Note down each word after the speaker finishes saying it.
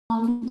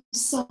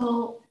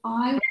So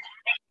I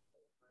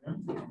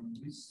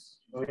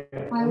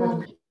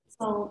will,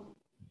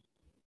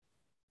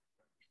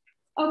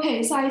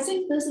 okay, so I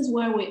think this is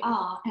where we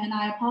are, and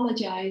I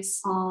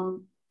apologize.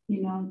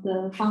 You know,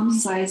 the font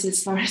size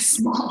is very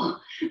small,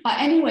 but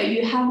anyway,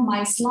 you have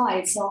my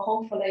slides, so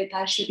hopefully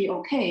that should be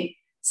okay.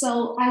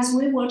 So as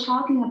we were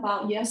talking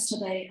about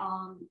yesterday,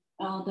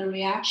 the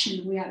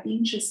reaction we are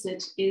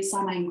interested is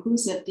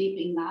semi-inclusive deep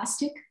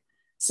elastic.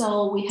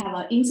 So we have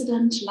an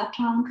incident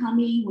lepton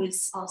coming with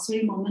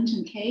 3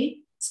 momentum K,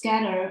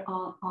 scatter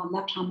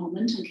lepton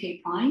momentum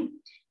K prime,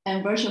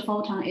 and virtual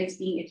photon is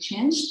being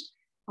exchanged.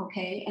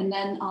 Okay, and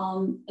then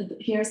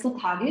here's the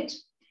target.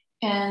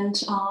 And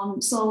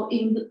so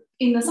in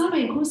the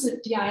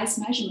semi-inclusive DIS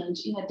measurement,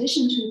 in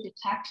addition to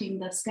detecting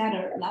the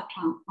scatter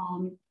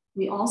lepton,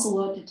 we also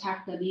will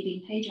detect the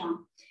leading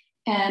hadron.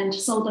 And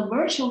so the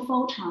virtual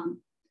photon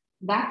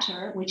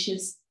vector, which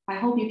is, I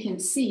hope you can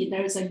see,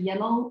 there's a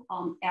yellow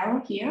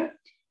arrow here,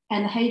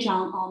 and the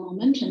hadron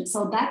momentum.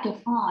 So that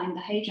defines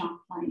the hadron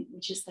plane,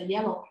 which is the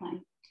yellow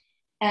plane.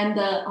 And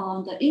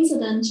the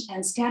incident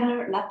and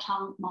scatter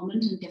lepton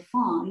momentum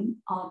define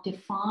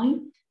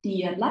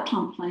the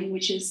lepton plane,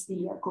 which is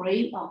the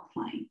gray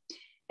plane.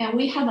 And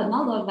we have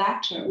another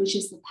vector, which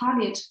is the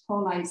target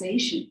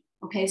polarization.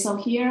 Okay, so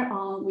here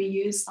we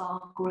use a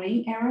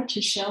green arrow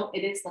to show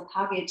it is the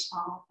target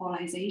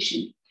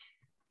polarization.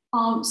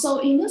 So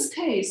in this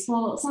case,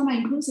 for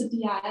semi-inclusive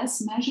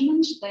DIS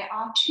measurement, there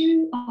are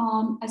 2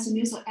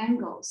 azimuthal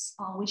angles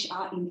which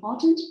are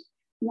important.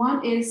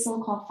 One is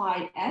so-called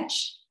phi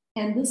h,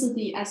 and this is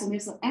the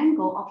azimuthal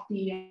angle of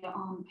the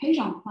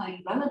hadron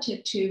plane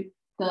relative to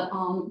the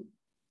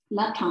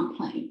lepton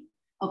plane.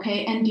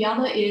 Okay, and the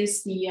other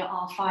is the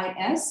phi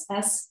s.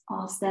 S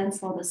stands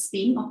for the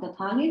spin of the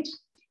target,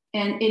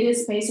 and it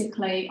is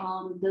basically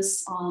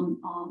this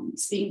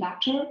spin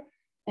vector.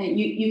 And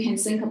you can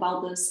think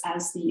about this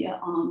as the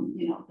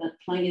you know, the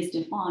plane is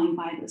defined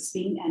by the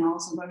spin and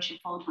also virtual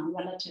photon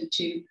relative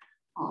to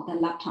the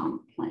lepton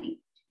plane,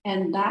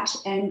 and that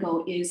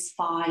angle is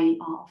phi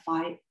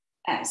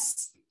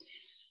s.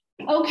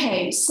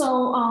 Okay,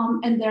 so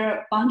and there are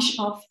a bunch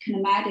of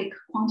kinematic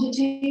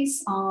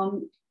quantities,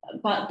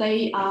 but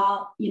they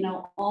are, you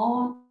know,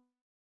 all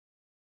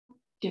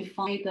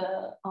define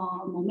the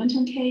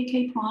momentum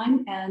k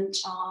prime and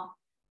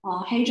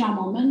hadron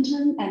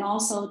momentum, and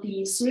also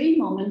the 3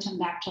 momentum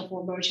vector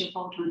for virtual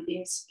photon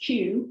is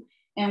q,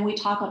 and we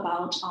talk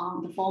about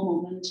the 4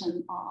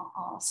 momentum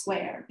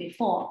square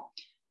before.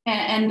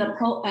 And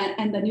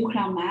the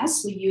nuclear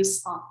mass, we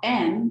use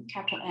M,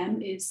 capital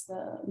M is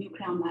the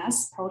nuclear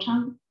mass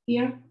proton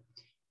here.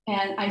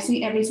 And I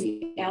think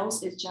everything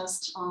else is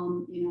just,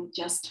 you know,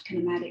 just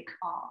kinematic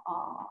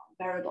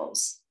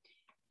variables.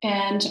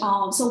 And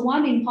so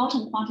one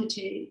important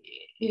quantity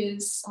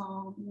is,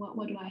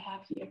 what do I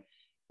have here?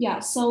 Yeah,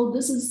 so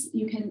this is,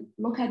 you can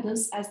look at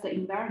this as the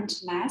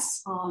invariant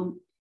mass.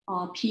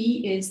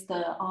 P is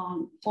the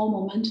 4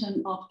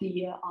 momentum of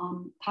the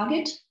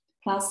target,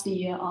 plus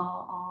the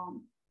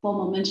 4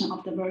 momentum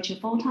of the virtual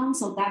photon.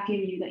 So that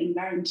gives you the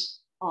invariant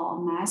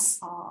mass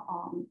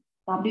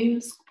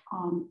W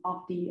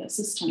of the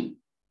system.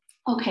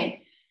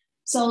 Okay,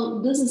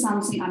 so this is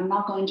something I'm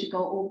not going to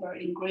go over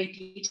in great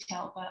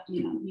detail, but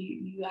you know,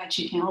 you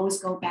actually can always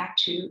go back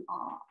to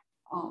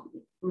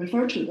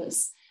refer to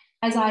this.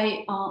 As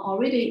I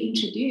already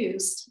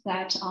introduced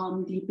that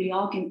the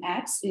Bjorken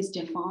X is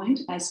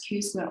defined as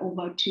Q squared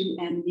over 2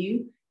 and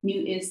mu.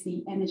 Mu is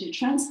the energy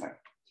transfer.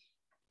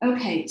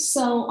 Okay,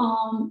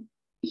 so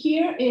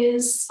here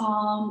is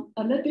a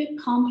little bit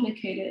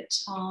complicated.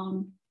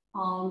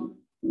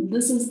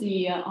 This is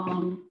the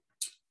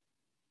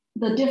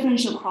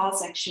differential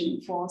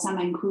cross-section for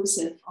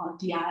semi-inclusive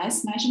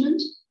DIS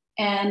measurement.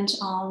 And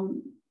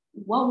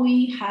what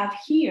we have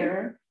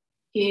here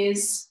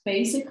is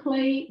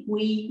basically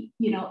we,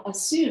 you know,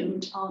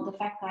 assumed the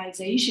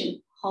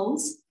factorization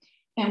holds,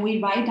 and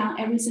we write down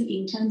everything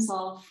in terms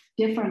of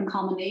different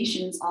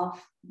combinations of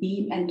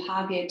beam and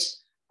target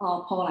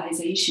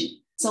polarization.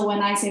 So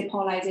when I say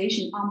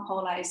polarization,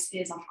 unpolarized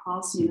is of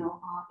course, you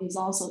know, is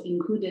also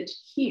included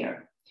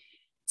here.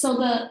 So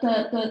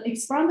the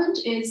experiment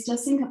is,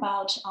 just think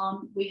about,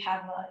 we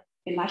have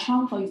an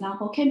electron, for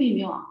example, can be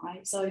muon,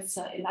 right? So it's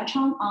an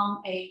electron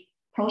on a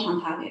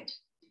proton target.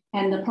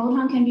 And the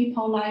proton can be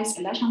polarized,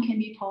 electron can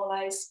be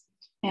polarized.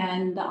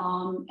 And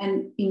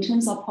in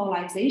terms of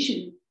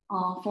polarization,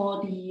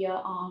 for the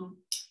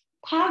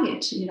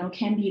target, you know,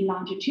 can be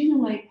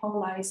longitudinally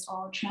polarized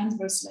or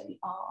transversely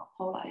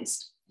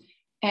polarized.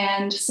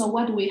 And so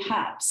what do we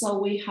have? So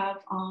we have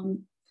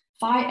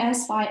phi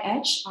s, phi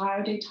h, I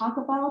already talked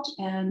about,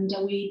 and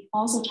we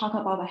also talk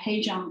about the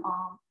hadron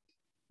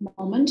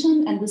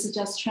momentum, and this is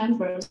just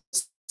transverse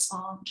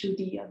to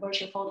the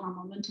virtual photon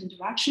momentum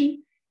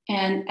direction.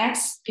 And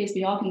X is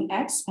Bjorken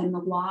X, and the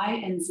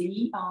Y and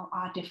Z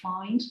are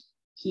defined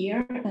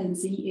here, and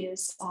Z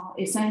is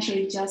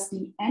essentially just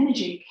the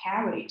energy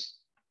carried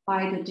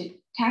by the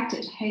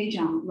detected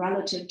hadron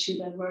relative to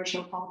the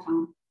virtual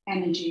photon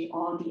energy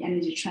or the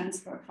energy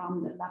transfer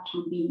from the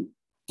lepton beam.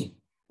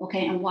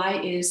 Okay, and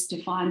Y is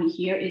defined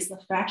here is the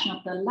fraction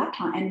of the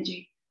lepton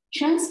energy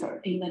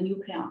transfer in the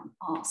nucleon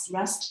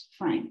rest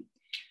frame.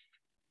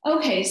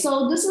 Okay,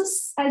 so this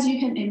is, as you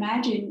can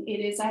imagine,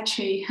 it is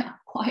actually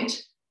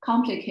quite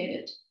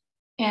complicated.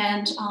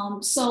 And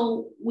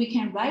so we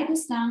can write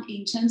this down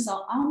in terms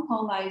of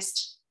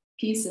unpolarized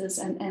pieces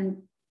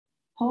and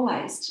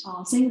polarized,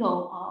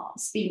 single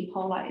spin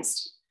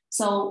polarized.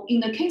 So in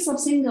the case of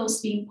single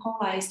spin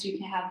polarized, you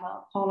can have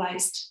a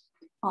polarized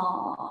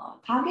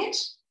target,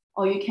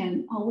 or you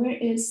can, where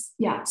is,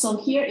 yeah, so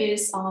here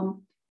is,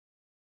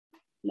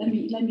 let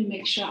me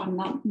make sure I'm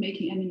not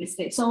making any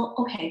mistakes. So,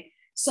 okay,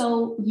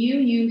 so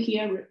U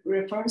here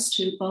refers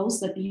to both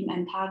the beam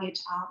and target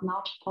are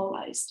not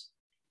polarized.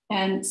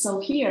 And so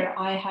here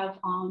I have,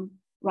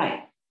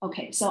 right,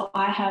 okay, so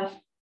I have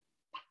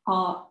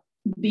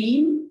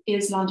beam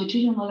is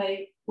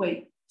longitudinally,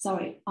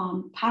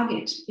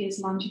 target is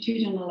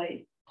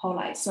longitudinally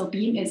polarized. So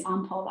beam is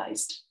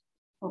unpolarized,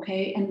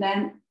 okay? And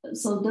then,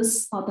 so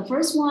this, the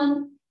first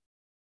one,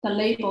 the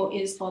label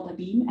is for the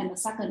beam, and the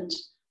second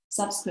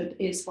subscript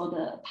is for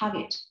the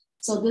target.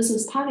 So this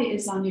is target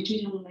is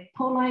longitudinally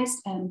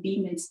polarized and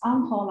beam is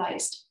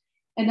unpolarized.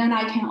 And then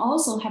I can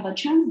also have a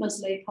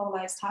transversely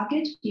polarized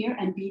target here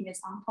and beam is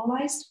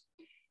unpolarized.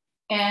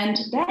 And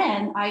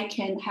then I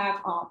can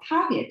have a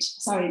target,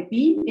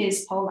 beam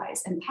is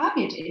polarized and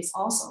target is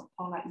also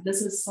polarized.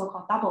 This is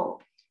so-called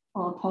double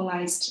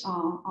polarized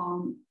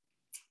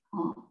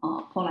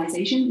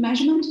polarization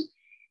measurement.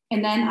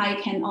 And then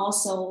I can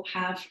also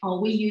have,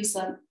 we use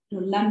the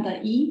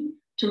lambda E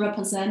to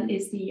represent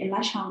is the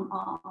electron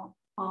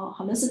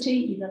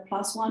helicity, either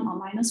 +1 or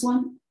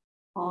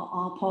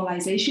 -1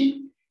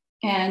 polarization.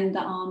 And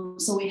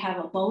so we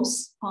have both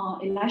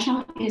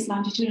electron is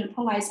longitudinally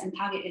polarized and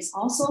target is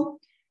also,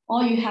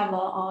 or you have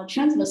a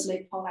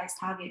transversely polarized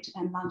target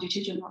and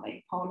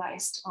longitudinally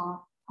polarized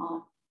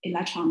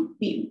electron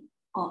beam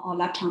or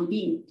lepton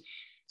beam.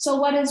 So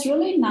what is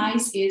really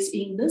nice is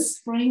in this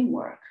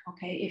framework,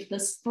 okay, if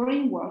this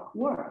framework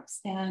works,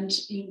 and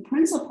in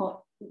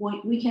principle,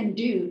 we can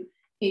do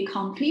a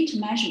complete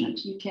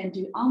measurement. You can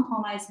do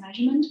unpolarized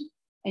measurement,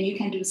 and you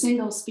can do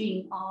single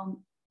spin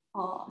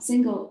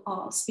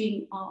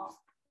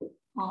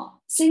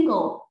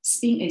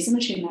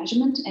asymmetry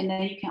measurement, and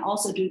then you can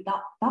also do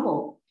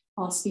double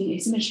spin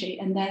asymmetry,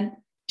 and then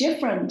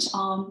different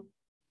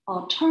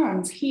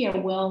terms here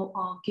will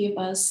give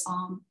us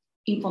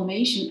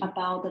information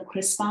about the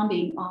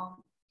corresponding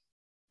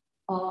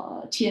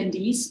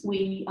TMDs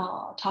we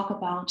talked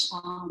about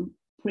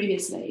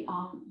previously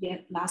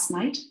last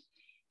night.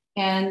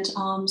 And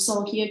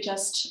so here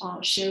just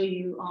show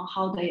you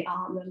how they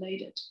are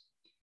related.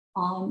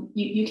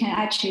 You can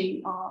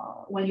actually,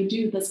 when you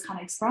do this kind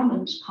of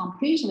experiment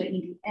completely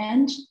in the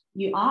end,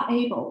 you are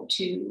able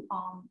to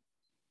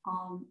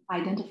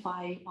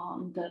identify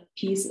the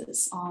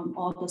pieces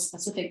or the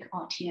specific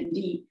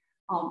TMD.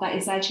 But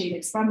it's actually, the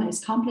experiment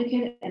is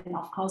complicated. And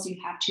of course you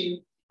have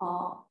to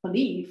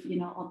believe,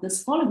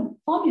 this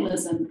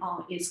formalism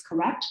is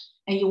correct.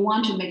 And you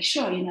want to make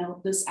sure,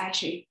 this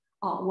actually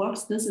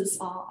works. This is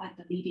at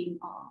the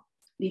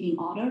leading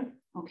order,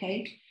 okay?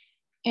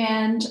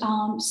 And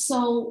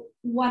so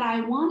what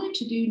I wanted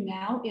to do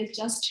now is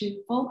just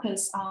to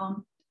focus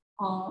on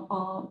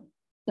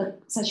the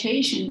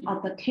situation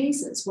of the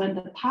cases when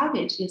the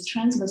target is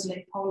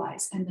transversely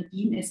polarized and the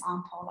beam is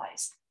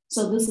unpolarized.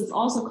 So this is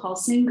also called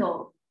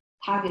single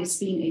target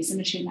spin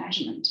asymmetry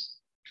measurement.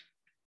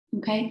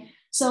 Okay,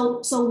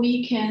 so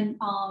we can,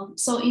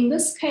 so in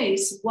this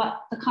case,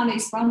 what the kind of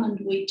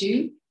experiment we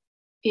do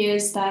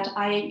is that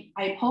I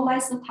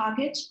polarize the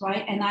target,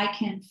 right? And I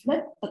can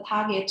flip the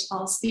target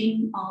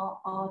spin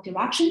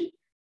direction.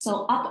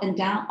 So up and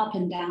down,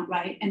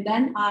 right? And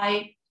then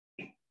I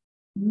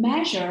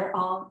measure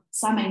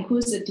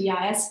semi-inclusive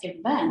DIS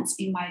events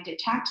in my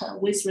detector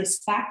with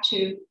respect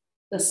to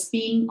the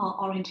spin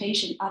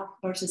orientation up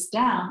versus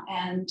down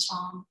and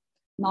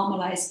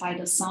normalized by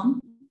the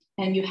sum.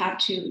 And you have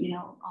to,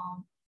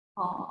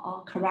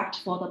 correct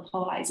for the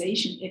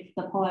polarization. If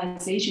the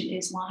polarization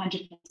is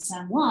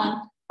 100%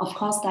 1, of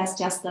course, that's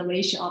just the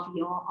ratio of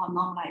your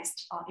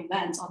normalized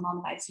events or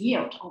normalized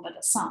yield over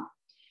the sum.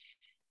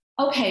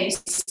 Okay,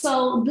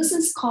 so this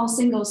is called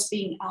single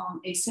spin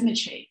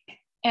asymmetry.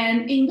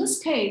 And in this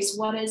case,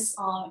 what is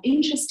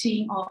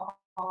interesting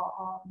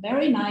or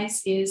very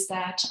nice is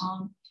that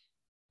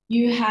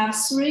you have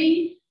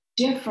three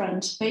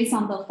different, based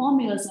on the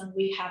formalism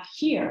we have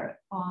here,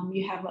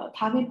 you have a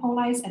target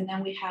polarized, and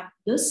then we have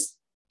this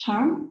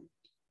term,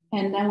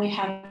 and then we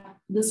have,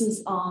 this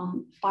is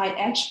phi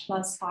h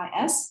plus phi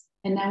s,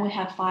 and then we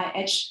have phi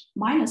h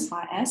minus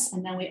phi s,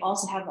 and then we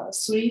also have a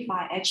 3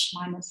 phi h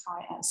minus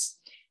phi s.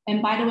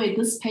 And by the way,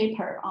 this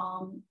paper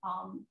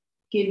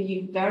give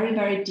you very,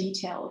 very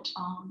detailed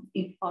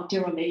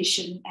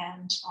derivation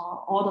and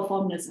all the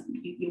formalism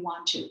you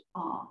want to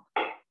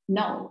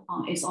know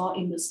is all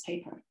in this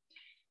paper.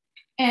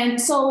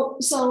 And so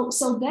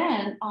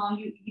then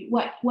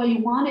what you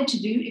wanted to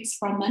do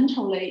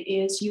experimentally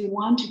is you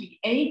want to be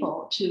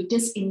able to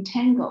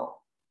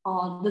disentangle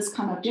this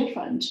kind of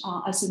different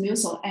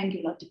azimuthal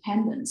angular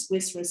dependence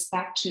with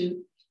respect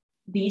to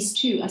these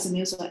two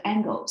azimuthal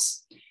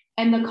angles.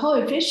 And the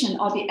coefficient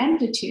or the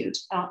amplitude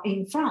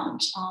in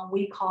front,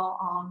 we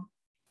call,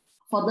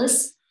 for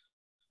this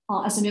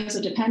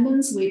azimuthal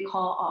dependence, we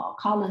call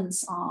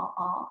Collins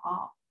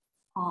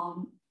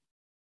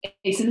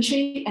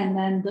asymmetry, and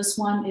then this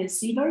one is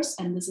Sivers,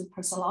 and this is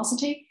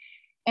Pretzelosity.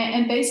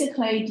 And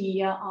basically,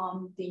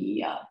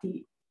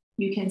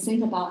 you can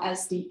think about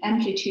as the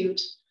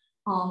amplitude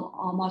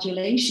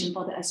modulation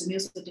for the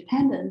azimuthal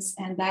dependence,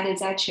 and that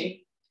is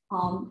actually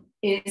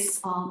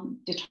is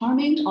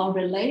determined or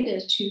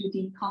related to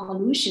the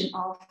convolution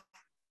of,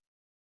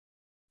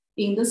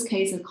 in this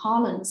case, the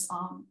Collins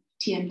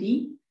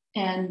TMD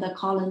and the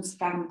Collins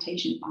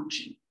fragmentation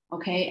function.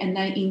 Okay, and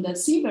then in the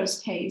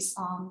Sivers case,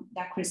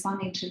 that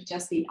corresponding to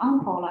just the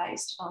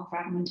unpolarized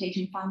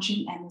fragmentation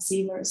function and the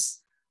Sivers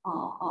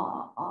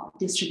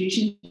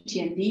distribution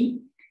TMD.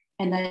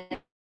 And then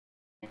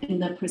in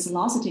the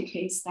Pretzelosity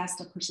case, that's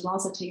the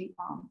Pretzelosity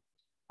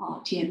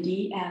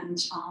TMD and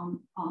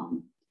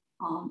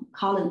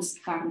Collins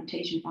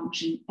fragmentation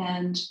function.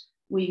 And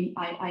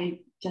I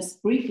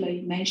just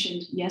briefly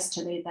mentioned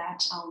yesterday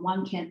that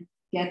one can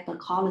get the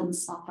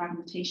Collins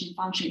fragmentation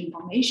function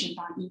information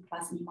from E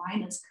plus E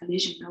minus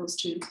collision goes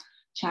to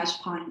charge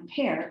point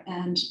pair.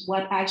 And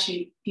what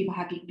actually people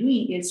have been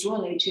doing is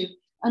really to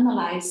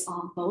analyze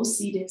both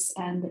SIDIS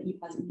and the E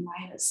plus E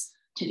minus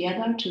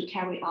together to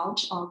carry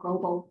out a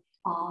global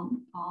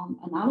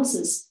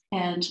analysis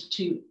and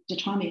to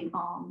determine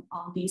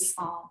these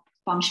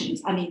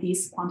functions,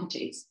 these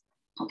quantities,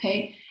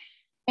 okay?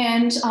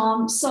 And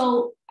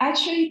so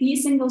actually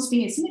these single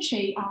spin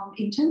asymmetry,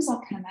 in terms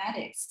of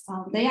kinematics,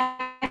 they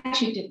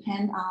actually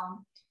depend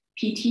on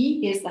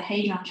PT is the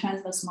Haiyan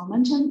transverse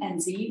momentum,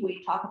 and Z,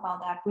 we talk about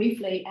that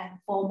briefly, and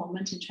full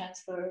momentum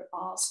transfer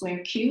square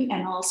Q,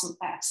 and also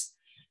X.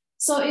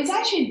 So it's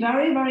actually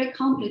very, very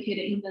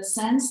complicated in the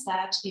sense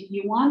that if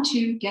you want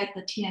to get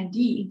the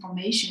TMD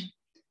information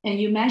and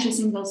you measure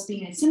single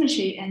spin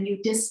asymmetry and you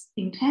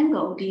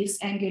disentangle these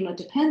angular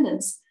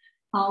dependence,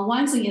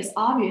 one thing is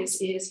obvious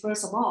is,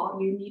 first of all,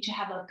 you need to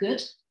have a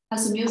good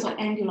azimuthal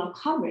angular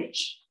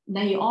coverage.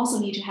 Then you also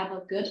need to have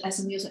a good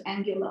azimuthal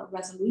angular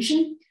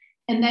resolution.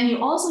 And then you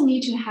also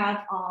need to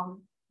have,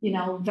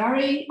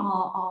 very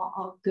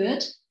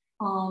good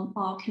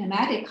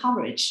kinematic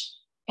coverage.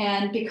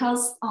 And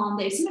because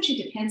the asymmetry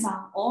depends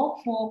on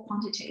all four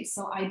quantities,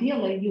 so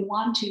ideally you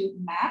want to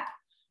map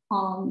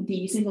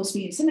the single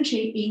spin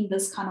asymmetry in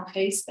this kind of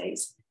phase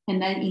space.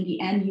 And then in the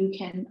end, you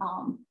can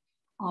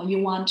you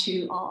want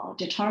to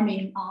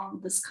determine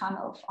this kind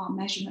of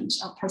measurement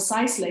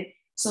precisely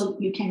so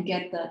you can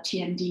get the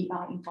TMD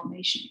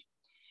information.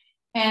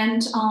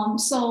 And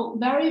so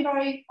very,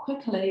 very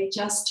quickly,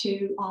 just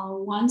to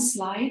one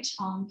slide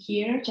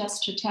here,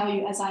 just to tell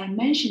you, as I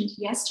mentioned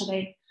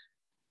yesterday,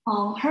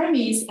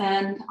 Hermes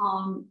and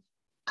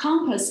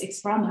Compass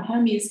experiment.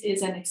 Hermes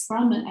is an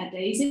experiment at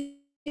DAISY,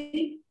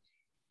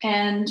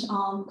 and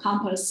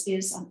Compass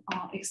is an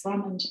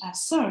experiment at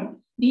CERN.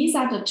 These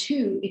are the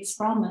two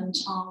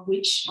experiments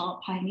which are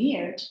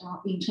pioneered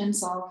in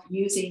terms of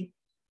using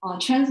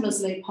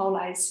transversely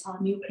polarized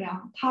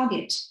nucleon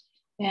target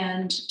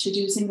and to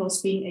do single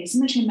spin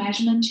asymmetry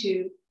measurement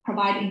to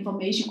provide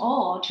information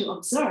or to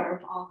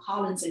observe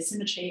Collins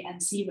asymmetry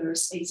and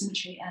Sivers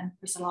asymmetry and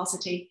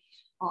Pretzelosity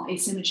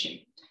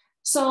asymmetry.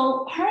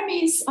 So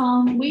Hermes,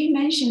 we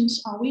mentioned,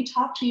 we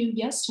talked to you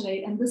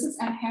yesterday, and this is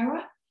at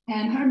Hera,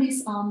 and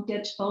Hermes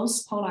did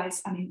both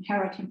polarized,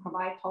 Hera can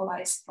provide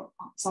polarized,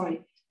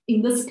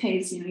 in this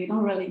case, you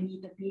don't really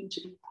need the beam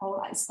to be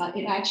polarized, but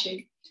it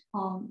actually,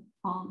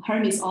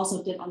 Hermes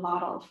also did a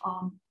lot of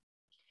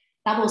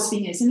double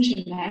spin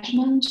asymmetry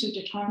measurement to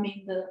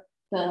determine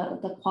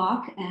the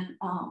quark and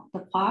the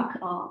quark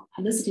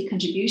helicity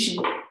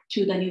contribution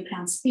to the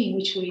nucleon spin,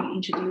 which we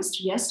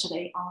introduced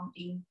yesterday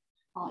in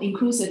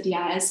inclusive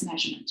DIS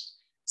measurement.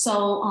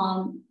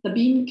 So the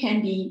beam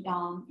can be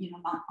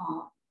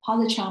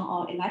positron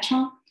or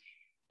electron.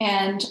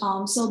 And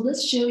so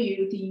this shows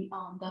you the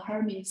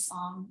Hermes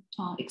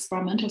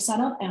experimental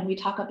setup, and we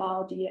talk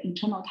about the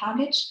internal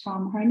target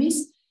from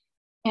Hermes.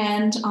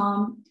 And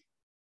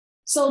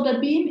so the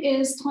beam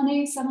is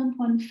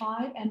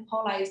 27.5 and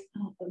polarized.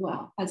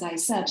 Well, as I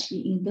said,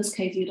 in this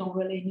case, you don't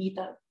really need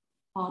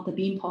the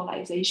beam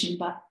polarization,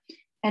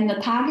 and the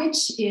target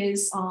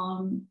is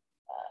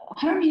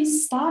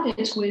Hermes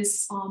started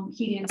with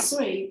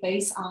helium-3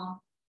 based on,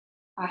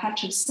 I have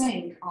to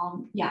think,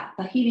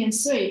 the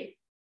helium-3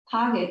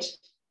 target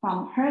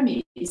from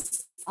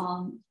Hermes.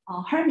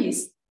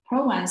 Hermes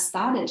program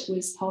started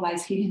with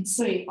polarized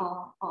helium-3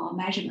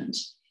 measurement.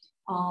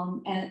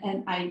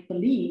 And I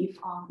believe,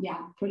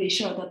 I'm pretty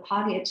sure the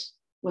target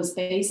was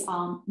based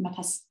on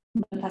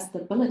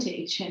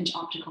metastability exchange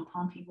optical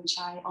pumping, which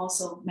I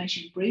also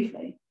mentioned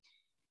briefly.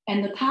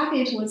 And the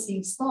target was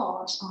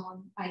installed,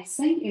 I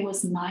think it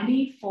was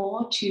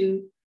 94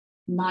 to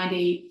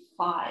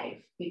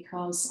 95,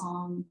 because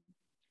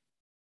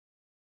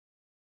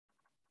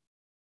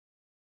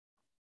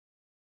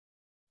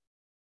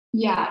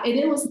Yeah,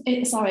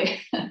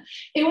 sorry,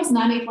 it was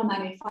 94,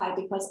 95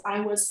 because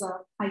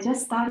I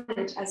just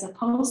started as a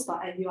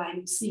postdoc at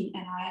UIUC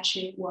and I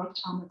actually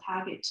worked on the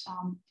target.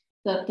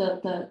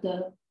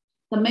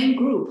 The main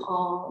group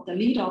or the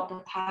leader of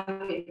the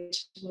target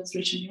was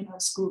Richard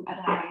Mueller's group at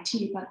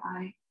MIT, but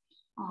I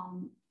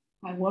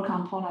work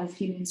on polarized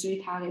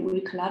helium-3 target.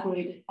 We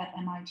collaborated at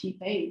MIT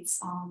base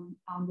on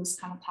this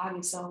kind of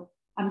target. So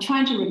I'm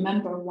trying to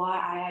remember why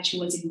I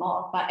actually was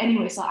involved. But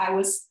anyway, so I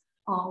was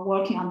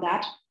working on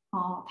that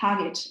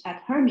target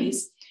at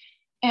Hermes.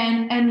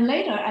 And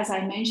later, as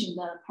I mentioned,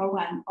 the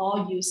program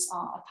all use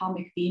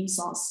atomic beam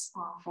source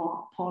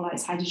for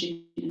polarized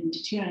hydrogen and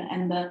deuterium.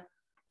 And the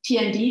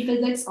TMD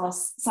physics or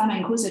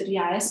semi-inclusive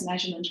GIS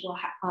measurement will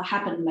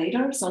happen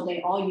later. So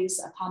they all use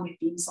atomic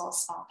beam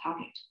source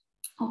target.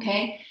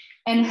 Okay,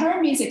 and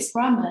Hermes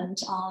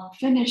experiment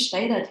finished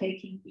data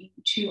taking in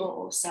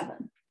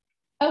 2007.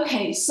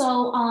 Okay,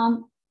 so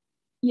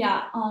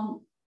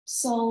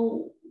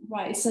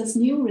right, it says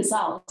new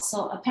results.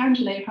 So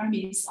apparently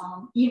Hermes,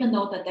 even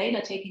though the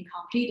data taking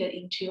completed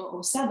in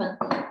 2007,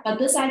 but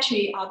this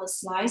actually are the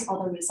slides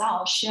or the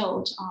results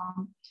showed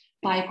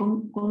by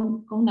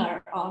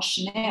Gunnar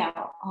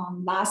Schnell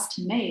last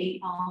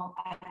May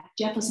at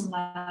Jefferson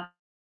Lab.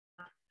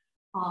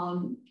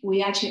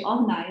 We actually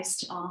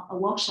organized a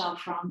workshop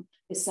from,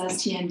 it says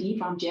TMD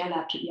from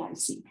Jlab to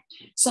EIC.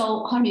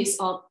 So Hermes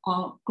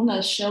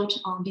Gunnar showed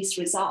these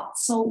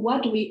results. So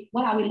what are we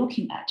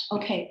looking at?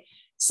 Okay,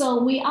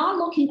 so we are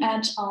looking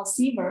at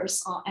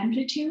Sivers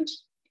amplitude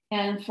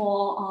and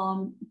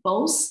for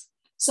both.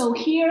 So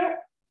here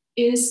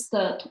is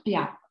the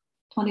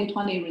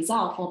 2020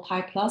 result for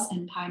pi plus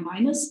and pi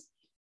minus.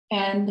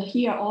 And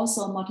here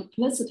also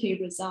multiplicity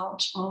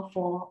result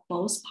for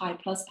both pi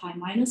plus, pi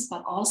minus,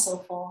 but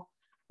also for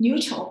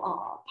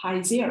neutral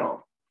pi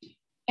zero.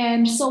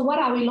 And so what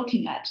are we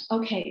looking at?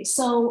 Okay,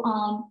 so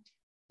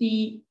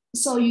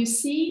so you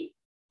see,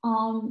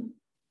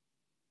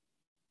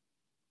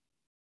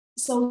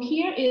 so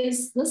here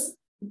is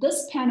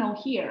this panel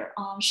here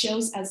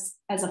shows as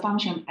a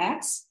function of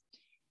x,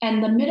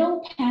 and the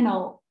middle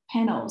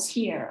panels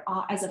here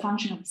are as a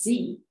function of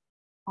z.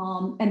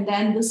 And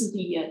then this is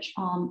the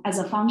as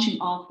a function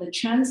of the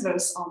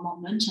transverse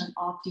momentum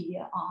of the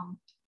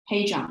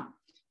hadron.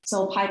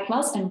 So pi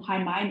plus and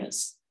pi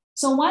minus.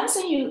 So one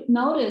thing you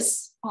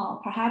notice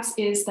perhaps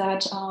is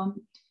that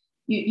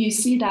you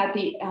see that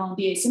the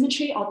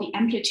asymmetry or the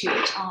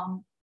amplitude,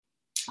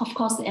 of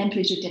course, the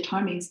amplitude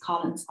determines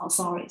Collins,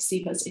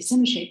 Sivers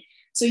asymmetry.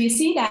 So you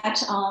see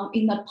that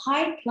in the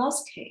pi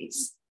plus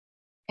case,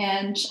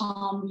 and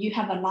you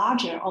have a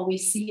larger, or we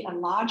see a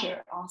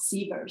larger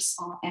Sivers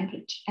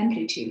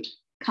amplitude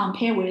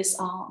compared with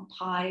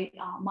pi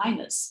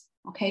minus.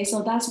 Okay,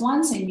 so that's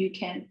one thing you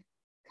can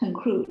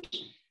conclude.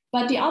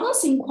 But the other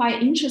thing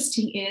quite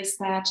interesting is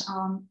that,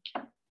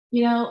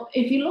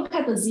 if you look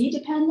at the z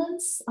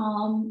dependence,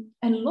 and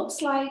it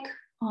looks like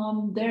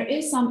there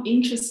is some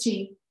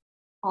interesting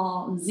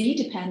z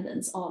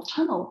dependence or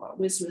turnover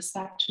with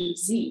respect to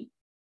z.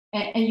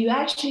 And you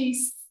actually,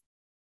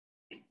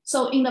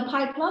 so in the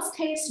pi plus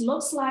case,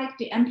 looks like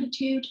the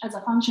amplitude as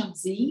a function of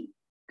z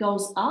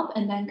goes up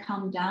and then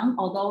come down,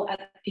 although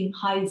in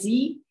high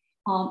z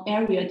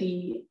area,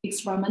 the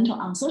experimental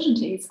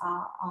uncertainties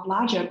are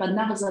larger, but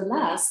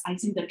nevertheless, I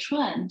think the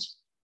trend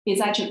is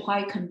actually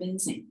quite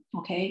convincing,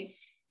 okay?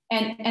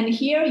 And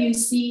here you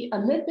see a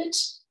little bit,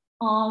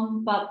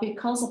 but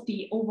because of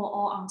the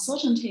overall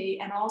uncertainty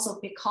and also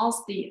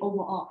because the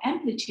overall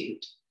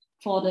amplitude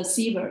for the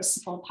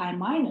Sivers for pi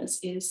minus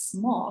is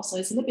small, so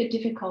it's a little bit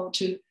difficult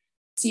to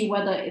see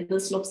whether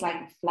this looks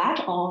like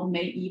flat or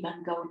may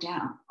even go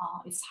down.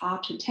 It's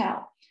hard to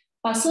tell.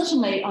 But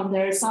certainly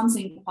there is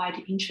something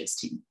quite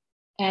interesting.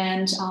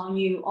 And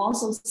you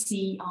also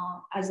see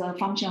as a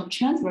function of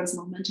transverse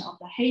momentum of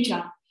the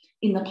hadron,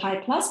 in the pi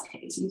plus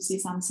case, you see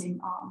something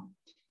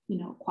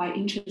quite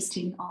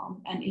interesting.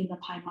 And in the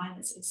pi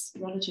minus, it's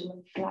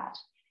relatively flat.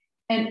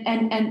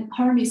 And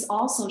Hermes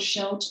also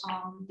showed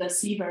the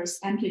Sivers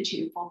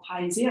amplitude for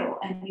pi zero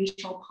and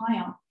neutral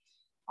pion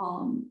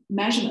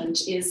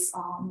measurement is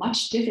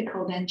much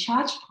difficult than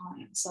charged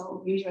pion.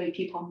 So usually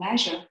people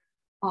measure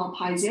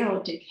pi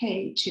zero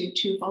decay to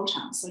 2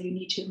 photons. So you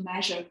need to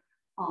measure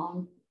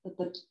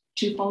the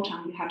 2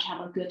 photons. You have to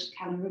have a good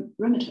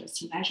calorimeters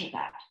to measure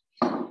that.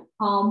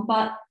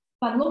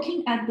 But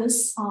looking at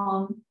this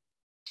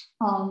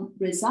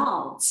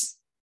results,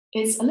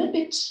 it's a little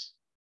bit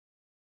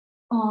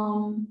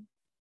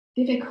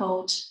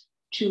difficult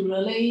to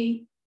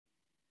really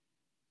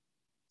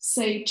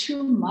say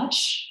too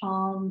much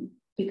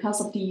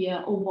because of the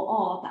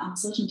overall, the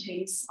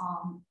uncertainties,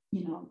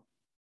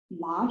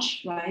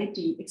 large, right?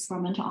 The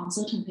experimental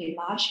uncertainty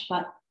large,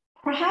 but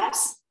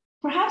perhaps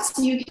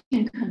you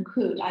can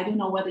conclude, I don't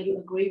know whether you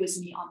agree with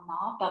me or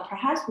not, but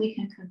perhaps we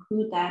can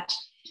conclude that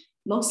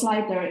looks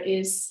like there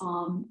is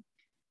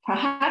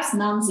perhaps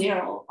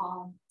non-zero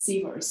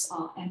Sivers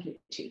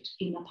amplitude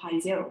in the pi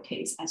zero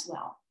case as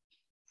well.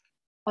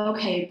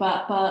 Okay,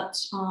 but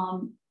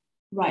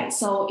right,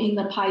 so in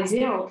the pi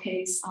zero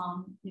case,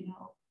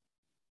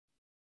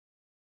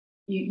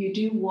 you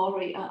do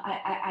worry.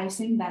 I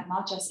think that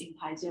not just in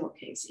pi0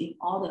 case, in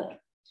other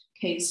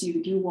case,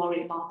 you do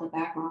worry about the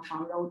background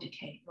from rho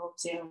decay, rho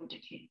zero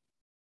decay.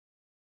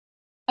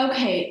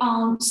 Okay,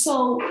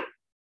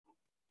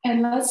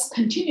 and let's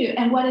continue.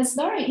 And what is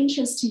very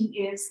interesting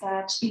is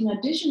that in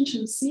addition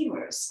to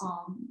Sivers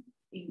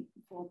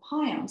for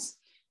pions,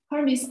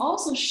 Hermes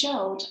also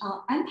showed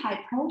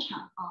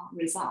anti-proton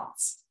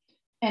results.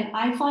 And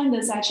I find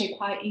this actually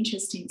quite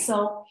interesting.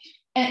 So,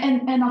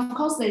 and of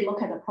course they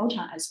look at the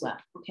proton as well,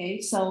 okay?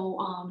 So,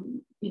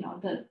 you know,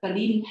 the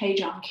leading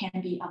hadron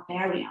can be a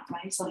baryon,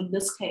 right? So in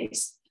this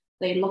case,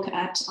 they look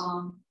at,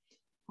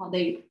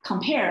 they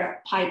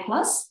compare pi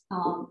plus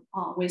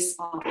with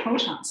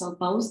proton. So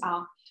both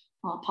are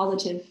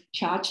positive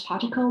charged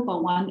particle,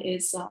 but one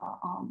is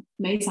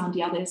meson,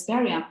 the other is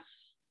baryon.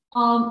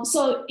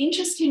 So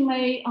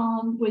interestingly,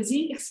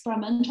 within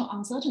experimental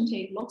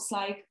uncertainty, it looks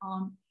like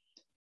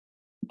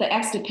the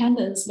X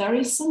dependence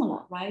very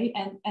similar, right?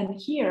 And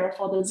here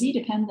for the Z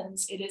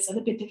dependence, it is a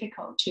little bit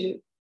difficult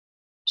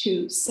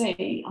to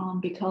say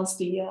because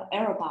the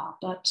error bar,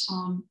 but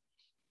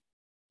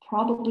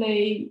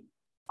probably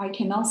I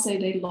cannot say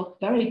they look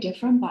very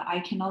different, but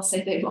I cannot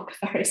say they look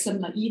very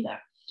similar either.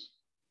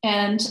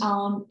 And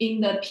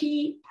in the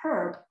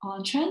P-perp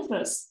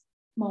transverse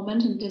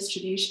momentum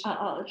distribution,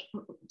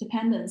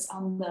 dependence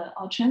on the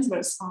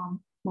transverse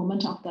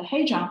momentum of the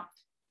hadron.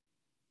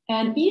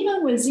 And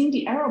even within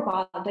the error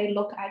bar, they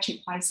look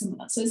actually quite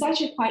similar. So it's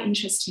actually quite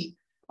interesting.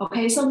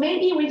 Okay, so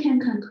maybe we can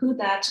conclude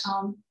that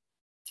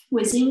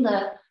within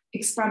the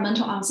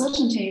experimental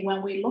uncertainty,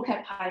 when we look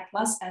at pi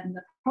plus and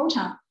the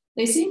proton,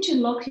 they seem to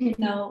look, you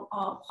know,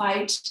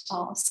 quite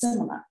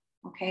similar.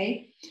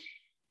 Okay,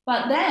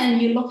 but then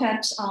you look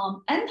at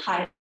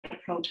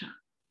anti-proton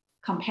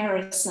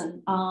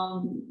comparison.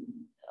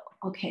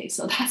 Okay,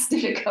 so that's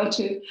difficult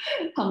to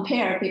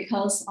compare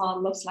because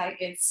looks like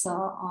it's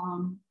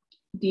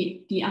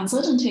the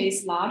uncertainty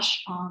is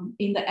large.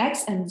 In the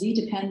X and Z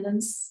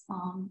dependence,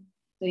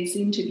 they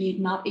seem to be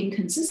not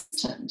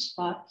inconsistent,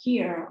 but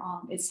here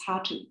it's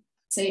hard to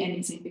say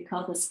anything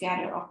because the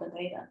scatter of the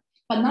data.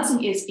 But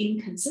nothing is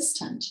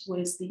inconsistent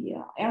with the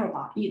error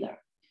bar either.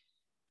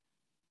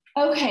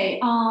 Okay,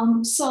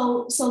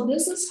 so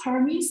this is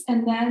Hermes,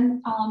 and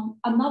then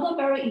another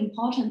very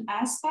important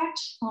aspect,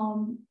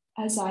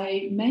 as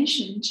I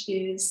mentioned,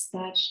 is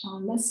that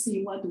let's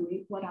see what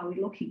are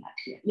we looking at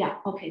here? Yeah,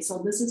 okay,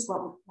 so this is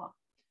what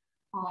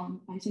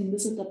I think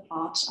this is the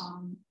plot.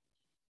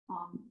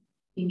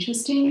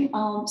 Interesting.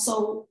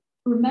 So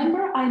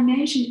remember I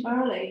mentioned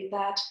earlier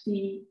that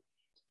the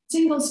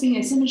single spin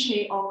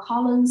asymmetry or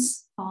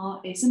Collins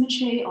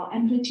asymmetry or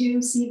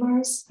amplitude,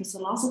 Sivers,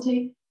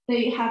 Pretzelosity,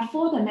 they have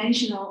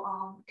four-dimensional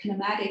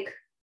kinematic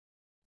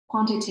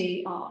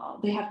quantity.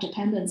 They have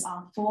dependence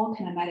on four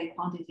kinematic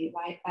quantity,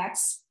 right?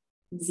 X,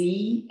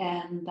 Z,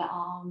 and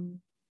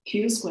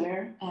Q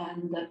square,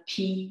 and the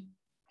P,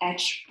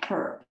 H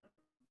perp,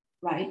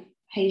 right?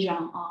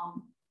 Hadron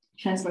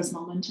transverse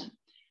momentum.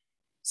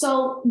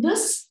 So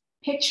this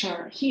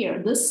picture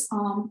here, this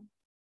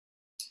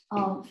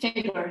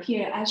figure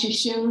here actually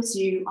shows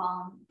you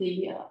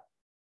the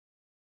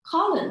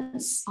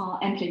Collins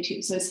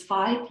amplitude. So it's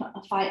phi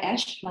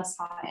h plus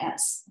phi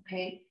s,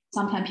 okay?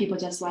 Sometimes people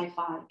just write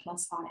phi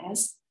plus phi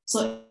s.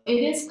 So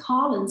it is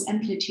Collins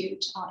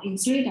amplitude in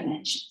 3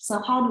 dimensions. So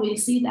how do we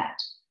see that?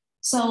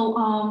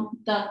 So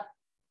the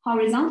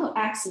horizontal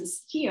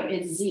axis here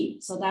is z.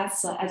 So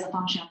that's as a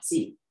function of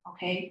z,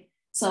 okay?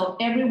 So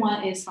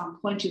everyone is from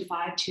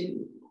 0.25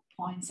 to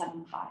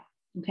 0.75,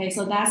 okay?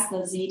 So that's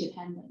the z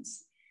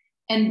dependence.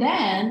 And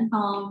then,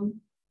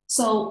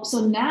 so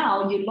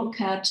now you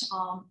look at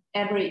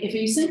if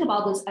you think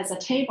about this as a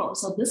table,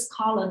 so this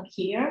column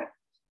here,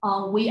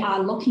 we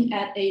are looking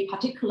at a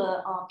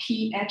particular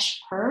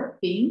pH per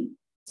beam.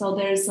 So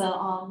there's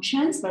a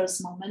transverse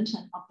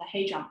momentum of the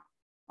hadron.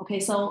 Okay,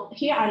 so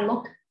here I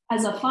look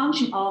as a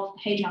function of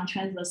hadron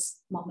transverse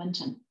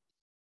momentum.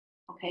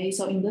 Okay,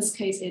 so in this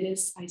case, it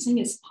is, I think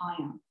it's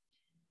pion.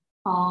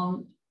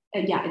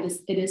 Yeah,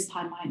 it is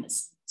pi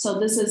minus. So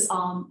this is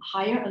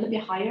higher, a little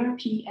bit higher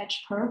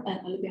pH perp and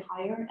a little bit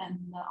higher.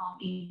 And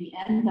in the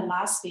end, the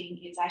last being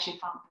is actually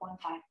from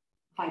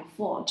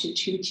 0.554 to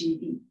 2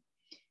 GeV.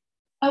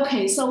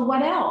 Okay, so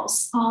what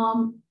else?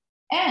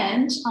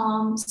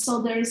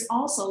 So there's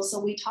also, so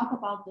we talk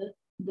about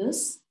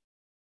this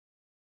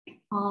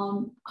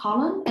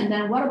column, and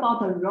then what about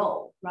the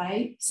row,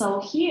 right? So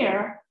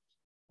here,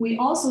 we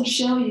also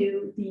show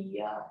you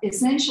the,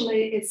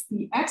 essentially it's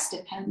the X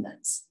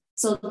dependence.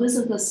 So this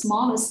is the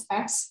smallest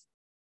X.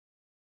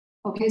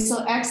 Okay,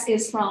 so X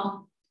is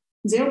from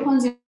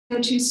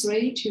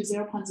 0.023 to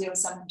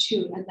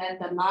 0.072, and then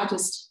the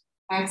largest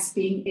X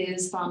being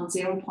is from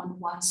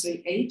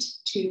 0.138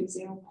 to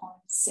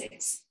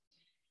 0.6.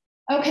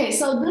 Okay,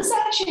 so this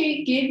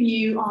actually gave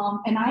you,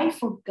 and I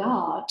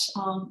forgot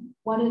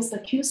what is the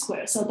Q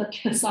square. So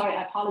the, sorry,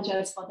 I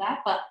apologize for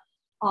that, but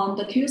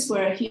the Q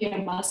square here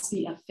must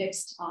be a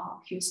fixed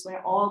Q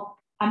square, or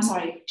I'm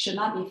sorry, should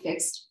not be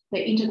fixed.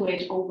 They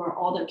integrate over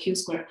all the Q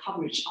square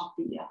coverage of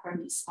the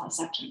Hermes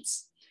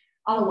sections.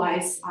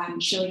 Otherwise, I'm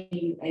showing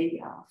you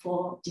a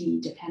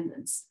 4D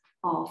dependence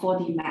or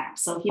 4D map.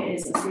 So here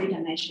is a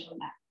three-dimensional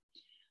map.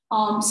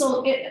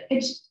 So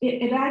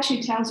it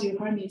actually tells you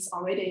Hermes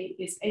already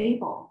is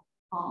able,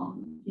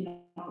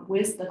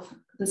 with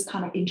this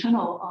kind of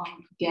internal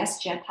gas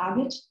jet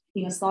target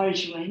in a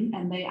storage ring,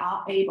 and they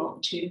are able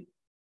to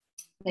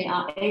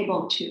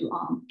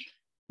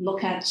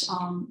look at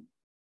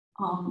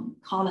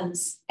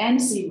Collins and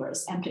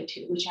Sivers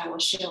amplitude, which I will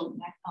show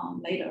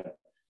later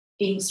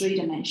in 3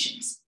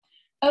 dimensions.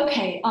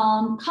 Okay,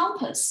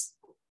 COMPASS.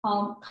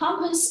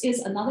 COMPASS is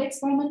another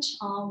experiment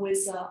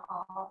with a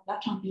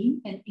electron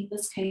beam, and in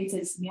this case,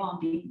 it's muon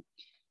beam.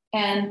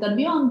 And the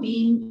muon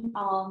beam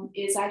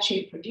is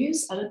actually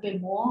produced a little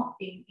bit more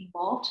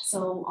involved.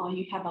 So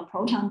you have a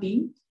proton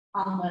beam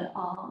on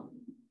a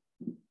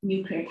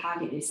nuclear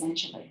target,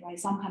 essentially, right?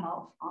 Some kind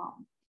of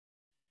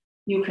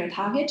nuclear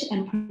target,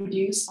 and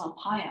produce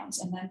pions,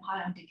 and then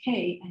pion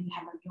decay, and you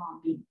have a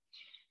muon beam.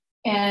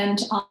 And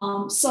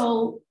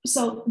so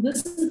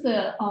this is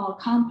the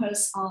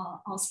COMPASS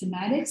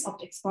schematics of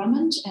the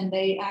experiment, and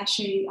they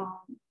actually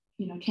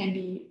can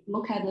be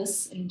look at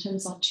this in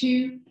terms of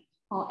 2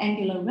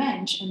 angular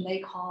range, and they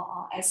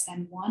call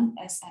SM1,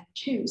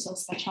 SM2. So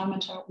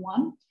spectrometer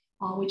 1,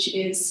 which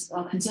is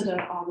considered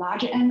a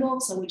larger angle,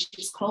 so which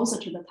is closer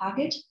to the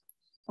target.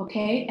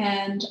 Okay,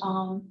 and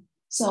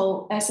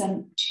so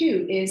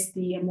SM2 is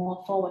the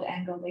more forward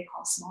angle, they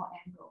call small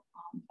angle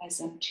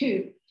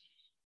SM2.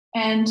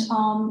 And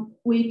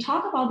we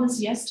talked about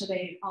this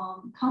yesterday.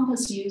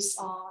 COMPASS use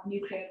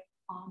nuclear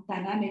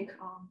dynamic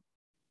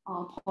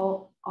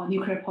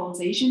nuclear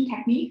polarization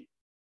technique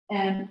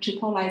and to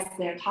polarize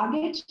their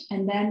target.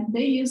 And then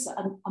they use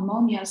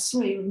ammonia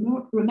 3.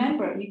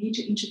 Remember, you need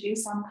to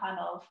introduce some kind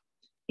of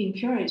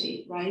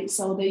impurity, right?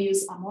 So they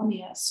use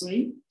ammonia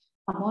 3,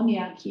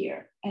 ammonia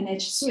here,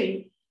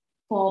 NH3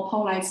 for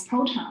polarized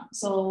proton.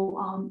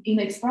 So in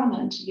the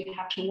experiment, you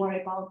have to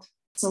worry about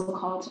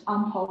so-called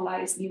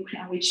unpolarized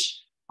nucleon,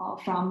 which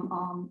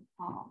from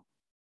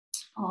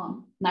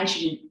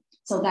nitrogen.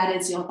 So that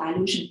is your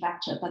dilution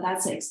factor, but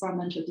that's the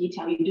experimental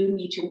detail. You do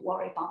need to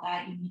worry about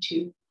that. You need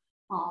to,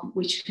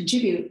 which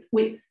contribute,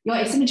 your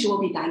asymmetry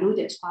will be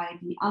diluted by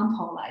the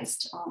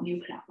unpolarized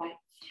nucleon, right?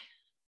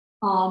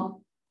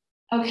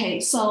 Okay,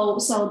 so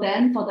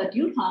then for the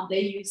deuteron,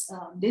 they use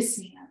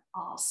lithium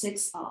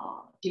 6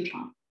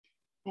 deuteron.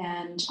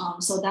 And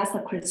so that's the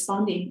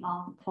corresponding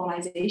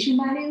polarization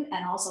value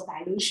and also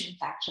dilution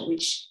factor,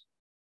 which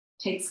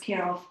takes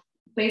care of,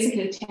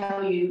 basically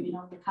tell you,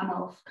 the kind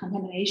of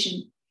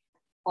contamination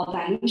or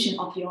dilution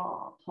of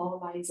your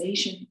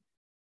polarization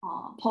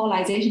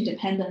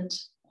dependent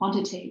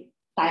quantity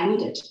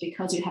diluted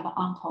because you have an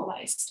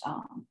unpolarized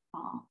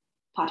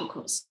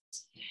particles.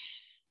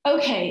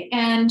 Okay,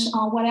 and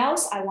what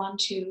else I want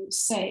to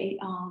say,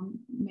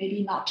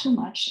 maybe not too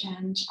much,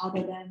 and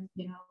other than,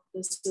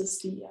 this is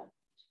the,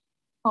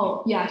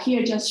 oh yeah,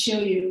 here just show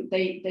you,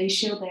 they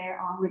show their,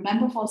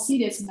 remember for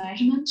SIDIS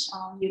measurement,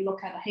 you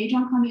look at the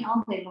hadron coming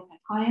out, they look at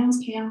pions,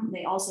 kaon,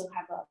 they also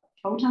have a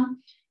proton.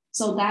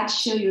 So that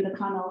show you the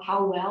kind of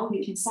how well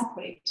you can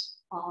separate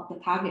the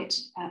target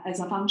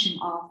as a function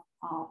of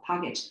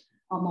target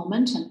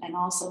momentum and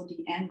also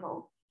the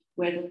angle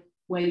where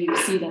you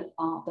see the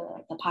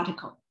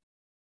particle,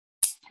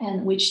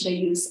 and which they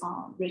use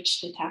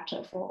RHIC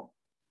detector for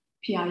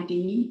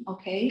PID.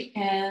 Okay,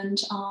 and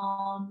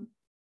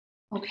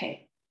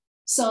okay,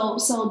 so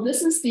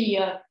this is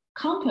the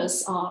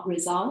COMPASS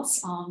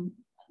results.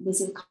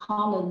 This is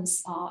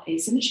Collins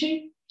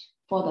asymmetry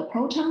for the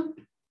proton,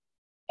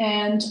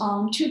 and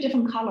 2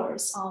 different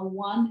colors.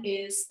 One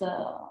is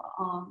the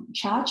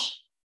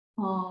charge,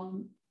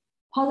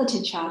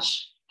 positive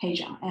charge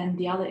hadron, and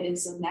the other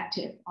is a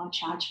negative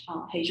charge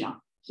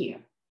hadron here.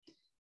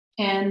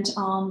 And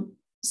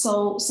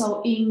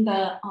so in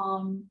the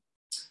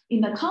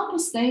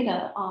COMPASS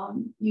data,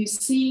 you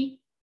see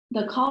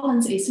the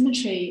Collins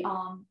asymmetry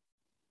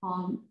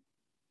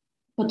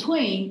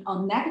between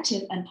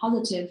negative and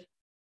positive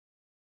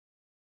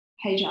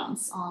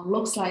hadrons.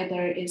 Looks like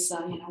there is,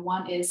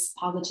 one is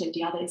positive,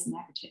 the other is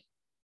negative.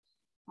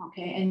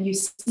 Okay, and you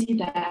see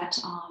that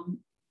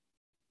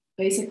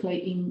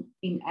basically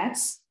in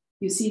X,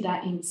 you see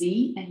that in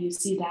Z, and you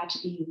see that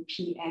in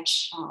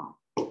PH,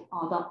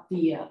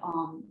 the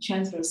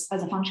transverse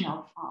as a function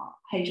of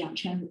hadron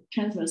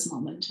transverse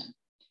momentum.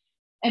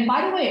 And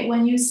by the way,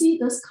 when you see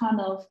this kind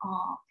of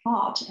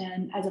plot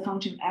and as a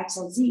function of X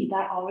or Z,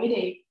 that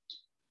already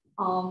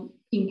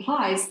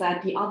implies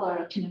that the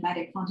other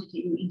kinematic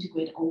quantity will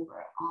integrate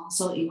over.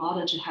 So in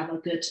order to have a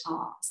good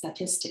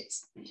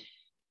statistics.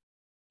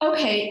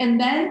 Okay, and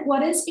then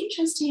what is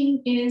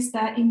interesting is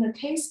that in the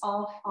case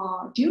of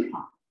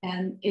deuteron,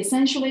 and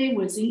essentially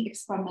within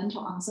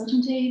experimental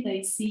uncertainty,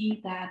 they see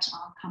that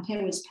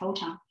compared with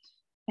proton,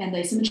 and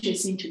the symmetry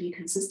seem to be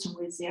consistent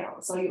with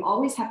 0. So you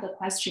always have the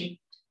question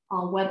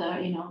whether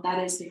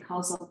that is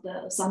because of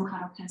some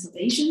kind of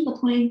conservation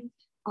between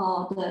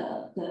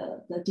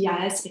the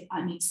DIS,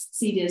 I mean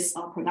SIDIS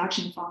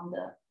production from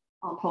the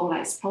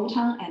polarized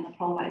proton and the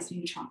polarized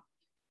neutron.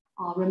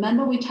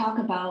 remember we talked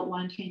about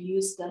one can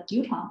use the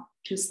Deuteron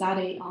to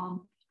study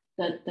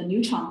the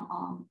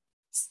neutron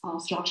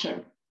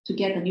structure, to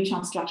get the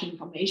neutron structure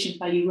information,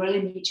 but you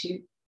really need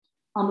to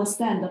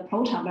understand the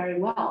proton very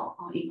well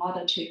in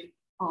order to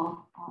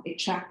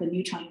extract the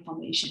neutron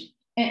information.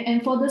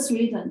 And for this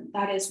reason,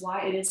 that is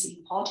why it is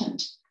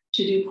important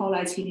to do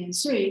polarized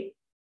helium-3,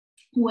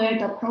 where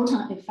the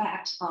proton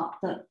effect,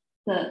 the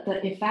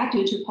effect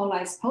due to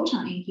polarized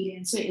proton in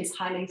helium-3 is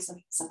highly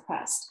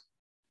suppressed.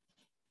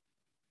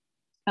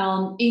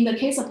 In the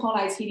case of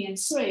polarized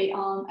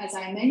helium-3, as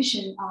I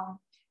mentioned,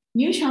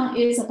 neutron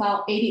is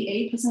about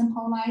 88%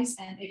 polarized.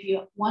 And if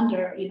you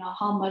wonder,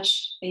 how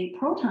much a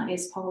proton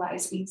is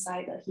polarized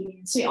inside the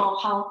helium-3, or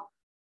how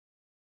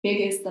big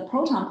is the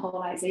proton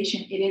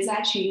polarization, it is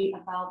actually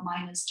about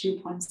minus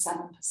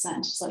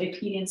 2.7%. So if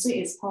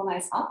helium-3 is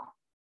polarized up,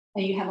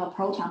 and you have a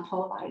proton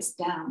polarized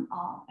down,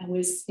 and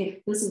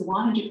if this is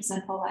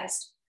 100%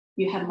 polarized,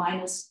 you have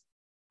less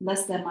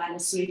than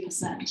minus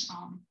 3%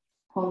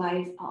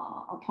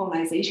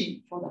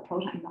 polarization for the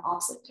proton in the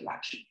opposite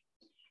direction.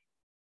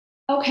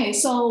 Okay,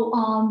 so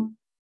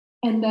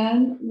and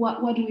then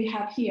what do we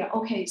have here?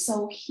 Okay,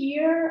 so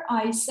here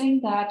I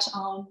think that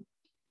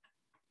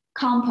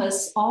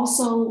Compass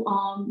also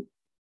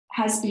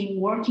has been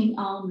working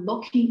on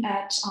looking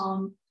at,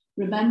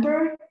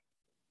 remember,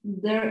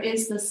 there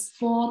is this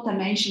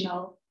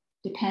 4-dimensional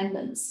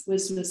dependence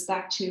with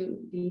respect to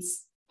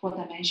these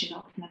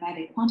 4-dimensional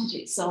kinematic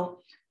quantities. So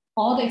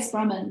all the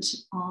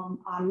experiments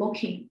are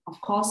looking,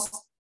 of course,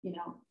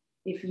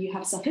 if you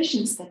have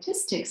sufficient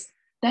statistics,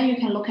 then you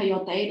can look at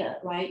your data,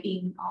 right,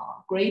 in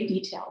great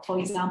detail. For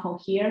example,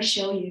 here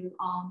show you,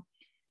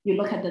 you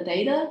look at the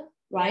data,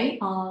 right?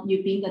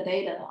 You beam the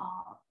data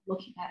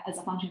looking at as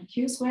a function of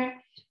Q squared,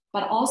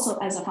 but also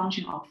as a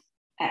function of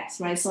X,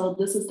 right? So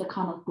this is the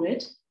kind of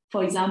grid.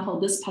 For example,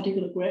 this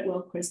particular grid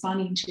will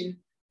corresponding to,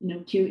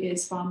 Q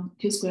is from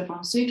Q squared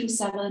from 3 to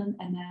 7,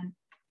 and then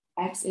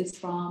X is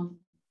from,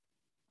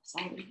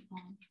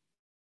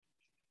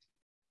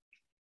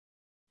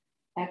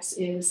 X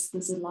is,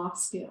 this is log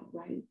scale,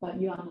 right? But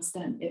you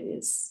understand it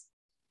is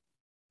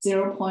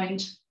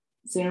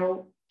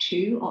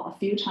 0.02 or a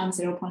few times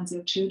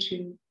 0.02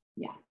 to,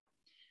 yeah.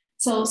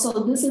 So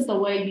this is the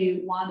way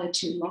you wanted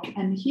to look.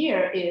 And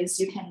here is,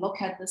 you can look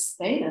at this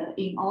data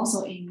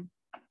also in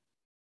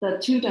the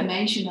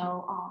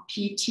 2-dimensional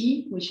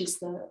PT, which is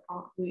the,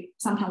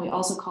 sometimes we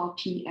also call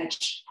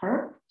PH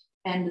per,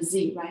 and the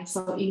Z, right?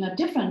 So in a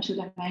different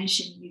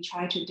 2-dimension, you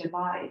try to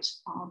divide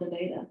the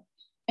data.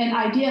 And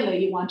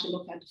ideally, you want to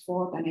look at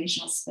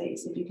 4-dimensional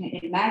space. If you can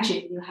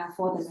imagine you have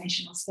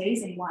 4-dimensional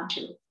space and you want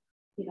to,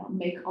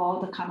 make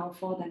all the kind of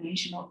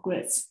 4-dimensional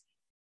grids.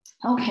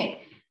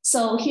 Okay,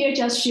 so here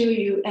just show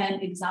you an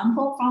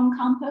example from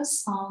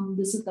Compass.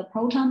 This is the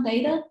proton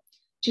data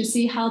to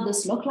see how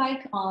this look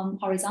like.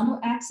 Horizontal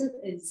axis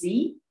is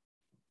Z.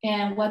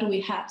 And what do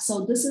we have?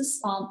 So this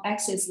is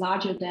X is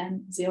larger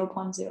than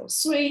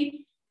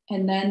 0.03.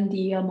 And then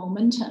the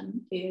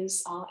momentum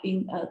is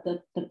in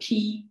the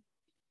P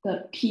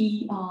per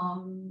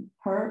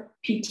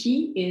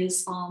PT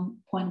is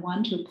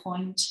 0.1 to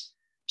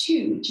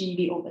 0.2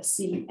 GeV over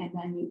C. And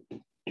then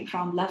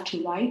from left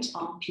to right,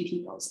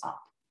 PT goes up.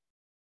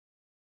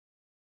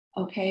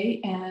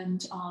 Okay,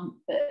 and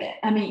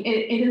I mean,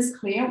 it is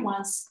clear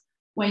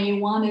when you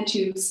wanted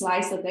to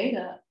slice the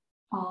data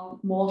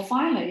more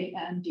finely,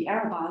 and the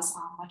error bars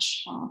are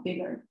much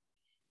bigger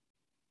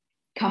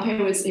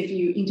compared with if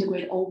you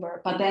integrate over.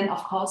 But then,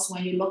 of course,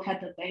 when you look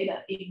at the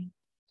data in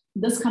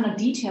this kind of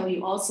detail,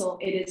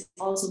 it is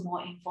also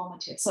more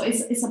informative. So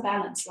it's a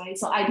balance, right?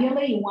 So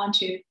ideally, you want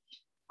to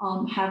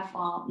have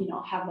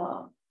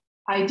a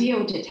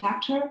ideal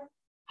detector,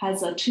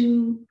 has a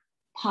 2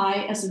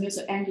 pi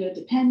azimuthal angular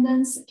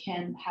dependence,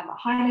 can have a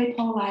highly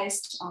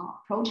polarized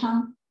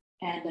proton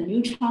and the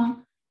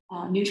neutron.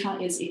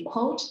 Neutron is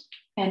encoded,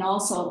 and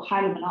also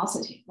high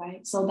luminosity,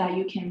 right? So that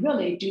you can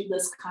really do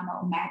this kind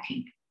of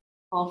mapping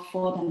of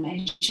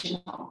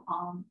 4-dimensional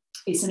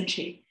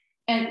asymmetry.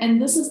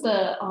 And this is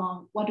the,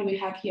 what do we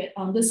have here?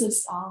 This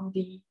is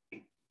the,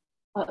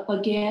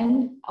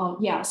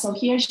 yeah, so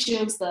here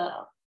shows the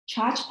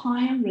charge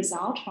pion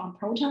result from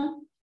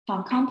proton,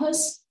 from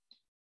Compass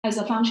as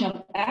a function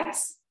of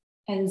X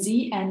and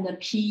Z and the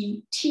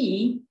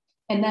PT,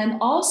 and then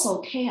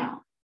also Kion,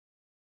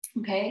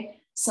 okay?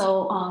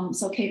 So,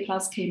 so K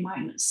plus, K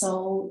minus.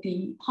 So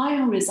the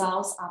pion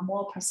results are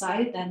more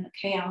precise than the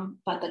Kion,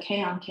 but the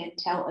Kion can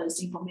tell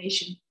us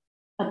information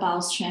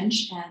about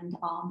strange and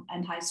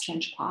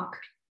anti-strange quark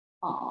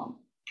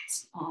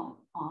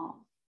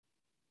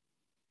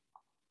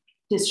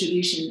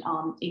distribution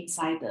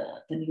inside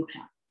the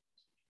nucleon.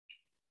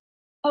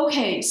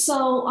 Okay,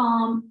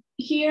 so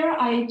here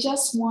I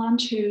just want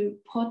to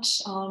put,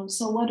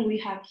 so what do we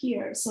have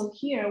here? So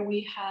here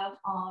we have,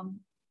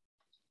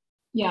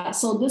 yeah,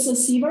 so this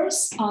is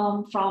Sivers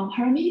from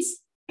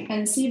Hermes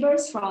and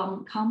Sivers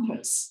from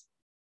Compass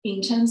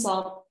in terms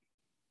of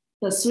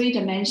the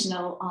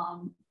 3-dimensional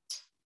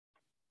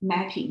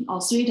mapping or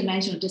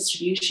 3-dimensional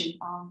distribution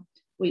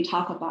we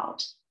talk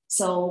about.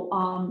 So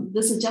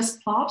this is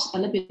just plot a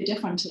little bit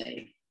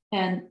differently.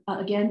 And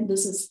again,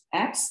 this is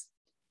X.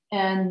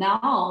 And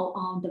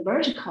now the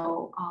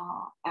vertical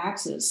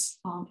axis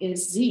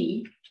is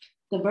Z.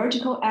 The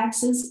vertical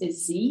axis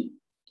is Z.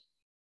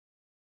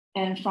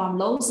 And from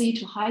low Z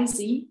to high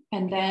Z,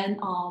 and then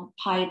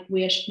pi,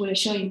 we're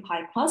showing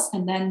pi plus,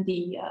 and then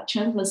the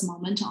transverse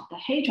momentum of the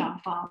hadron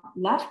from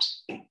left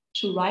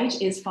to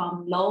right is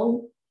from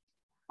low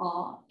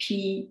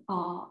P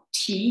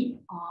T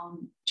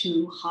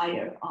to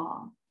higher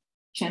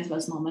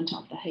transverse momentum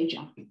of the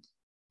hadron.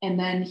 And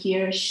then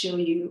here show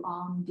you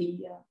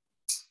the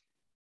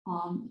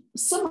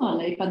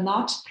similarly, but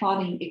not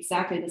plotting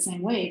exactly the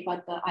same way,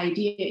 but the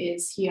idea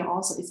is here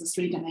also is a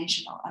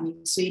 3-dimensional,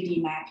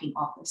 3D mapping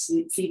of the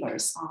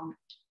Sivers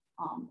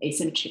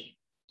asymmetry.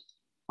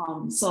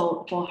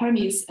 So for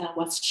Hermes,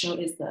 what's shown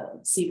is the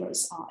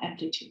Sivers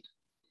amplitude.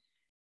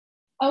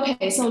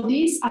 Okay, so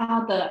these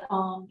are the,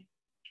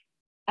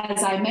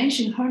 as I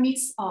mentioned,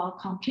 Hermes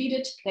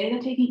completed data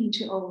taking in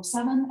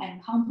 2007,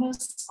 and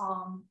Compass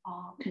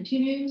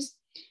continues.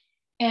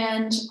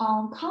 And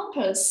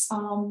Compass,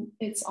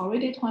 it's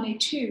already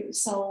 22.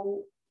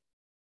 So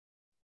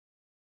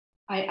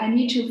I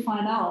need to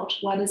find out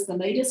what is the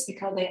latest,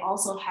 because they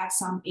also had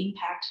some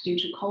impact due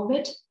to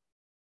COVID.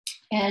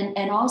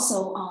 And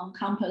also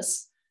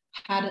Compass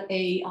had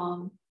a,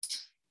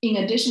 in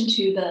addition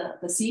to the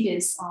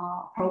SIDIS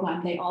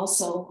program, they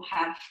also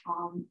have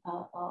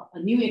a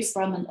new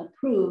experiment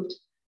approved,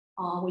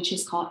 which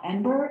is called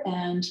Amber,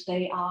 and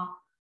they are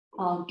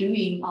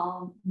doing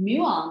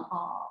muon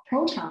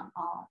proton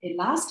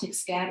elastic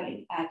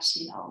scattering at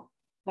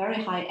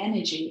very high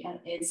energy, and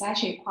it's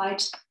actually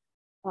quite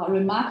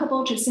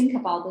remarkable to think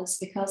about this,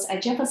 because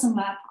at Jefferson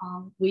Lab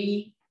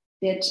we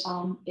did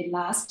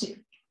elastic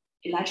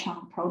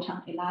electron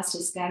proton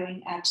elastic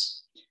scattering at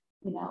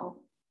 1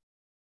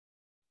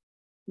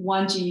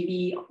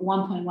 GeV,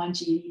 1.1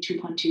 GeV,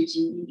 2.2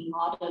 GeV in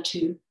order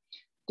to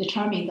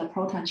determine the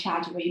proton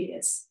charge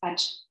radius.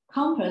 At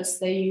Compass,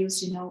 they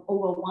use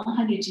over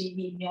 100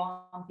 GeV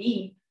muon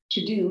beam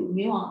to do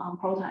muon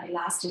proton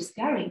elastic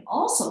scattering.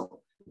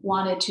 Also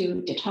wanted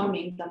to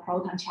determine the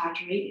proton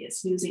charge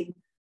radius using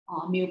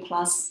mu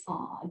plus,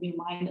 mu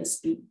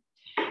minus beam.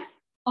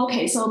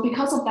 Okay, so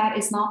because of that,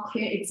 it's not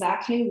clear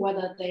exactly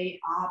whether they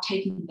are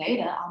taking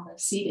data on the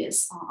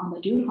SIDIS, on the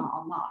Deuteron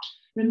or not.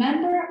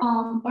 Remember,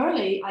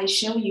 early I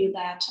showed you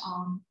that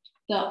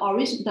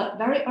the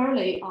very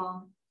early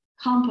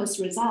Compass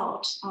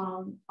result,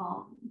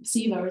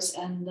 Sivers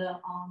and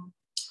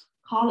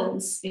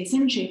Collins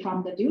asymmetry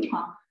from the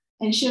Deuteron,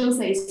 and shows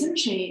the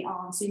asymmetry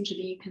seem to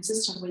be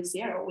consistent with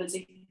 0 with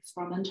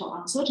experimental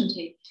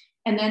uncertainty.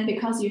 And then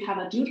because you have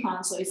a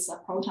Deuteron, so it's a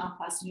proton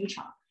plus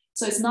neutron.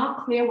 So it's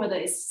not clear whether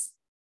it's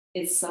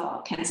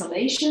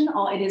cancellation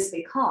or it is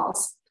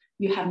because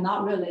you have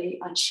not really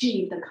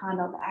achieved the kind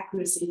of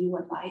accuracy you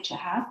would like to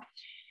have.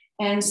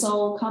 And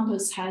so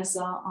Compass has,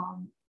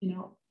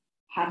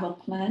 have a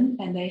plan,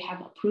 and they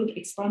have approved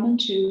experiment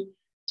to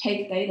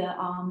take data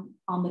on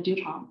the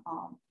Deuteron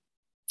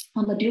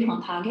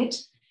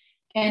target.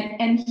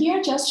 And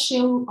here just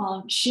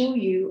show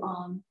you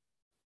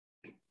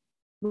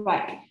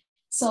right.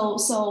 So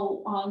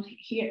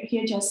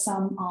here just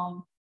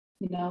some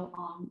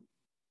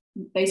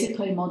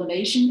basically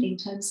motivation in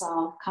terms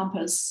of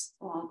Compass.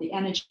 The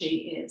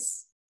energy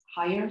is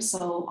higher,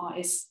 so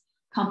it's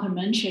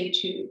complementary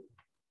to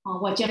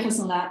what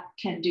Jefferson Lab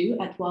can do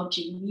at 12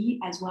 GeV,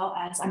 as well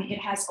as, it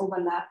has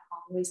overlap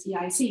with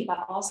EIC,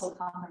 but also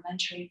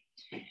complementary.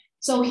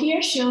 So here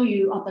show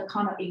you the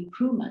kind of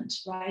improvement,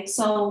 right?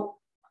 So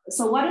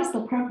what is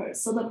the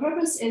purpose? So the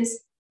purpose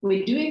is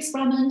we do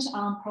experiment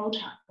on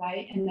proton,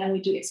 right? And then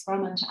we do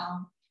experiment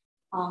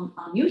on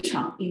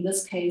neutron. In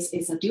this case,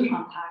 it's a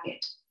Deuteron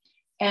target.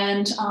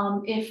 And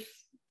if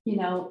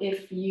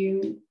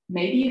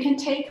maybe you can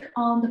take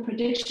the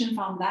prediction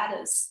from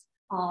lattice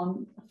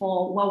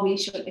for what we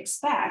should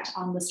expect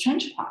on the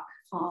strange quark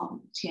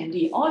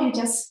TMD, or you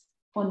just,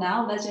 for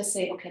now, let's just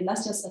say, okay,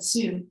 let's just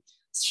assume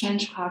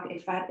strange quark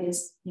effect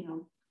is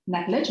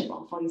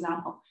negligible, for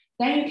example.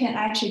 Then you can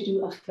actually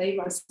do a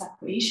flavor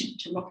separation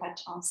to look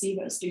at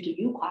Sivers due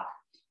to U quark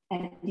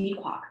and D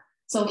quark.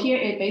 So here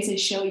it basically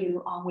show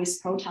you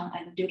with proton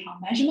and deuteron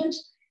measurement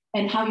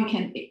and how you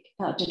can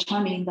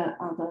determine the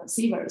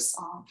Sivers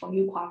for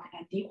U quark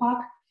and D quark.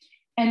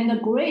 And the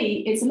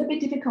gray, it's a little bit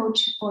difficult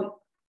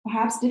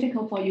perhaps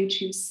difficult for you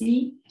to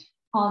see.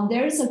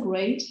 There is a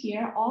grade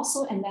here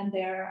also, and then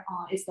there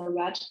is the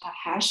red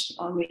hashed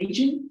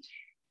region.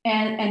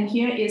 And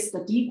here is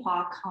the D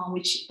quark,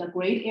 which the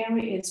grade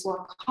area is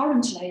what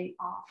currently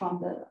from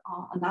the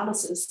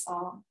analysis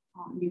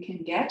you can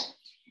get,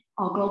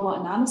 global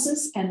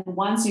analysis. And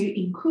once you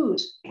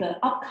include the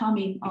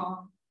upcoming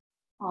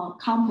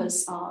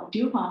Compass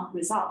Deuteron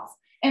results.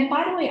 And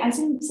by the way, I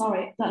think,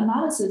 sorry, the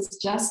analysis is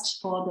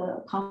just for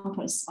the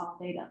Compass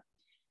data.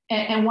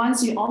 And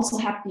once you also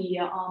have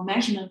the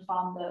measurement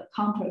from the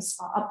Compass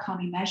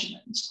upcoming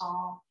measurement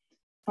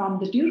from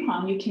the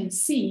Deuteron, you can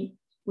see,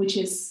 which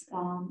is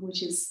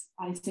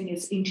I think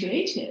is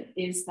intuitive,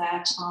 is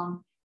that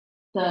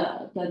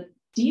the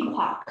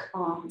d-quark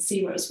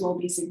Sivers will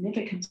be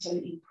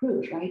significantly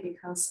improved, right?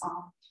 Because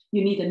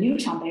you need the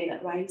neutron data,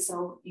 right?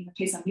 So in the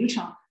case of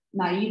neutron,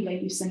 naively,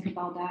 you think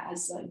about that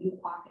as a U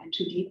quark and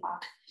 2D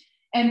quark.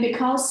 And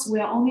because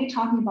we're only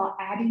talking about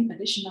adding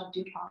additional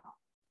Deuteron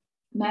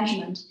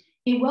measurement,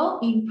 it will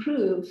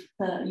improve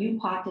the U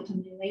quark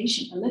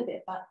determination a little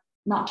bit, but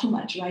not too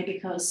much, right?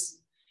 Because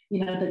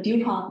the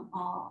Deuteron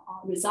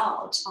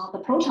result, the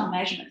proton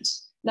measurement,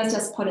 let's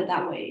just put it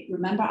that way.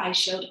 Remember I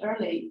showed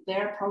earlier,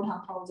 their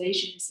proton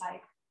polarization is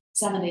like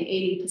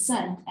 70,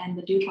 80%, and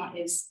the Deuteron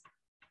is,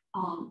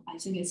 I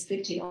think it's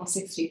 50 or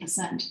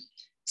 60%.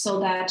 So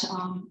that,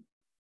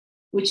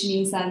 which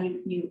means that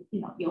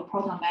your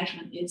proton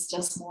measurement is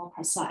just more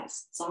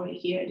precise. Sorry,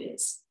 here it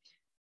is.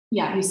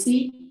 Yeah, you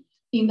see,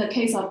 in the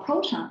case of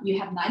proton, you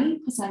have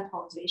 90%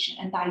 polarization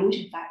and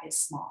dilution factor is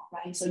small,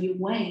 right? So you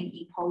win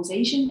in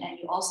polarization and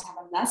you also have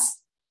a less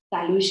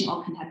dilution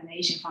or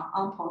contamination from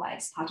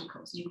unpolarized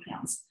particles,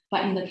 nucleons.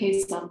 But in the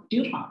case of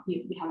Deuteron,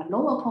 you have a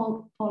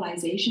lower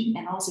polarization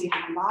and also you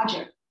have a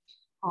larger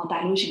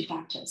dilution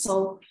factor.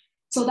 So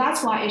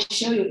that's why it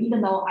shows you,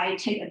 even though I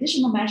take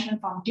additional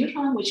measurement from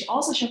Deuteron, which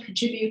also should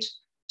contribute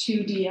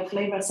to the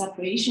flavor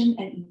separation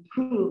and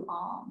improve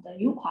the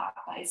U quark,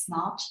 but it's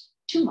not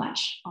too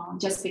much,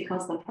 just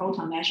because the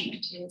proton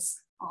measurement is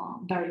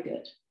very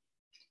good.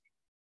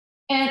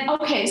 And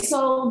okay,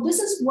 so this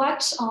is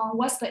what's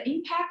the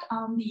impact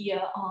on the,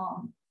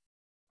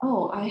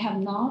 I have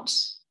not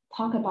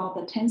talked about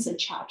the tensor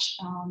charge.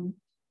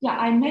 Yeah,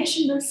 I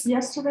mentioned this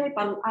yesterday,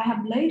 but I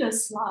have later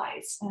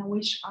slides in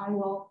which I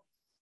will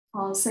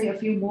say a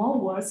few more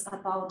words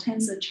about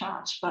tensor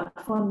charge, but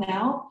for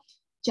now,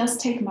 just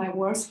take my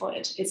words for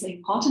it. It's an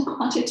important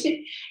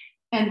quantity,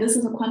 and this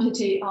is a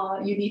quantity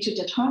you need to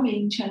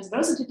determine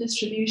transversity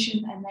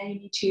distribution, and then you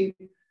need to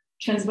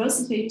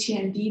transversity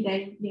TMD.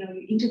 Then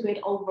you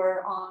integrate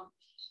over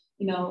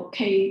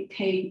K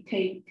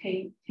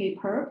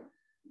perp,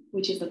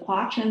 which is the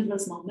quark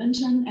transverse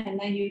momentum, and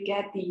then you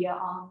get the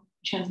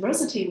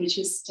transversity, which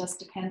is just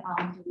depend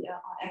on the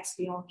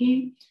XBR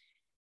gain.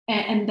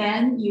 And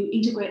then you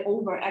integrate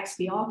over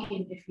XBR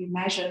gain if you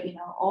measure,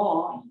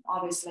 all.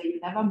 Obviously, you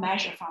never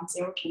measure from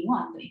 0 to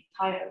 1, the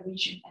entire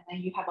region. And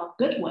then you have a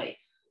good way,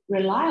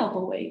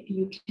 reliable way,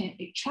 you can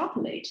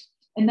extrapolate.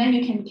 And then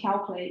you can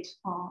calculate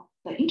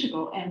the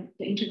integral. And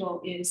the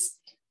integral is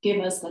give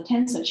us the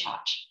tensor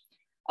charge.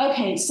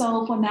 Okay,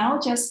 so for now,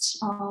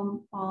 just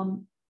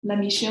let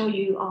me show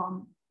you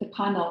the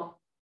kind of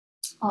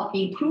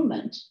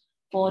improvement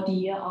for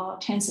the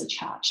tensor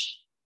charge.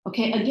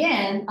 Okay,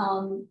 again,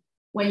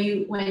 when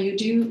you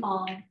do,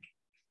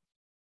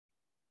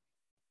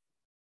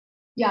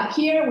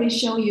 here we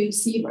show you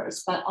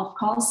Sivers, but of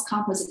course,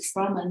 compass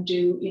experiment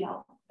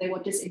they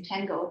will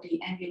disentangle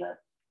the angular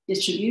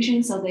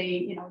distribution, so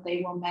they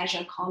will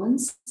measure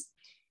columns,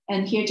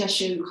 and here just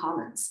show you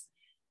columns,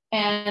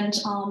 and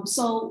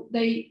so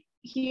they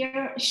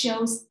here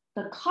shows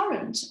the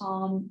current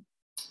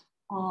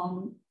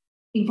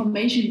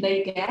information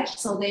they get,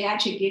 so they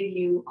actually give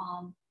you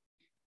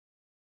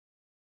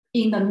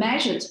in the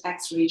measured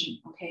X region,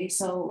 okay?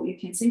 So you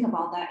can think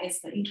about that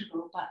as the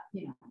integral, but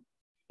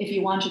if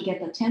you want to get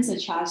the tensor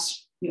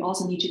charge, you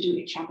also need to do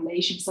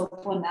extrapolation. So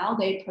for now,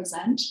 they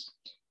present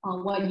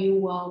what you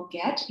will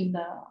get in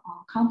the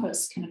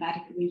compass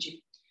kinematic region.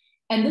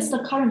 And this is the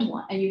current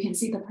one, and you can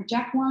see the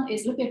project one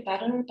is a little bit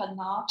better, but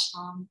not,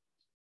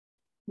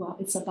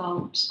 it's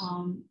about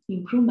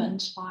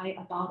improvement by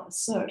about a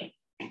third.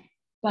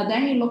 But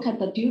then you look at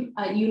the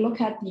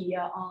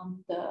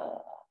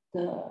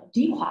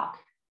d-quark,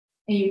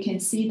 and you can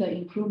see the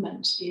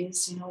improvement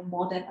is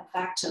more than a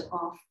factor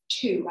of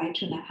 2, right,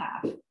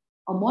 2.5,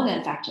 or more than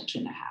a factor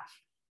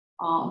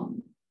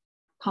 2.5,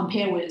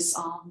 compared with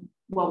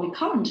what we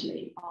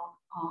currently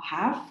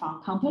have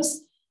from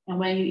compass, and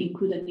when you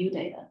include the new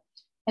data.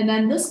 And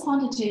then this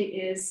quantity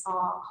is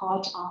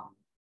called,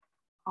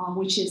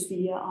 which is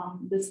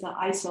this is the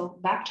iso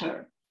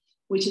vector,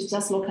 which is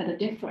just look at the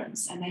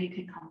difference, and then you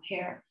can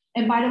compare.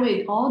 And by the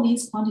way, all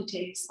these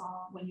quantities,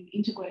 when you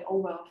integrate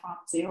over from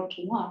 0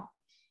 to 1,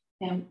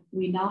 and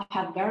we now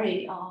have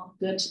very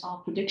good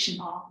prediction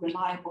or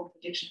reliable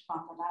prediction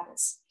from the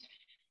lattice.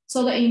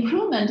 So the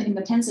improvement in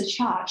the tensor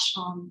charge,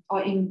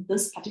 or in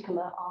this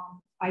particular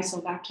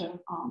isovector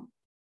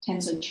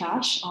tensor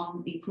charge,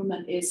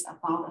 improvement is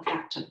about a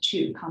factor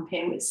 2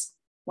 compared with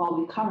what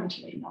we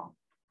currently know.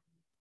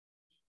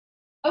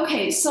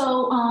 Okay,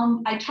 so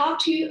I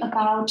talked to you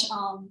about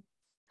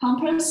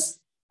compass,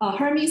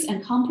 Hermes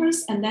and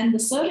compass, and then the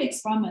third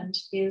experiment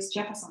is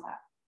Jefferson Lab.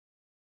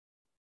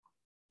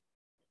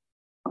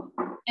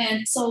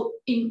 And so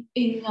in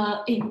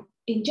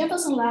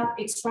Jefferson Lab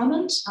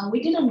experiment,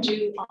 we didn't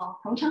do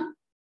proton,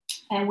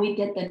 and we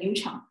did the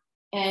neutron,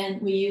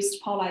 and we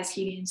used polarized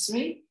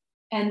helium-3.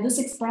 And this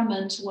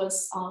experiment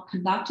was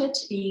conducted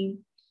in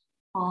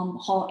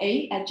Hall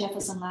A at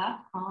Jefferson Lab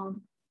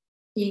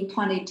in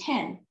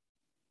 2010.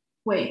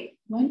 Wait,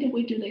 when did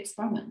we do the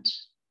experiment?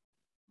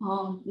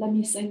 Let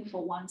me think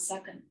for 1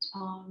 second.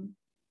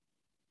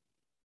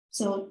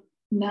 So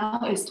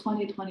now it's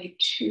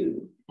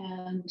 2022.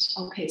 And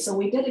okay, so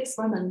we did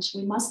experiment.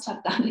 We must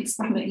have done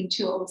experiment in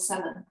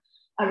 2007,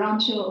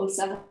 around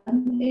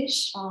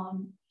 2007-ish,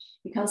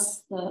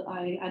 because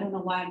I don't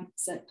know why I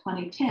said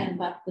 2010,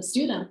 but the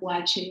student who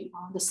actually,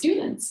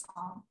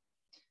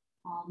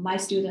 my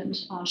student,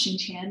 Xin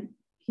Qian,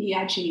 he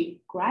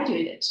actually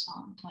graduated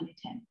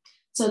 2010.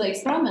 So the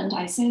experiment,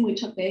 I think we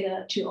took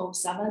data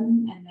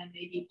 2007 and then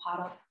maybe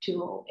part of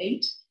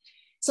 2008.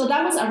 So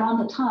that was around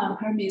the time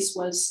Hermes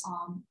was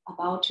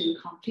about to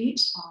complete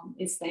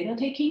its data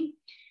taking.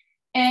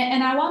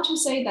 And I want to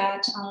say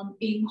that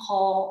in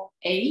Hall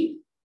A,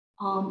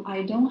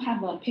 I don't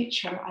have a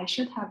picture. I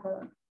should have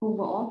an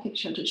overall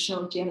picture to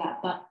show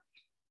Jlab, but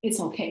it's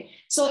okay.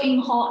 So in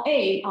Hall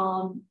A,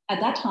 at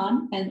that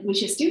time, and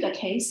which is still the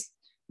case,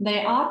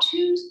 there are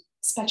two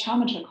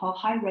spectrometer called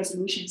high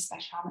resolution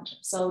spectrometer.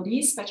 So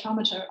these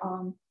spectrometer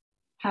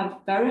have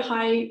very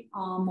high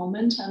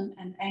momentum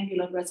and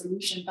angular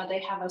resolution, but they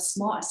have a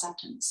small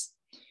acceptance.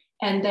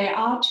 And there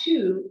are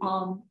two,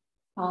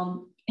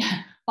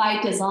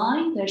 by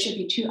design, there should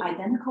be two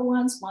identical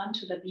ones, one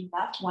to the beam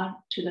left, one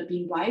to the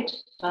beam right.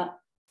 But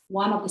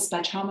one of the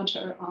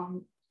spectrometer,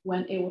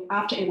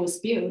 after it was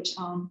built,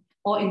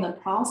 or in the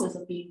process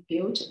of being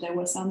built, there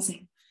was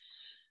something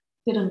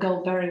didn't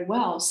go very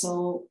well.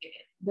 So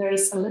there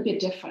is a little bit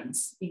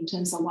difference in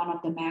terms of one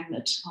of the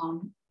magnets.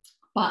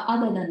 But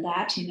other than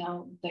that,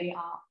 they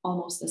are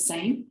almost the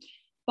same.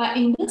 But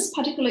in this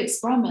particular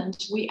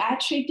experiment, we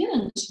actually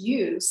didn't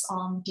use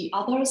the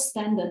other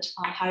standard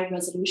high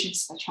resolution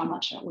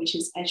spectrometer, which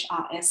is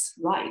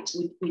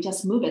RHIC. We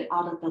just move it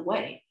out of the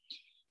way.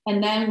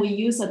 And then we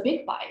use a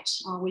big bite,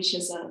 which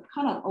is a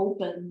kind of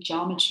open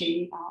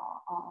geometry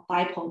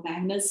dipole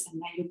magnets,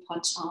 and then you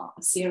put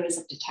a series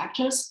of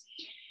detectors.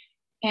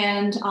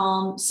 And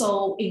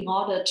so in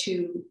order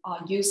to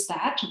use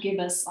that to give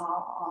us,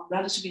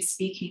 relatively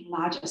speaking,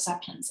 large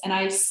acceptance. And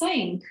I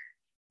think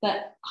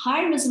that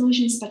high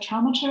resolution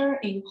spectrometer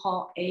in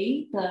Hall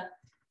A, the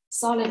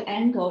solid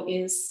angle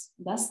is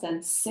less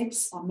than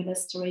 6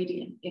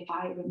 millisteradian, if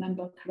I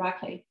remember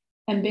correctly.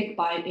 And big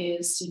bite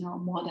is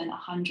more than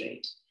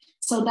 100.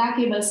 So that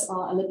gives us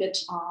a little bit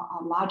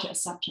larger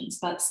acceptance,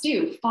 but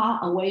still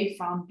far away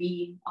from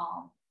being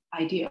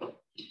ideal.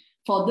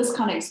 For this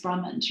kind of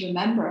experiment,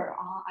 remember,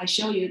 I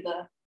show you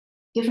the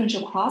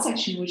differential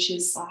cross-section, which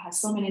has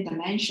so many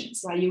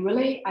dimensions, right? You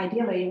really,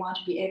 ideally, you want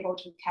to be able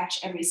to catch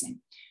everything.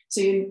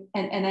 So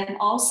and then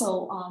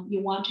also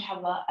you want to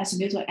have a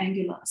azimuthal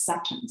angular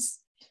acceptance,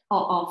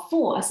 or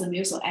full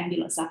azimuthal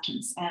angular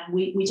acceptance, and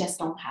we just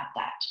don't have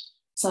that.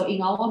 So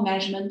in our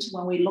measurement,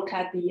 when we look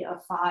at the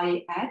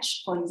phi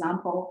edge, for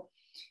example,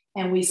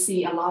 and we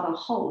see a lot of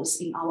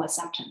holes in our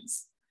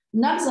acceptance.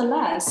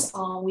 Nevertheless,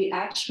 we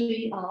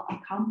actually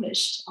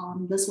accomplished,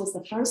 this was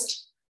the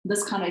first,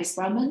 this kind of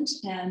experiment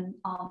and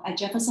at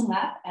Jefferson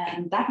Lab,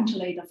 and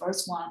definitely the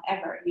first one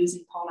ever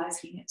using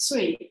polarized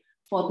helium-3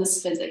 for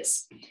this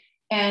physics.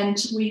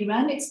 And we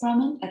ran the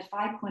experiment at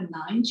 5.9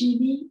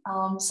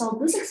 GeV. So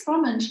this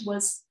experiment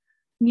was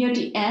near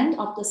the end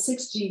of the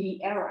 6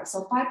 GeV era.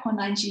 So 5.9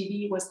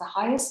 GeV was the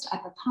highest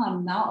at the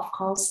time. Now, of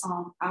course,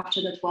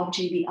 after the 12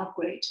 GeV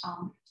upgrade,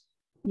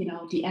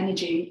 the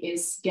energy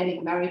is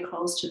getting very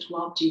close to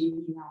 12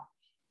 GeV now.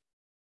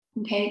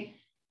 Okay,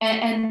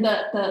 and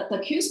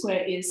the Q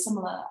square is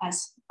similar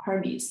as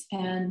Hermes,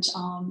 and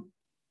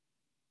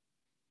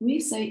we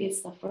say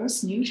it's the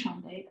first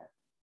neutron data.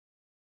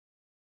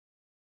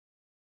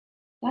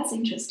 That's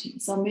interesting.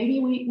 So maybe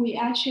we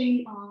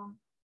actually,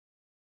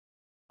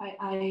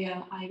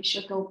 I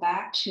should go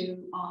back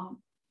to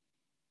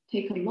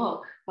take a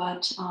look,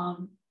 but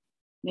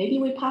maybe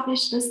we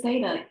publish this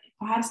data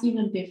perhaps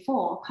even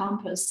before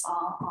Compass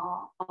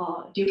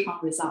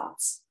Deuteron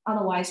results.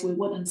 Otherwise, we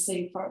wouldn't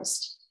say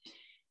first.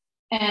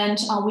 And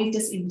we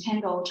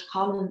disentangled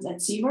columns and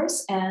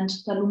Sivers, and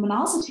the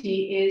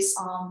luminosity is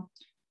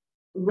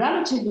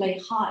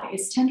relatively high.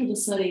 It's 10 to the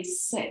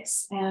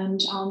 36.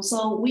 And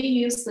so we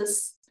use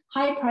this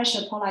high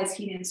pressure polarized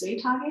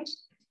helium-3 target.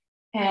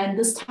 And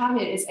this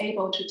target is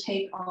able to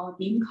take a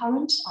beam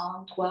current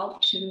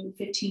 12 to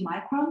 15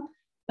 micron.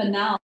 But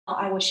now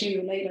I will show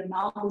you later,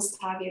 now this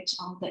target,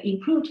 the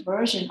improved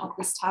version of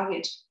this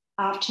target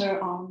after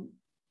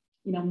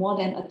more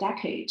than a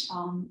decade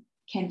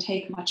can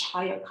take much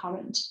higher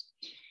current.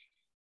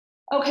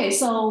 Okay,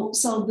 so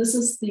this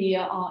is the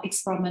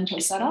experimental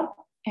setup.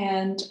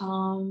 And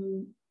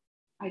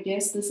I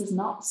guess this is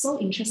not so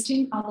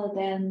interesting, other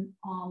than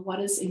what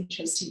is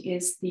interesting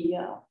is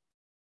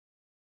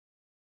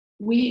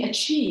we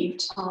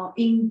achieved,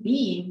 in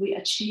beam, we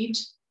achieved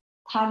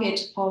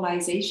target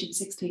polarization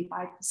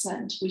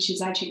 65%, which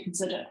is actually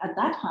considered, at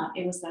that time,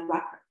 it was the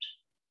record.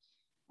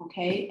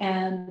 Okay,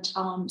 and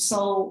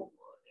so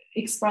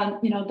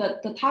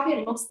the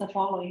target looks the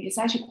following. It's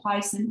actually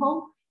quite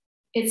simple.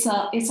 It's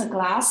a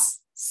glass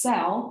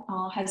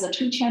cell, has a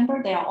 2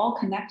 chamber, they are all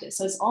connected.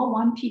 So it's all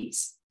one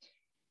piece.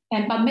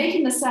 But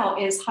making the cell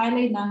is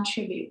highly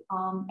non-trivial.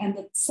 And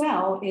the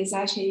cell is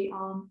actually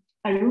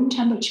a room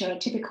temperature,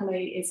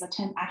 typically is a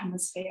 10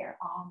 atmosphere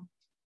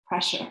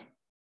pressure.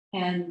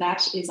 And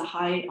that is a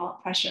high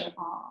pressure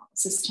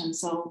system.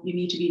 So you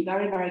need to be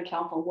very, very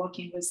careful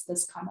working with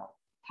this kind of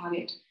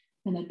target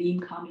and the beam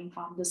coming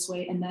from this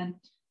way. And then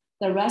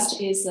the rest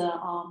is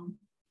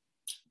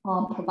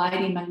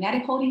providing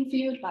magnetic holding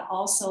field, but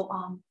also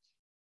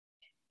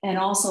and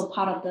also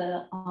part of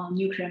the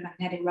nuclear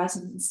magnetic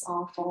resonance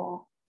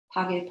for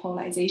target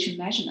polarization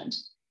measurement.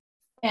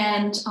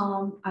 And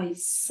I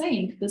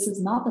think this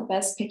is not the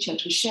best picture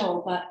to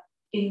show, but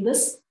in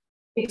this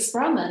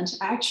experiment,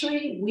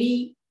 actually,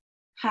 we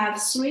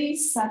have 3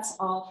 sets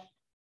of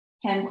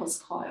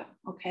Helmholtz coil,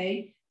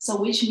 okay?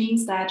 So which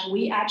means that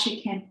we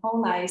actually can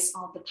polarize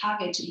the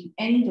target in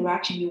any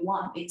direction you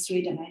want in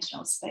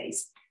 3-dimensional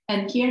space.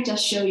 And here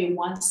just show you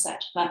 1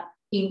 set, but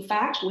in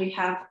fact, we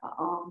have,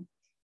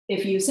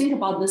 if you think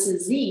about this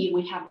as Z,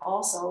 we have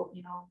also,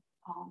 you know,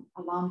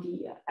 along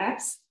the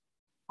X,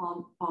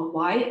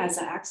 Y as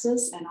the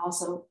axis, and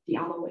also the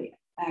other way,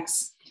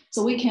 X.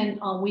 So we can,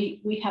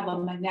 we have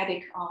a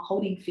magnetic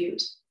holding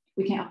field.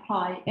 We can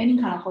apply any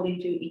kind of holding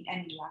field in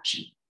any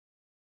direction.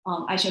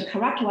 I should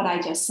correct what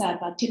I just said,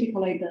 but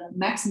typically the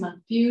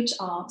maximum field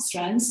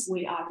strength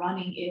we are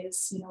running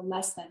is, you know,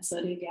 less than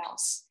 30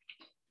 Gauss.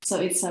 So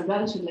it's a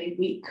relatively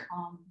weak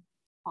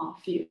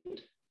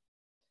field.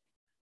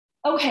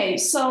 Okay,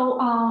 so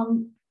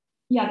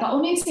yeah, the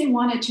only thing I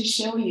wanted to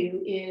show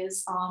you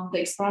is the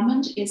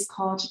experiment is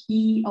called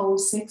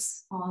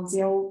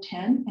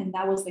E06010, and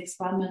that was the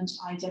experiment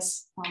I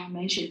just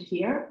mentioned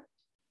here.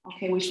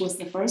 Okay, which was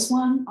the first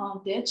one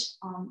did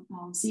on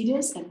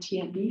SIDIS and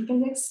TMD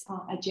physics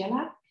at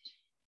Jlab.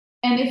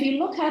 And if you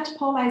look at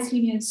polarized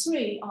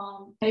helium-3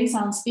 based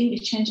on spin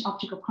exchange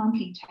optical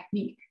pumping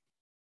technique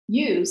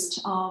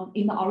used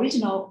in the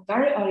original,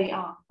 very early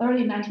on,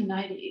 early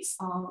 1990s,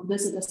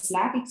 this is the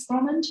SLAC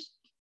experiment,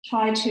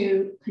 try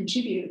to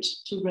contribute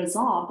to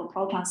resolve the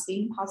proton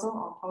spin puzzle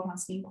or proton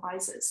spin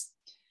crisis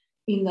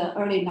in the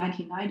early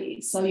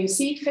 1990s. So you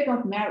see figure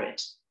of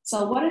merit.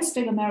 So what is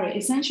figure merit?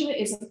 Essentially,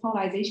 it's a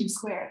polarization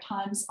square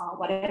times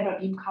whatever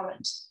beam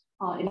current,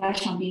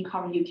 electron beam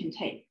current you can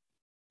take.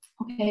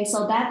 Okay,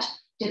 so that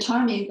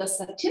determines the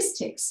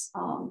statistics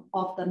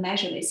of the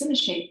measured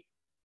asymmetry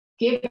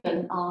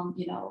given,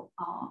 you know,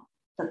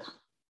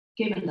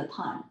 given the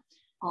time,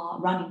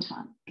 running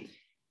time.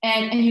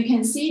 And you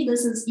can see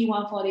this is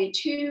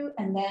E142,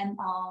 and then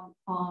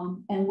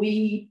and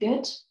we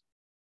did,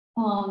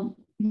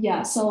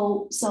 yeah.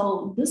 So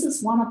this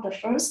is one of the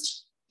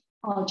first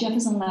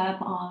Jefferson Lab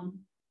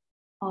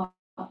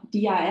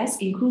DIS,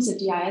 inclusive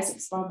DIS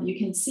experiment. You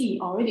can see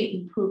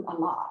already improved a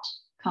lot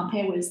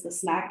compared with the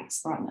SLAC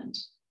experiment,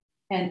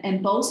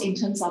 and both in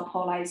terms of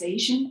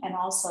polarization and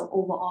also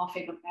overall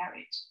figure of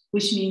merit,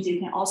 which means you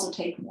can also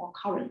take more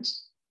current.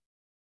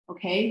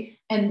 Okay,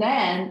 and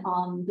then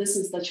this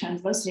is the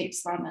Transversity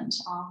experiment,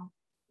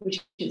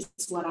 which is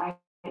what I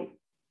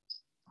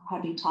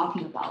have been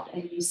talking about.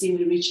 And you see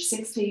we reached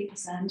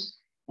 60%,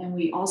 and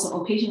we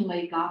also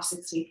occasionally got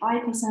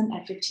 65%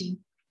 at 15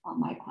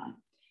 micron.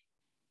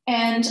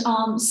 And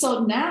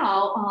so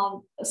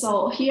now,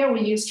 so here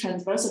we use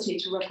Transversity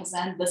to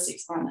represent this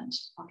experiment,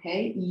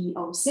 okay,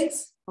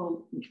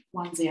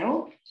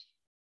 E06010.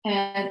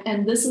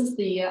 And this is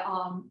the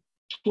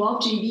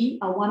 12 GeV,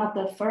 one of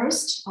the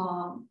first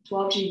 12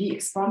 GeV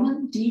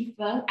experiment, the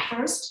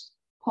first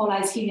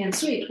polarized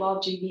helium-3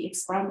 12 GeV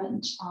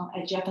experiment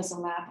at Jefferson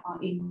Lab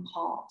in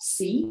Hall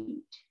C.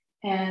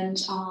 And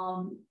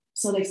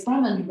so the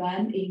experiment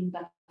ran in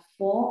the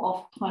fall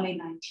of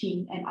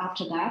 2019. And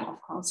after that, of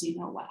course, you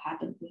know what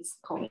happened with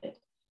COVID.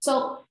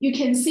 So you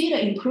can see the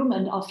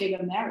improvement of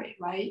figure merit,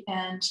 right?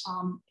 And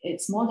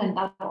it's more than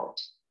doubled.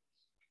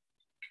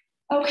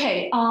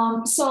 Okay,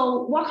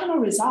 so what kind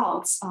of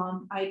results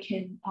I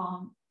can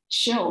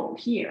show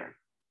here?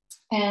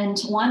 And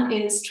one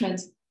is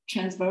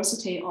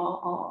transversity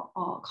or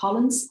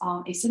Collins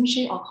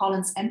asymmetry or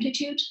Collins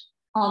amplitude.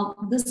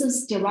 This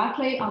is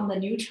directly on the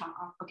neutron.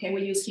 Okay,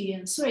 we use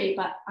helium-3,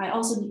 but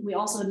we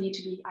also need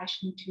to be, I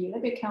need to be a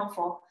little bit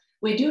careful.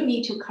 We do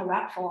need to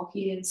correct for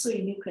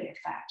helium-3 nuclear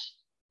effect,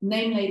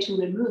 namely to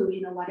remove,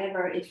 you know,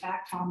 whatever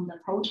effect from the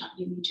proton.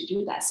 You need to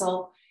do that.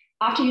 So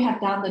after you have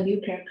done the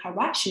nuclear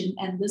correction,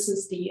 and this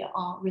is the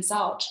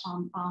result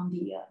on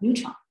the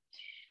neutron.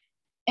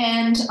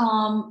 And,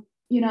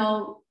 you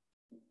know,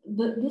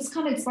 this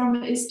kind of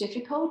experiment is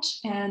difficult,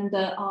 and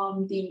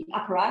the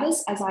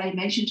apparatus, as I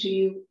mentioned to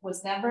you,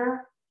 was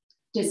never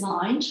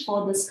designed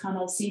for this kind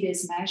of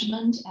SIDIS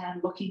measurement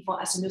and looking for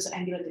azimuthal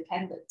angular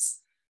dependence.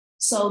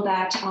 So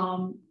that,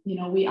 you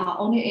know, we are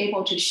only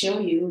able to show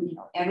you, you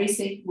know,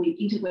 everything we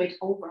integrate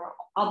over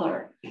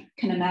other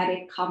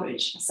kinematic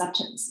coverage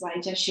acceptance,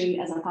 right? Just show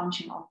you as a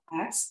function of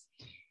X.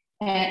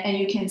 And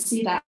you can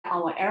see that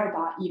our error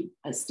bar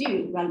is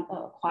still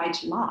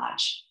quite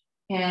large.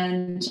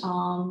 And,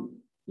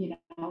 you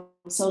know,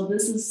 so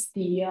this is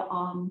the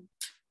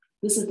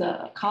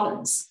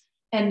Collins.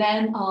 And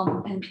then,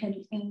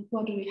 and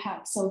what do we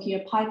have? So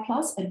here, pi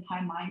plus and pi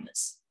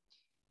minus.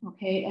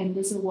 Okay, and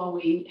this is what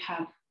we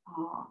have,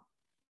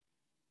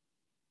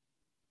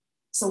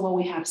 so what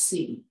we have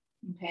seen.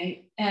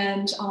 Okay,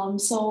 and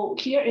so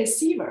here is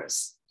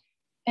Sivers.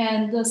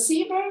 And the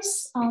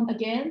Sivers,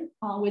 again,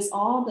 with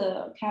all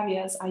the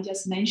caveats I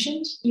just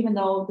mentioned, even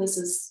though this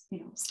is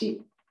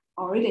still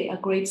already a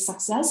great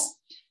success,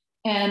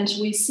 and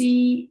we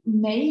see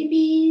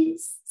maybe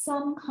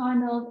some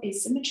kind of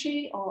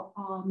asymmetry or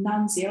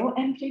non-zero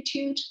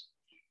amplitude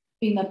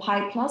in the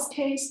pi plus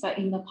case, but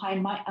in the pi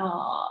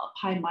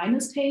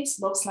minus case,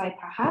 looks like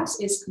perhaps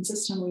it's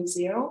consistent with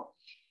zero.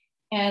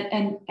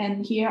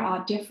 And here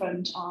are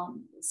different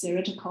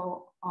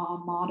theoretical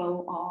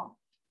model or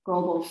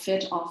global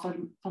fit or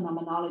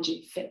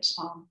phenomenology fit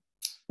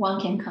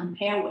one can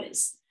compare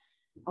with.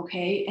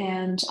 Okay,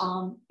 and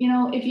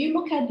if you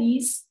look at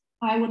these,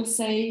 I would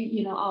say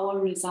our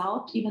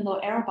result, even though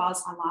error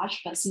bars are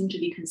large, but seem to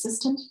be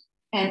consistent.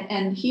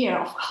 And here,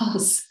 of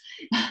course,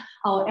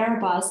 our error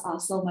bars are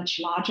so much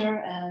larger,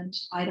 and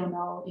I don't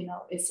know,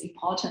 it's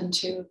important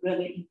to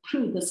really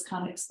improve this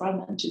kind of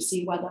experiment to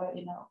see whether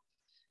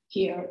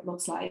here it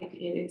looks like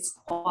it is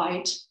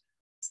quite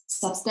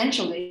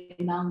substantially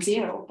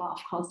non-zero, but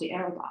of course the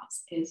error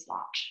bars is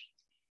large.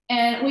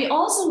 And we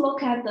also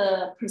look at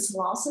the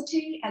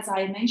Pretzelosity. As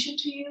I mentioned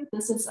to you,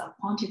 this is a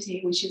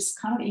quantity which is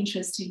kind of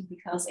interesting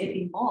because it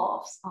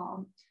involves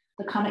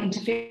the kind of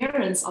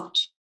interference of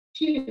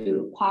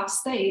two quark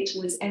state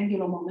with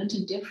angular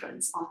momentum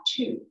difference of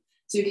 2.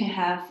 So you can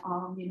have,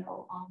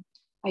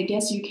 I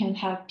guess you can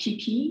have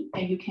PP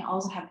and you can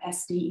also have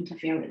SD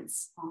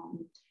interference.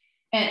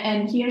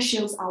 And here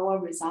shows our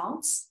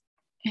results.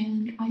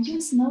 And I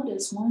just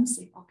noticed one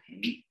thing,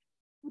 okay,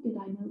 what did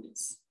I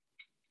notice?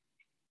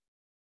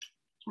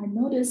 I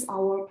noticed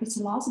our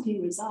Pretzelosity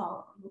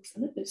result looks a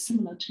little bit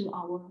similar to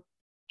our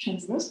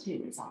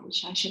Transversity result,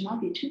 which I should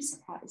not be too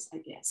surprised, I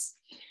guess.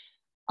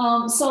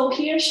 So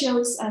here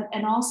shows,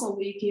 and also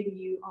we give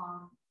you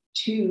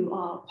 2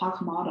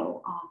 quark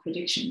model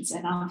predictions.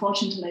 And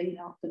unfortunately,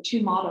 the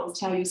 2 models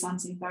tell you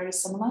something very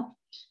similar.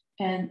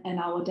 And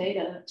our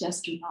data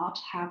just do not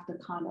have the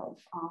kind of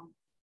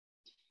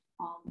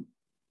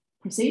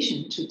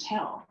precision to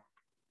tell.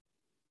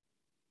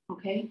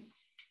 Okay.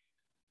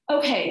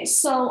 Okay,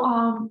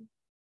 so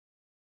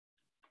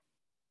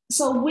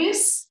so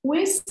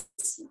with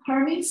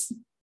Hermes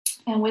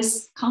and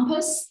with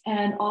Compass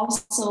and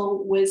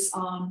also with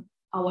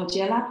our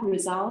Jlab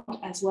result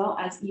as well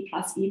as E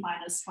plus E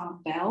minus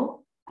from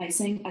Bell, I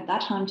think at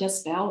that time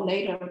just Bell,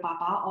 later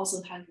Baba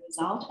also had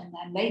result, and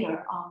then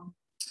later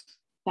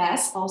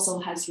Bass also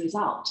has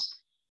result.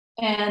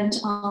 And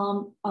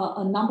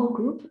a number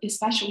group,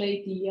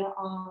 especially the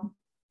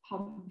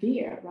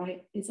Javier,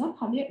 right? Is that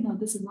Javier? No,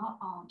 this is not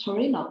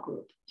Torino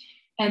group.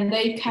 And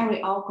they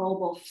carry out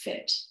global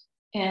fit.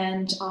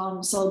 And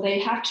so they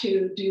have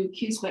to do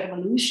Q-square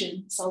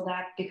evolution so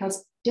that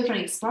because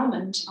different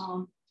experiment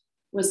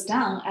was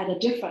done at a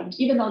different,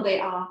 even though they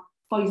are,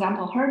 for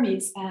example,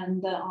 Hermes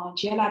and the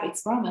Jlab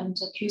experiment,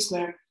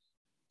 Q-square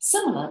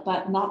similar,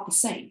 but not the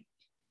same.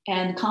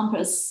 And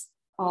Compass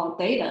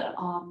data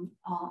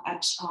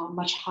at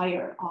much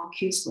higher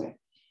Q-square.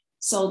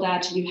 So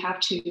that you have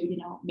to,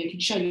 making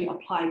sure you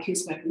apply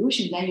Q-square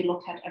evolution, then you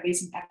look at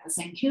everything at the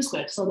same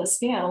Q-square. So the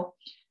scale,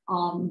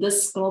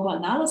 this global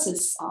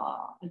analysis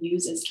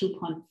uses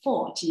 2.4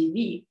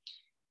 GeV.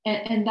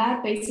 And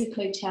that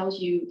basically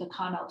tells you the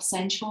kind of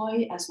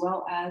centroid as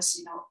well as,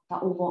 the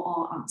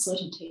overall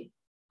uncertainty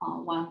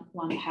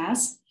one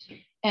has.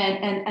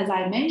 And as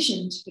I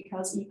mentioned,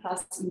 because E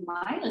plus E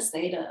minus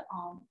data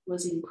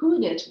was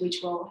included,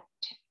 which will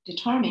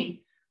determine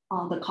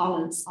the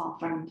Collins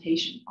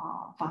fermentation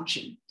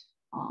function.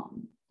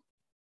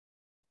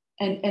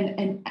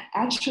 And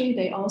actually,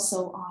 they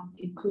also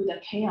include the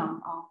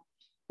Haiyan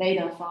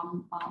data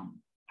from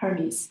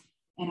Hermes.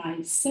 And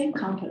I think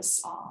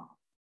Compass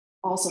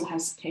also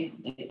has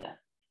Haiyan data.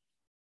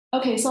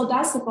 Okay, so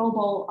that's the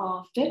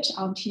global fit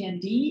on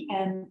TMD.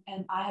 And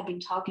I have been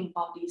talking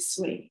about these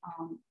 3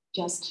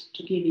 just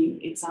to give you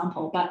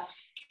example. But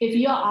if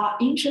you are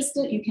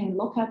interested, you can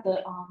look at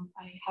the,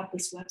 I have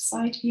this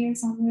website here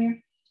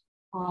somewhere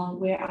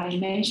where I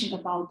mentioned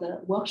about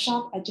the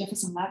workshop at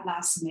Jefferson Lab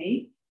last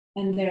May.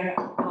 And there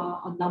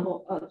are a number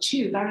of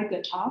 2 very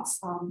good talks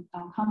on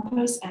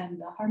Compass and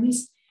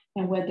Hermes,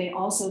 and where they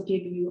also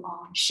give you,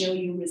 show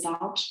you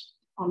results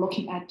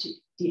looking at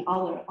the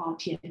other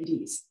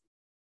TMDs.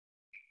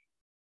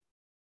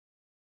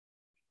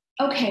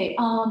 Okay,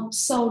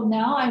 so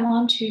now I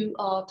want to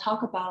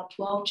talk about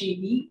 12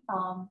 GeV.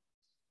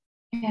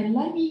 And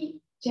let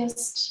me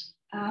just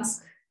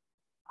ask,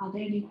 are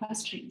there any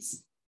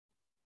questions?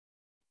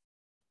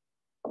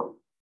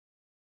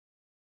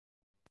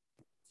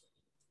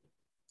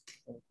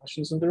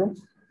 Questions in the room?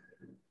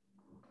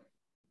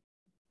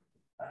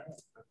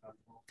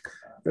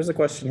 There's a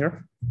question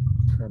here.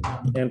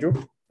 Andrew?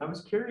 I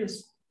was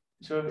curious,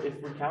 so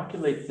if we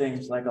calculate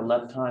things like a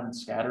lepton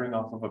scattering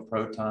off of a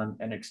proton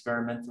and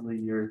experimentally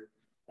you're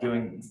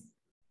doing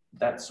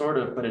that sort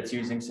of, but it's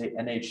using, say,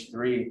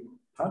 NH3,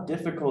 how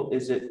difficult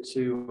is it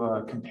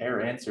to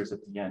compare answers at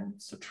the end,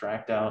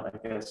 subtract out,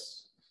 I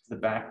guess, the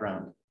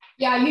background?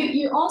 Yeah,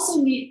 you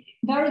also need,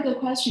 very good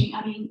question.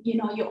 I mean,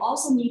 you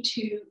also need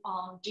to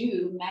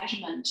do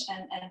measurement,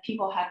 and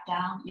people have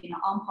done,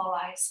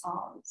 unpolarized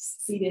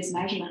SIDIS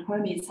measurement.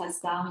 Hermes has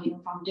done,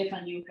 from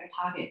different nuclear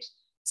target.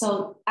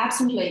 So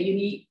absolutely, you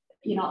need,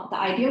 the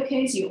ideal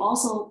case, you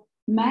also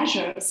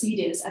measure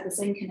SIDIS at the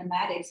same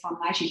kinematics from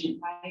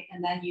nitrogen, right?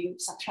 And then you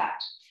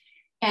subtract.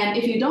 And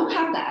if you don't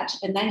have that,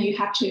 and then you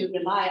have to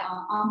rely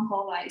on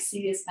unpolarized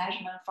SIDIS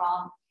measurement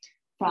from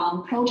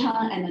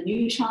proton and the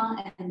neutron,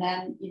 and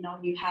then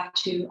you have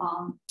to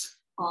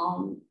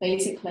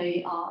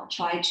basically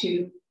try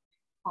to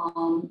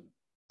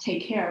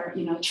take care,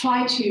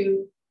 try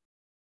to,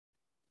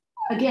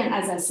 again,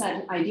 as I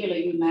said,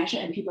 ideally you measure,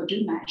 and people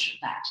do measure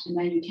that, and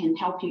then you can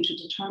help you to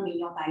determine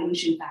your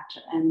dilution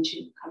factor and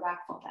to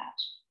correct for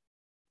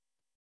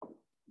that.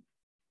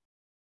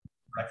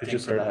 Correcting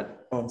for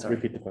that. Oh,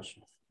 repeat the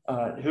question.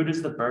 Who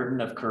does the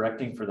burden of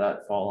correcting for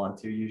that fall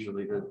onto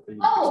usually? The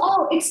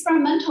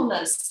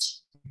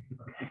Experimentalist.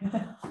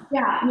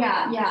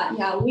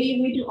 Yeah.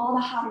 We do all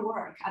the hard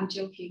work. I'm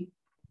joking.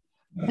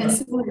 And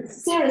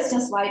Sivers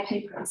just write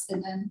papers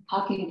and then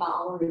talking about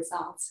our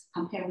results,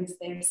 compare with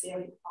their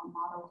theory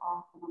model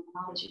of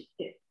phenomenology.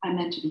 I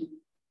meant to be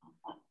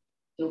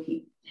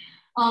joking.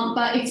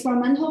 But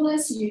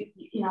experimentalists,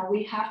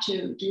 we have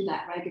to do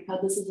that, right? Because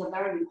this is a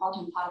very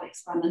important part of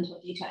experimental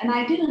detail. And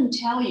I didn't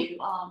tell you,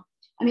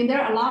 I mean,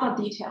 there are a lot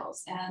of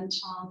details, and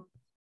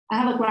I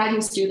have a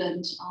graduate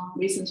student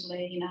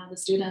recently, the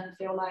student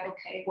feel like,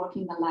 okay,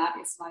 working in the lab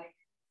is like,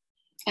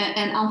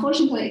 and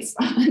unfortunately,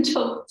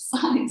 experimental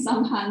science,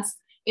 sometimes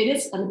it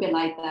is a little bit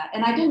like that.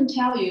 And I didn't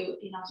tell you,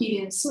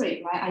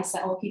 helium-3, right? I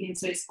said, oh,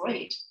 helium-3 is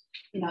great.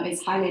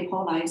 It's highly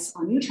polarized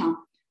neutron.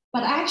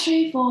 But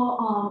actually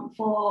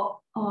for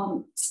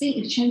spin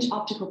exchange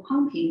optical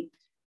pumping,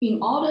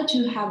 in order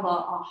to have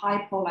a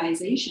high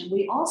polarization,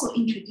 we also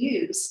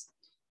introduce,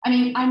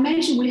 I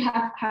mentioned we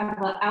have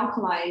an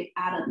alkali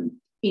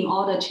atom in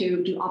order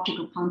to do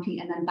optical pumping,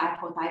 and then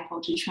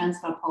dipole to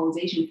transfer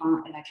polarization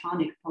from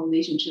electronic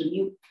polarization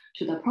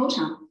to the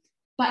proton.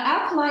 But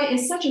alkali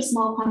is such a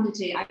small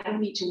quantity, I don't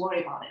need to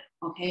worry about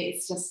it, okay?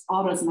 It's just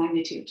orders of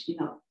magnitude,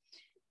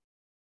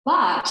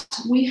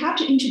 But we have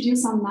to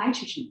introduce some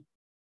nitrogen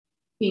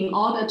in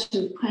order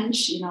to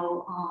quench,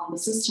 the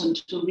system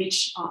to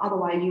reach,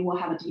 otherwise you will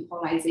have a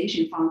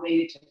depolarization from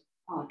radiative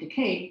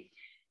decay.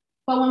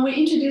 But when we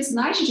introduce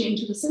nitrogen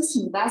into the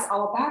system, that's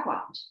our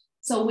background.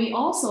 So we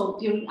also,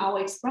 during our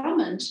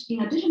experiment,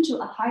 in addition to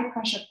a high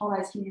pressure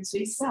polarized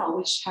helium-3 cell,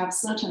 which have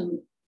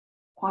certain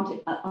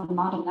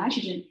amount of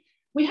nitrogen,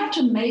 we have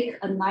to make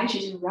a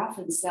nitrogen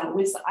reference cell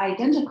with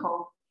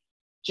identical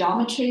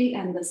geometry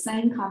and the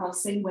same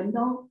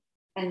window,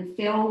 and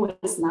fill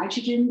with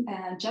nitrogen.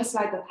 And just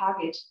like the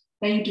target,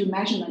 then you do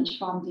measurement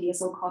from the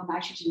so-called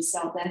nitrogen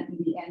cell, then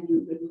in the end,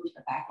 you remove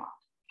the background.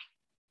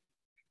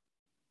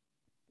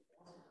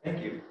 Thank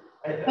you.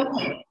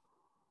 Okay.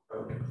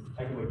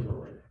 I can wait till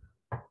later.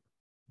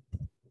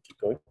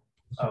 Go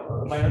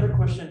ahead. My other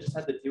question just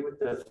had to do with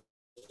the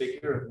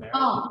figure of merit.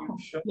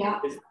 Yeah.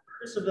 Is the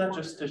purpose of that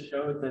just to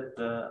show that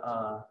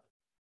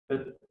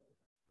that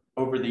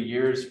over the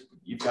years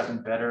you've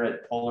gotten better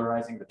at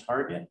polarizing the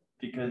target?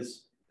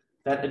 Because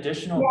that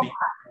additional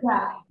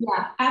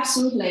yeah,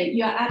 absolutely.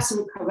 You're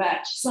absolutely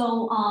correct.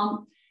 So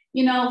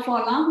for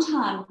a long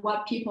time,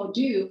 what people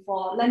do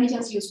let me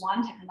just use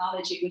one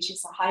technology, which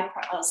is a high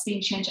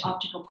spin change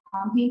optical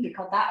pumping,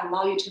 because that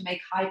allows you to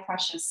make high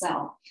pressure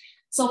cell.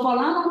 So for a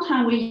long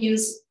time, we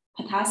use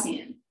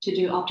potassium to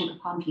do optical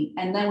pumping.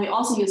 And then we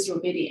also use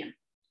rubidium,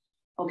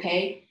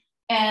 okay?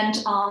 And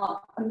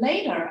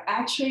later,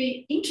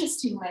 actually,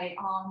 interestingly,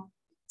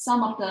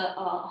 some of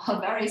the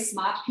very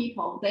smart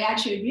people, they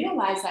actually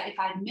realized that if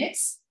I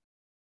mix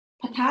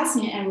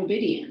potassium and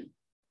rubidium,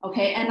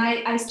 okay, and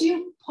I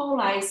still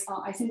polarize,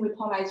 I think we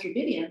polarize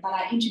rubidium, but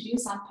I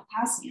introduce some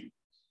potassium.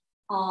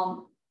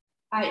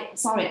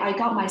 I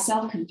got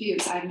myself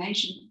confused. I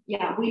mentioned,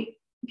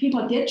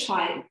 people did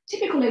try.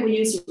 Typically we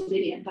use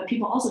rubidium, but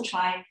people also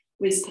try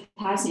with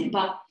potassium.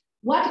 But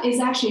what is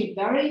actually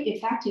very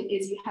effective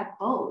is you have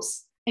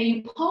both, and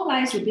you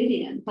polarize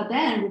rubidium, but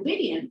then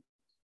rubidium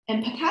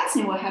and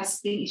potassium will have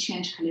spin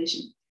exchange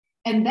collision.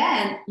 And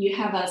then you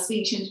have a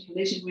spin exchange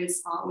collision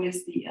with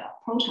the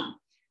proton.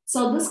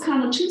 So this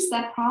kind of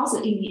two-step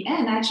process in the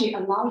end actually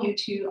allow you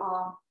to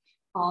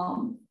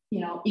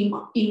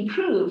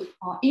improve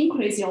or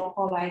increase your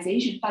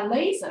polarization. But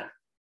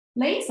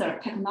laser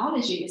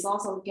technology is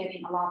also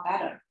getting a lot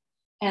better.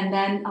 And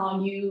then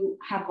you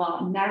have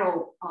a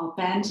narrow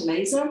band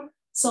laser,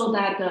 so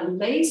that the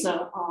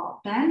laser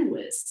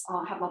bandwidth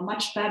have a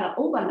much better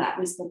overlap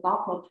with the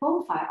Doppler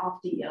profile of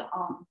the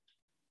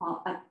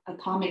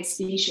atomic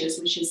species,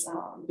 which is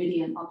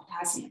rubidium or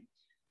potassium.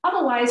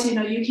 Otherwise,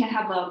 you can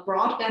have a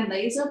broadband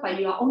laser, but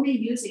you are only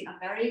using a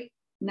very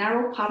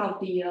narrow part of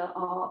the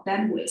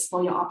bandwidth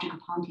for your optical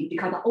pumping,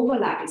 because the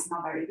overlap is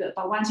not very good.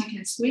 But once you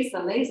can squeeze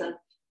the laser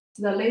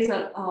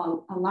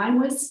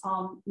line width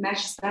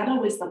matches better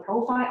with the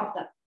profile of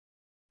the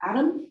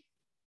atom,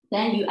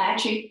 then you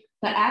actually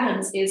the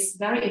atoms is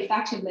very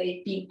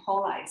effectively being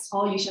polarized,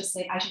 or I should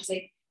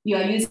say, you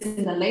are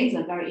using the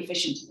laser very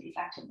efficiently,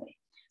 effectively.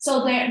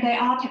 So there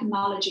are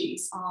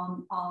technologies,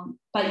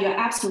 but you're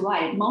absolutely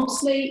right.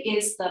 Mostly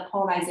is the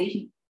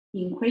polarization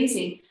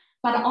increasing,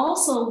 but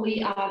also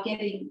we are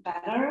getting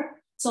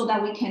better so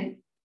that we can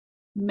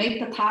make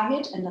the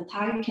target, and the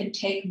target can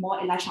take more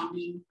electron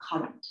beam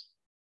current.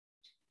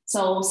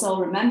 So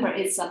remember,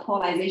 it's a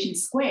polarization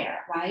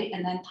square, right?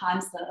 And then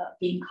times the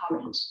beam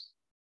current.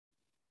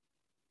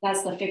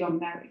 That's the figure of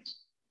merit.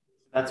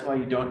 That's why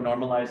you don't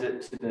normalize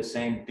it to the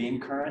same beam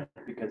current,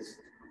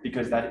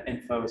 because that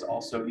info is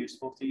also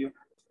useful to you?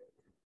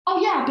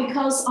 Oh yeah,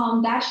 because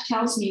that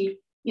tells me,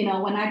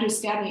 when I do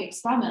scattering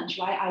experiment,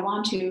 right, I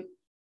want to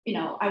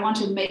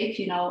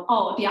make,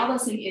 oh, the other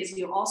thing is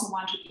you also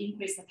want to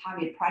increase the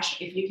target pressure.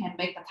 If you can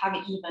make the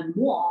target even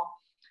more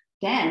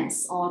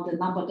dense, or the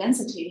number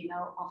density,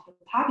 of the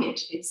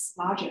target is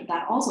larger,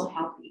 that also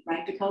helps me,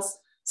 right? Because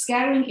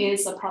scattering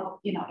is a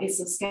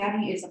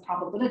scattering is a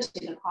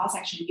probability in the cross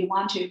section. You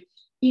want to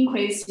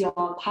increase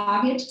your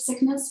target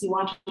thickness, you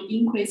want to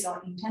increase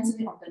your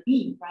intensity of the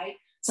beam, right?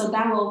 So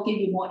that will give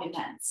you more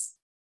events.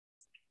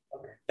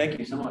 Okay, thank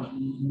you so much.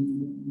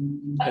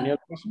 Any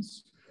other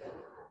questions?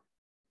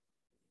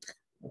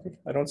 Okay,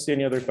 I don't see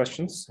any other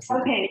questions.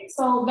 Okay,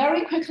 so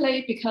very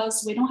quickly,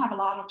 because we don't have a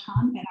lot of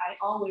time, and I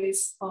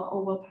always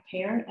over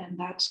prepare, and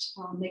that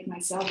make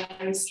myself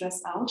very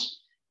stressed out.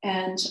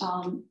 And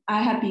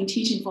I have been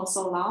teaching for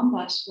so long,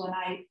 but when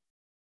I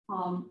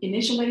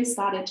initially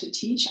started to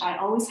teach, I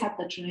always had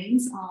the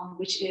dreams,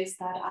 which is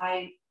that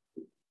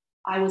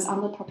I was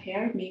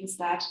underprepared, means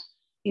that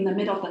in the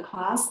middle of the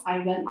class, I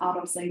ran out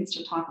of things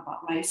to talk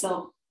about, right?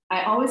 So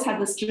I always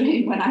had this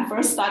dream when I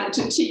first started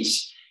to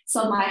teach.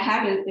 So my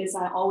habit is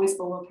I always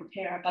over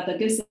prepare, but the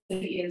good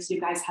thing is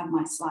you guys have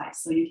my slides,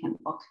 so you can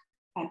look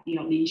at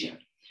your leisure.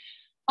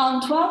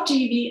 12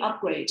 GeV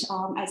upgrade,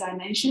 as I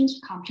mentioned,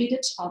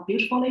 completed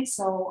beautifully.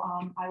 So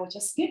I will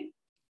just skip.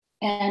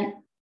 And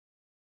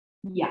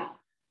yeah,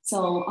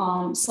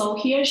 so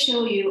here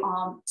show you,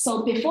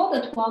 so before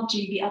the 12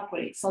 GeV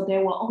upgrade, so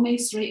there were only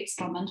 3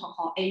 experimental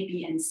hall A,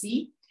 B, and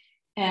C.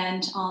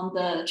 And on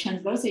the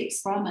Transversity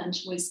experiment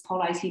with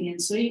polarized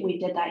helium-3, we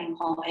did that in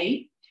hall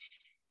A.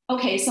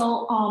 Okay,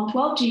 so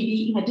 12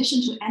 GeV, in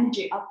addition to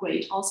energy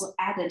upgrade, also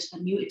added a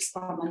new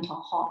experimental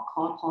hall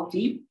called hall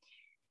D.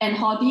 And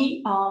hall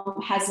D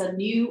has a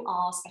new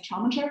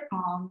spectrometer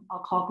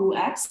called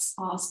GRU-X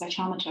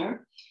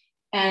spectrometer.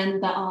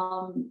 And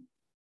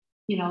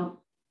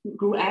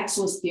GRU-X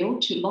was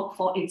built to look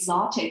for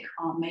exotic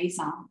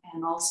meson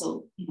and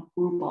also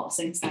group ball,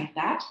 things like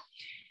that.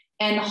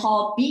 And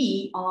hall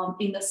B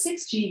in the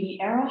 6 GeV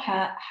era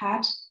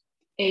had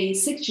a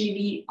 6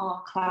 GeV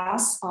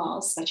class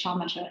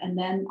spectrometer, and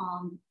then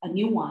a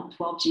new one,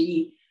 12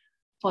 GeV.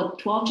 For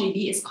 12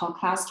 GeV, it's called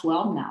class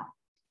 12 now.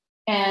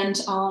 And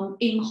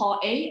in hall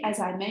A, as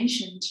I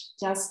mentioned,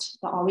 just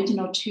the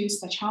original 2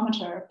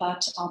 spectrometer,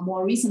 but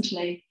more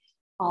recently,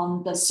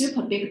 the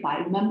super big bi.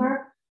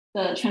 Remember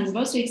the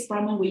Transversity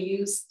experiment, we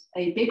used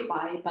a big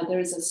bi, but there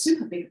is a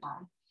super big bi.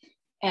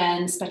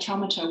 And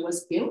spectrometer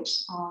was built,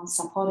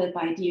 supported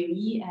by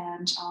DOE,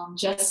 and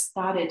just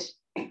started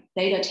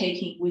data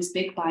taking with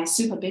big bi,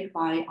 super big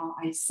bi,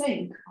 I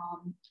think,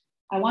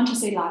 I want to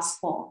say last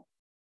fall,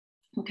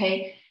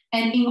 okay?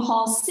 And in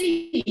hall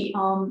C,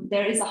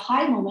 there is a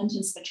high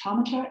momentum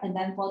spectrometer, and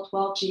then for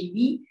 12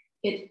 GeV,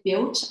 it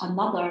built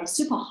another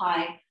super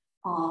high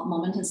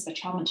momentum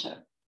spectrometer.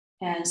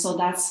 And so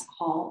that's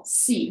hall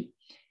C.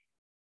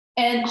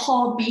 And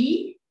hall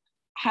B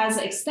has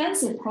an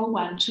extensive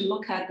program to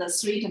look at the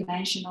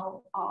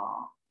 3-dimensional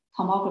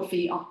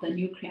tomography of the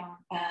nucleon,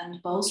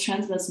 and both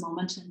transverse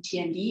momentum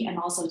TMD and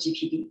also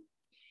GPD.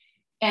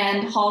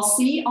 And hall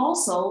C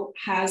also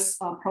has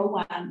a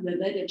program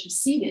related to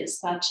SIDIS,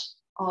 but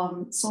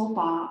so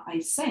far, I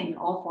think,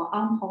 all for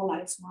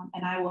unpolarized one,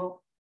 and I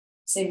will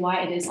say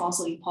why it is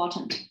also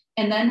important.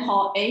 And then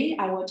hall A,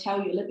 I will tell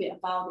you a little bit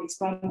about the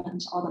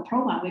experiment or the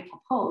program we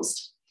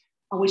proposed,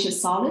 which is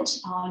solid,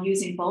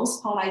 using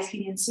both polarized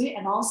helium-3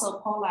 and also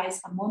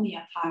polarized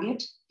ammonia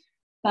target.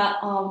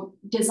 But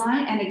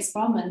design an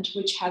experiment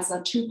which has a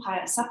 2-pi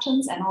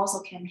acceptance and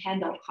also can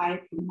handle high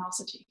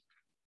luminosity.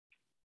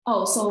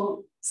 Oh,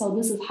 so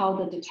this is how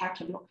the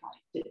detector look like,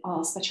 the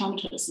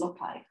spectrometers look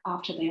like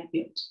after they are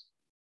built.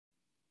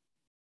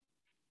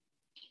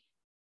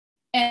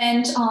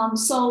 And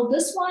so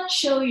this one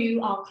show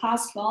you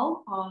class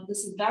 12.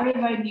 This is very,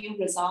 very new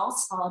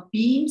results,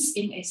 beams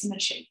in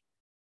asymmetry.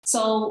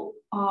 So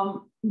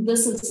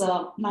this is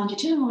a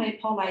longitudinally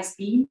polarized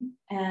beam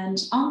and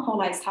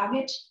unpolarized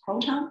target,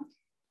 proton,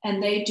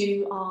 and they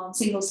do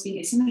single spin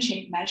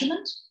asymmetry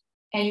measurement.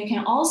 And you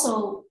can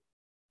also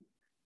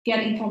get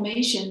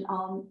information.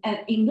 And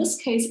in this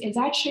case, it's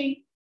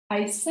actually,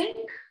 I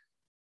think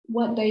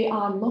what they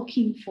are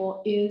looking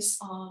for is,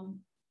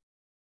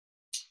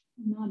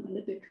 now I'm a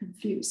little bit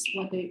confused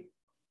what they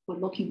were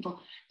looking for.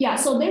 Yeah,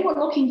 so they were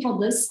looking for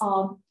this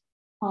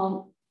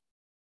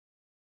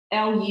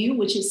LU,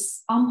 which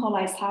is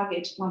unpolarized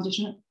target,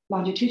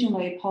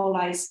 longitudinally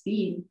polarized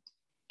beam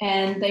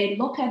And they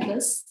look at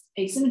this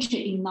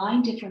asymmetry in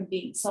 9 different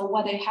beams. So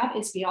what they have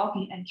is B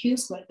alpha and Q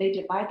squared. They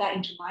divide that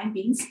into 9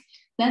 beams.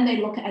 Then they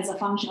look as a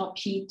function of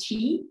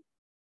PT,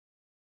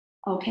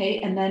 okay,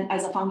 and then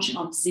as a function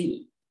of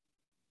Z.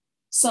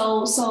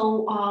 So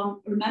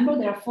remember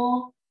there are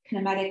 4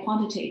 kinematic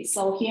quantities.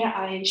 So here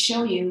I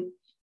show you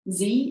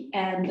Z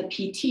and the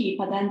PT,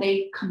 but then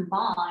they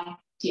combine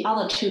the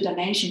other 2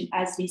 dimensions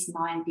as these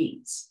 9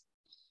 beams.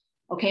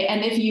 Okay,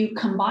 and if you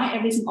combine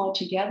everything all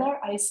together,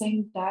 I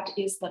think that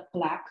is the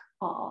black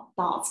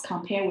dots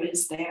compared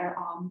with their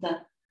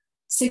the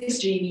 6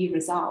 GeV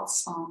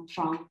results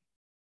from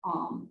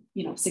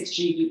 6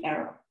 GeV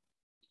error.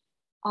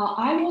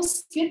 I will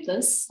skip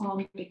this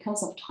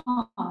because of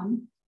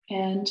time,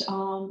 and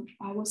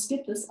I will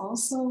skip this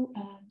also.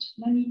 And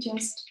let me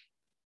just,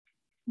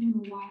 I don't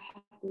know why I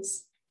have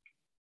this.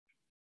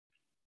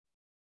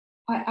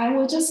 I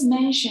will just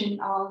mention,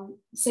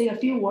 say a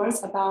few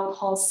words about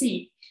Hall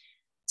C.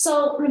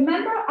 So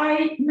remember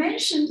I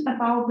mentioned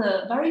about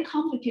the very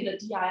complicated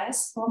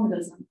DIS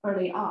formalism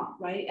early on,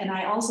 right? And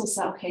I also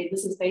said, okay,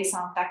 this is based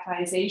on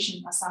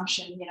factorization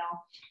assumption,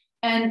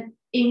 and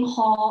in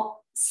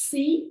Hall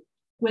C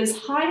with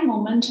high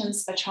momentum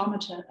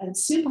spectrometer and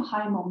super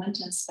high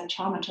momentum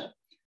spectrometer.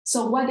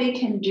 So what they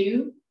can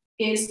do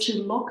is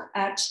to look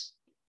at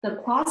the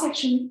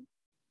cross-section.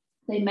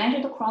 They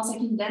measure the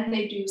cross-section, then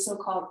they do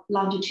so-called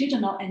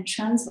longitudinal and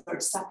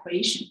transverse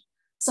separation.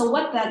 So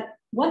what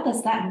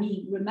does that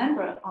mean?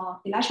 Remember,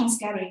 electron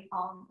scattering,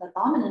 the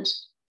dominant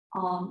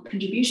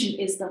contribution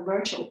is the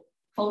virtual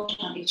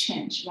photon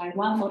exchange, right?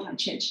 One photon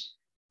exchange.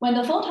 When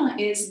the photon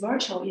is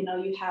virtual, you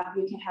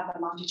can have a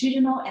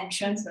longitudinal and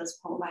transverse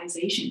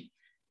polarization.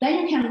 Then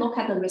you can look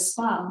at the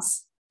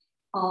response,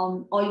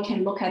 or you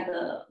can look at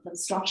the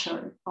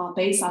structure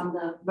based on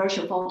the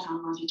virtual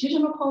photon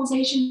longitudinal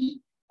polarization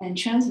and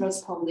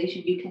transverse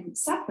polarization. You can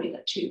separate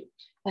the 2,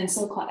 and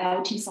so-called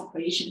LT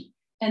separation.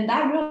 And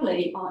that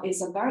really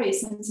is a very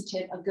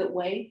sensitive, a good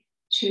way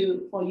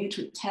for you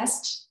to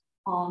test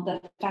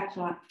the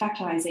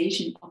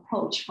factorization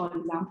approach, for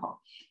example.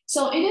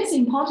 So it is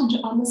important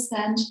to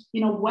understand,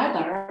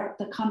 whether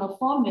the kind of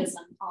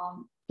formalism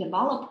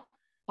developed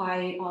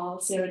by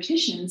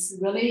theoreticians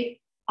really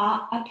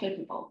are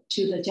applicable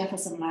to the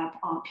Jefferson Lab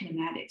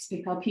kinematics,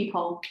 because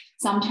people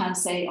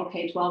sometimes say,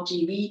 okay, 12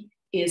 GeV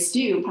is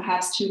still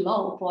perhaps too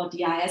low for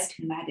DIS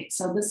kinematics.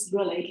 So this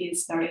really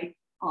is very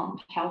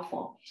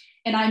helpful.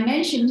 And I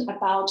mentioned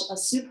about a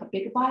super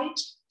big byte.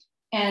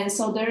 And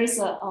so there is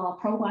a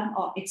program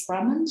or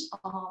experiment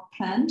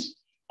planned.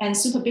 And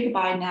super big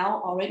byte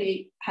now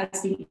already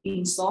has been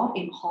installed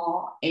in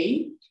Hall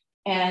A.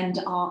 And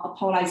a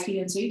polarized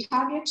helium-3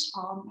 target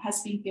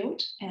has been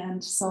built.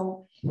 And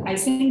so I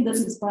think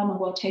this experiment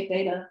will take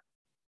data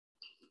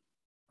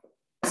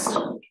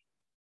soon.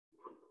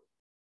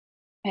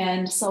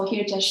 And so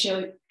here just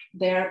show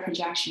their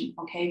projection,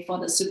 okay, for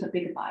the super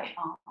big byte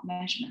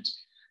measurement.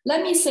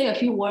 Let me say a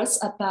few words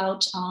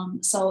about,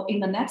 so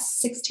in the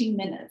next 16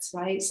 minutes,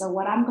 right? So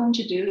what I'm going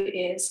to do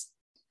is,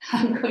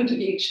 I'm going to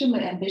be extremely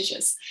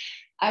ambitious.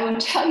 I will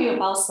tell you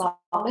about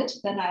solid,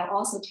 then I'll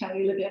also tell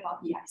you a little bit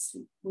about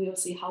EIC. We will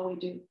see how we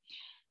do.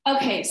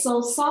 Okay,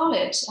 so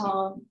solid,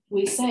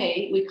 we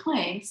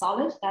claim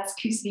solid, that's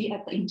QC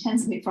at the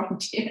intensity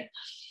frontier.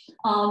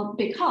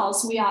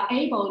 Because we are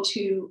able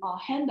to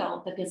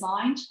handle the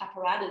designed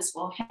apparatus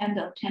will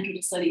handle 10 to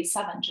the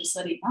 37 to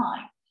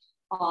 39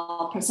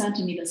 per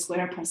centimeter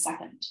square per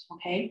second,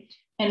 okay?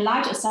 And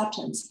large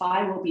acceptance,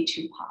 phi will be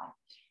 2 pi.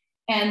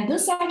 And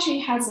this actually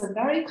has a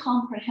very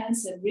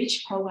comprehensive,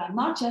 rich program,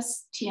 not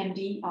just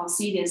TMD or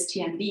SIDIS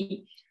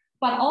TMD,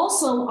 but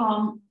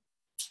also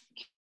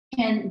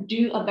can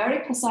do a very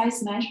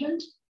precise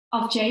measurement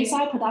of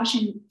J-side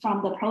production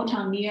from the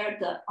proton near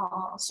the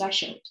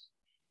threshold.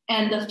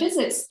 And the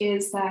physics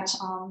is that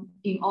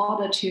in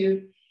order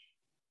to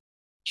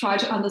try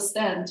to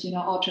understand,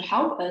 or to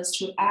help us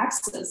to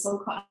access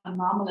so-called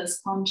anomalous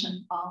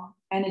quantum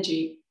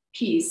energy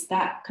piece,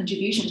 that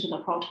contribution to the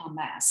proton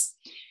mass.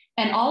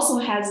 And also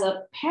has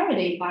a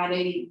parity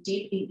violating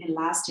deep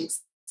inelastic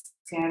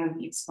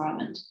scattering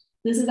experiment.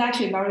 This is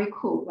actually very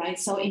cool, right?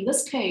 So in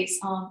this case,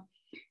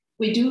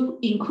 we do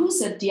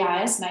inclusive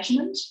DIS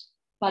measurement,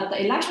 but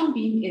the electron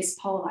beam is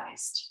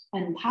polarized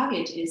and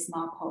target is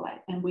not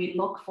polarized. And we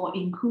look for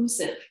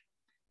inclusive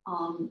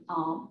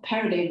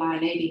parity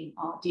violating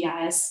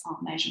DIS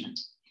measurement.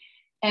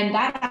 And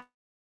that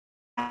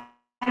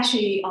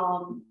actually,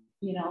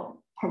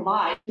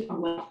 provide a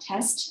way to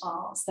test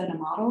standard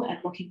model and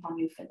looking for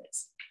new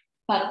physics.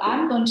 But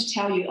I'm going to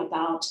tell you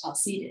about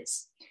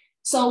SIDIS.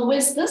 So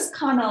with this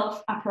kind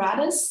of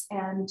apparatus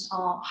and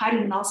high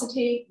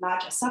luminosity,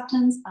 large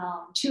acceptance,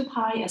 2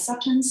 pi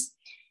acceptance,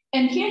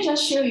 and here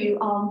just show you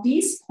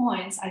these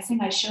points, I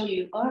think I showed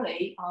you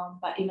early,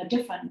 but in a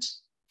different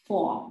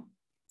form.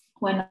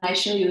 When I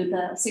show you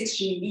the 6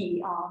 GeV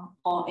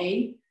or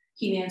A,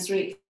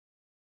 helium-3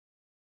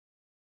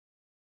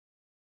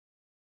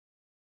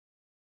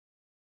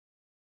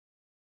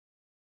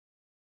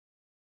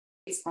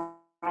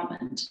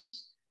 experiment.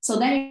 So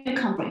then you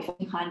come from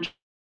 100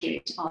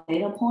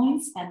 data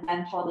points. And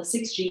then for the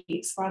 6G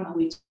experiment,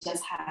 we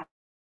just had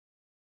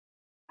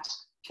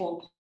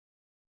 4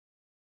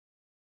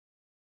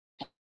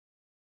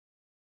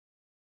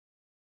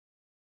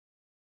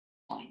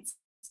 points.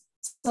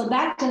 So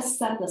that just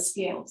set the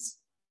scales.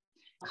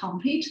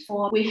 Complete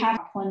for, we have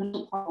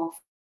 0.5,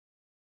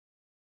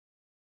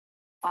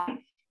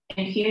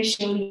 and here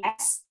show you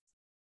X,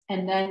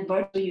 and then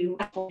virtual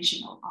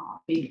functional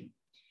beam.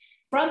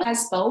 From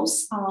as both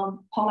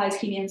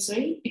polarized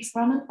helium-3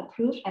 experiment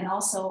approved, and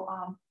also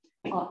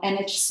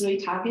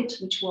NH3 target,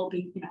 which will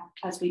be,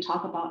 as we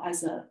talk about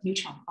as a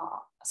neutron,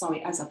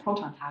 as a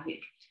proton target.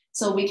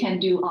 So we can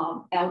do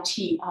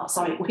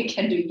we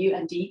can do U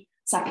and D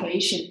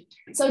separation.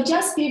 So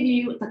just give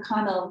you the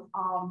kind of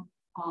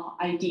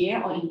idea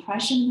or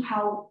impression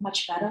how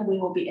much better we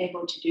will be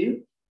able to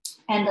do.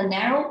 And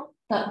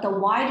the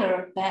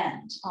wider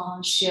band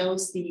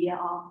shows the,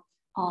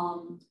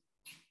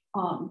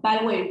 by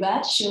the way,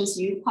 red shows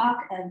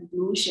UQuark and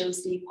blue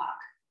shows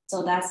DQuark.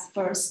 So that's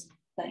first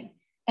thing.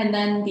 And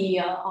then the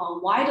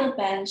wider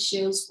band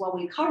shows what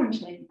we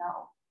currently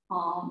know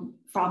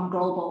from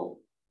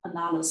global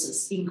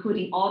analysis,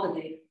 including all the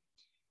data.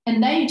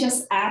 And then you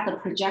just add the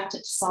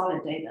projected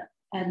solid data.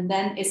 And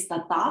then it's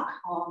the dark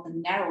or the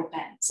narrow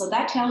band. So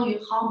that tells you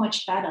how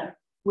much better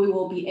we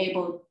will be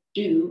able to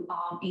do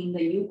in the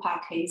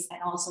UQuark case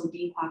and also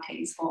DQuark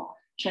case for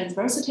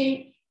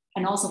Transversity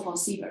and also for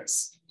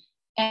Sivers.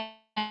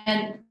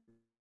 And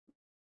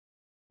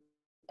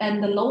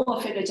the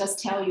lower figure just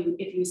tell you,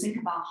 if you think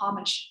about how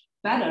much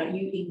better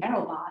you in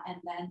narrow bar,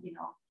 and then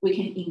we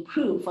can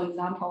improve, for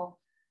example,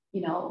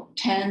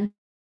 10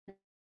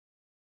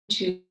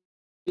 to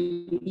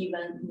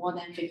even more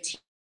than 15.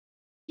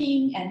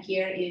 And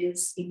here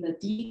is in the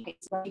D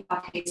case, we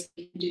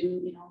can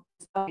do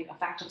a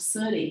factor of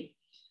 30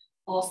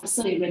 or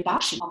 30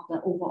 reduction of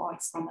the overall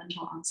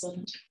experimental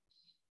uncertainty.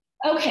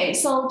 Okay,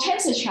 so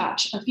tensor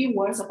charge, a few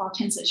words about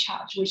tensor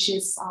charge, which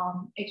is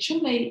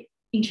extremely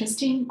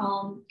interesting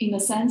in the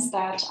sense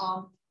that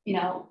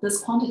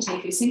this quantity,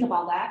 if you think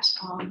about that,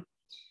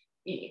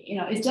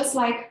 it's just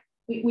like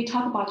we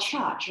talk about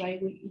charge,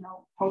 right?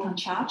 Proton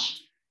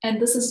charge, and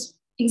this is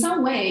in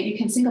some way you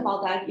can think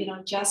about that,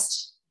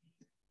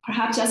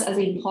 perhaps just as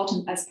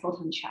important as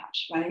proton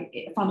charge, right?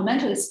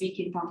 Fundamentally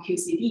speaking, from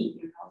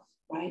QCD,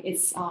 right?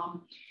 It's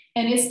and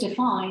it's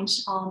defined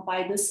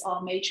by this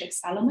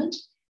matrix element,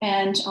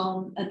 and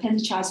a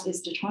tensor charge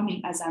is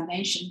determined, as I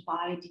mentioned,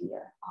 by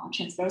the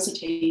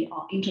transversity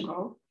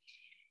integral,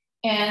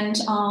 and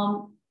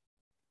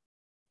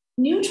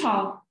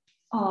neutron,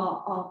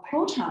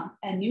 proton,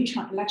 and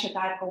neutron electric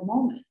dipole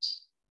moment,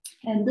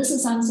 and this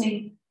is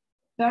something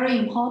very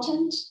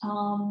important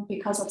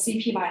because of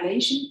CP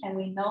violation, and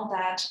we know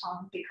that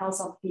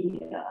because of the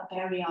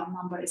baryon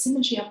number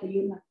asymmetry of the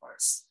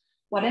universe,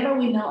 whatever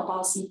we know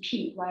about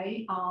CP,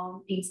 right,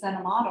 in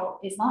standard model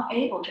is not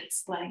able to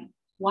explain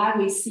why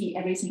we see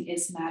everything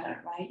is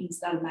matter, right,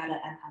 instead of matter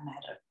and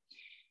antimatter.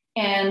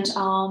 And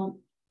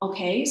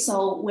okay,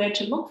 so where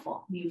to look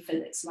for new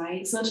physics,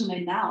 right?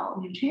 Certainly now,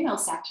 neutrino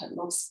sector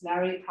looks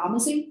very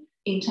promising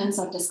in terms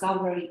of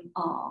discovering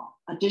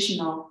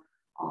additional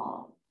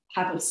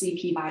type of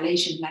CP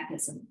violation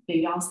mechanism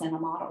beyond standard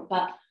model.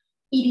 But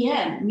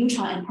EDM,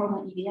 neutron and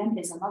proton EDM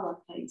is another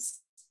place.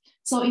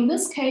 So in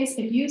this case,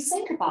 if you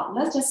think about,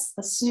 let's just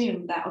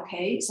assume that,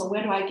 okay, so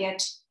where do I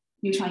get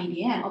neutron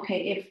EDM?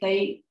 Okay, if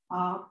they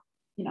are,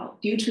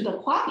 due to the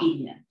quark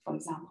EDM, for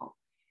example,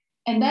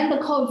 and then the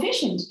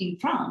coefficient in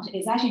front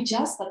is actually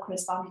just the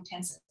corresponding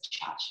tensor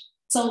charge.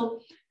 So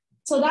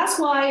that's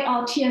why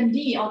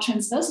TMD or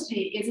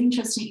transversity is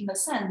interesting in the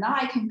sense now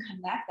I can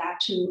connect that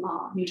to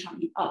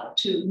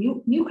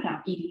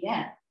nuclear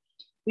EDM,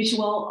 which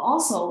will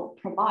also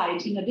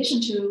provide, in addition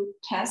to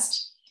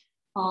test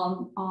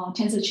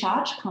tensor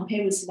charge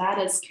compared with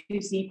lattice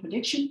QC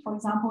prediction. For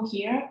example,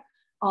 here,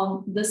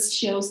 this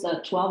shows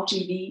the 12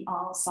 GeV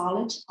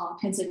solid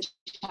tensor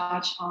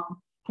charge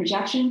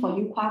projection for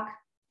UQuark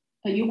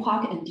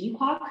and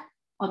DQuark.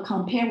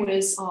 Compare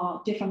with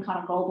different kind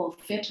of global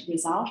fit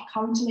result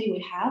currently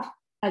we have,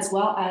 as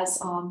well as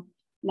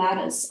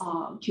lattice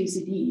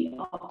QCD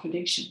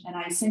prediction. And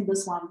I think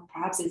this one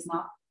perhaps is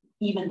not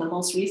even the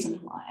most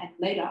recent one. And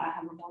later I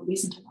have a more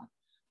recent one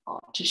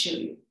to show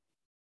you.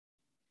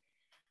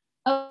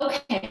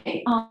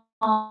 Okay.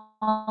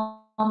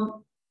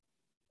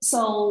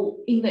 So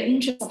in the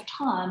interest of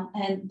time,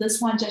 and this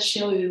one just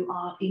show you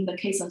in the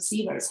case of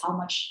Sivers how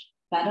much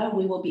better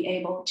we will be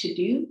able to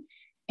do.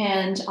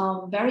 And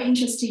very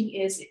interesting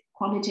is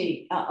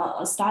quantity,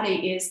 a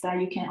study is that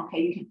you can,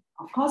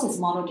 of course it's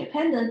model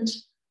dependent,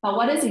 but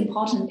what is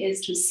important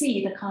is to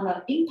see the kind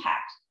of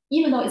impact,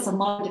 even though it's a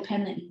model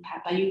dependent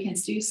impact, but you can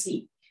still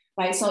see,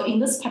 right? So in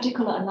this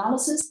particular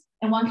analysis,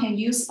 and one can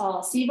use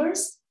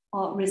Sivers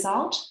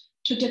result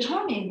to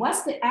determine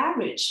what's the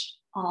average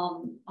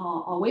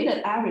or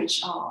weighted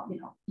average,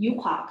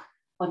 UQuark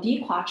or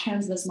DQuark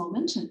transverse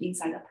momentum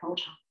inside a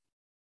proton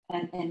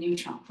and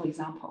neutron, for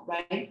example,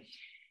 right?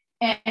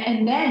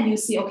 And then you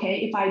see,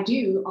 okay, if I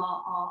do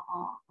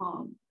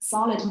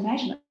solid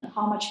measurement,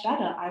 how much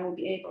better I will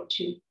be able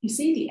to. You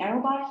see the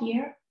error bar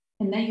here,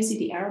 and then you see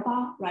the error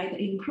bar, right?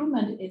 The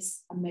improvement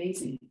is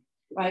amazing,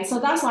 right? So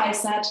that's why I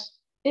said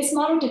it's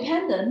model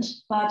dependent,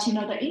 but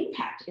the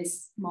impact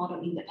is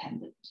model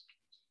independent.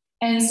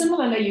 And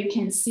similarly, you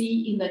can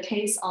see in the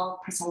case of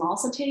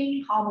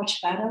Pretzelosity, how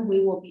much better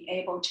we will be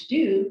able to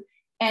do.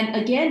 And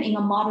again, in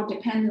a model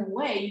dependent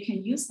way, you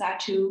can use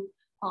that to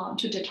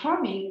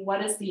determine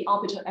what is the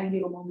orbital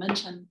angular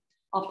momentum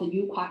of the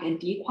U quark and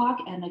D quark.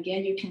 And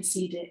again, you can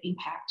see the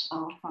impact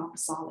from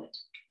solid.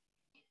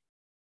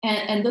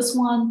 And this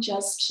one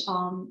just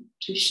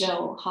to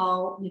show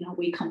how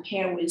we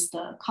compare with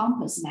the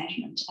compass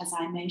measurement, as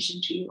I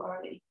mentioned to you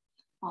earlier.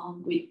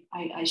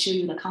 I show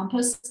you the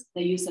compass.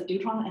 They use the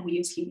Deuteron, and we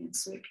use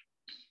helium-3.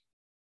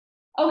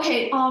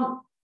 Okay,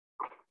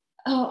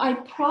 I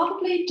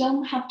probably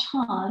don't have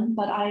time,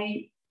 but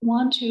I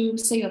want to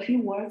say a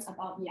few words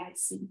about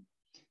EIC.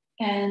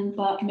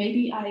 But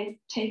maybe I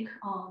take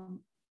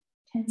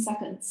 10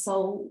 seconds.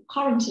 So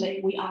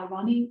currently we are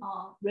running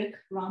RHIC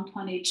round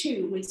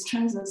 22 with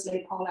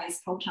transversely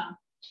polarized proton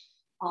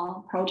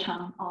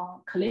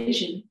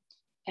collision.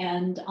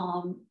 And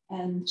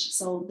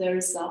so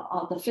there's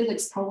the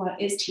physics program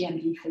is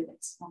TMD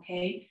physics,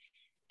 okay?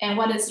 And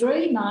what is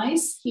really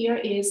nice here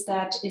is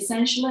that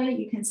essentially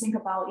you can think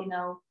about,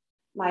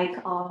 like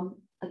a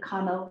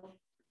kind of,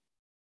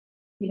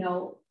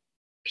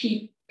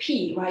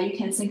 P, right? You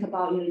can think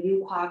about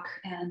U quark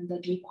and the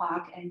D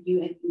quark and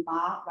U and U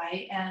bar,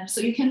 right? And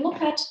so you can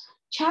look at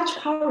charge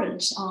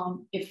current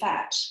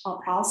effect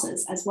or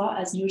process as well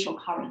as neutral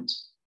current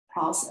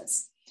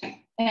process.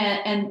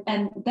 And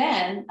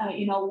then,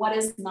 what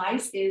is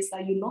nice is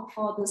that you look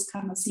for this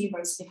kind of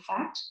Sivers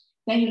effect,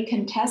 then you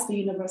can test the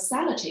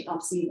universality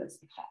of Sivers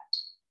effect.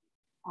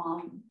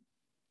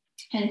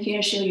 And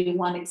here show you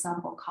one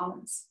example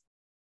columns.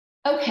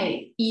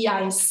 Okay,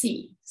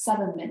 EIC,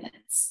 7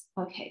 minutes.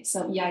 Okay,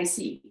 so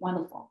EIC,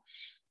 wonderful.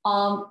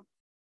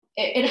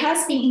 It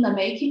has been in the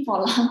making for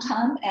a long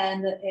time,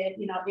 and it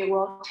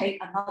will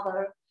take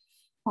another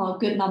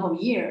good number of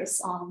years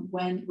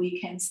when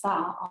we can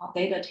start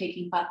data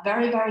taking, but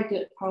very, very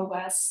good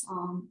progress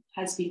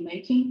has been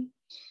making,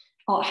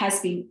 or has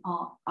been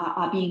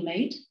are being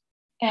made.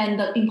 And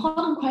the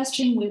important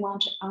question we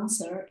want to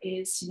answer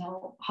is,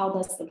 how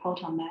does the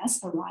proton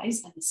mass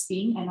arise and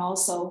spin, and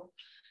also,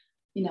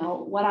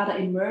 what are the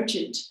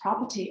emergent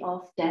property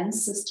of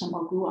dense system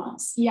or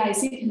gluons?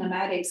 EIC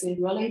kinematics is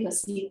really the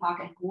C quark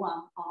and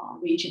gluon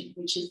region,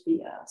 which is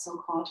the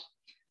so-called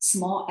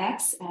small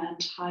x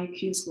and high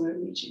q square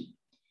region.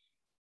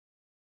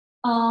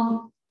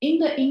 In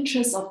the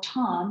interest of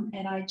time,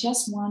 and I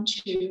just want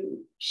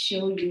to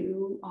show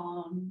you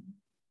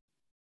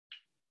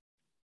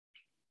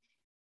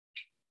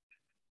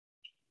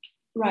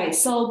right,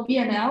 so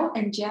BNL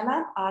and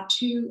Jlab are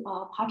two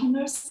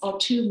partners, or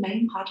two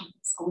main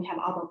partners. We have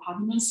other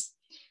partners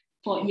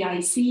for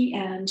EIC,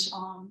 and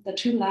the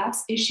two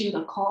labs issued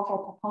a call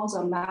for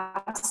proposal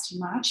last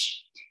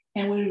March,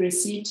 and we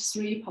received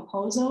 3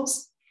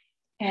 proposals.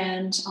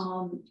 And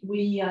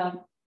we had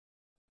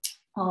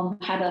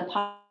a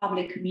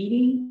public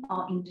meeting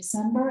in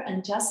December,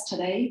 and just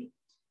today,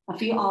 a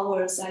few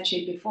hours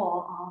actually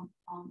before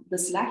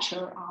this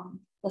lecture,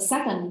 the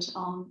second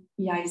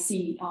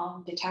EIC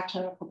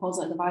detector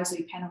proposal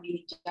advisory panel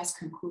meeting just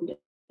concluded.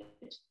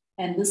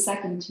 And this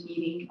second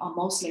meeting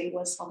mostly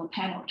was for the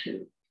panel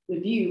to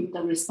review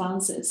the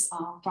responses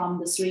from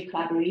the 3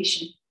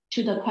 collaboration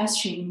to the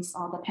questions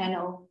the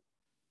panel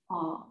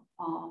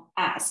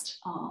asked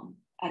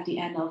at the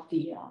end of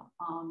the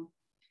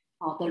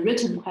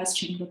written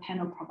question the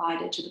panel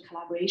provided to the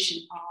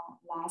collaboration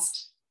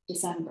last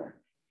December.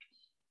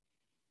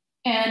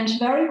 And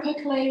very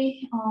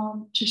quickly,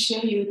 to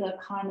show you the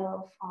kind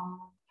of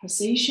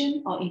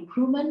precision or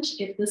improvement,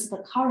 if this is the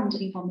current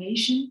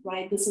information,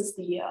 right? This is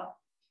the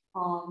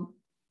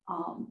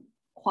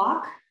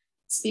quark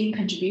spin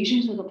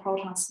contribution to the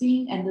proton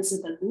spin, and this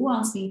is the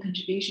gluon spin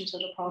contribution to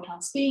the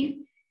proton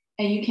spin.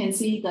 And you can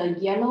see the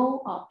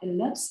yellow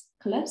ellipse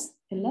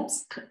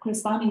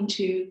corresponding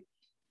to,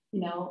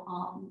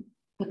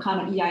 the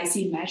kind of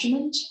EIC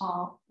measurement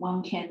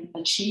one can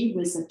achieve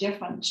with a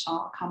different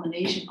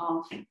combination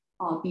of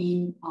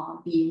beam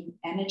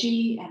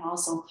energy and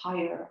also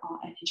higher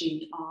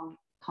energy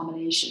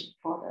combination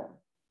for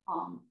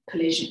the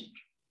collision.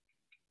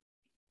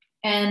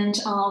 And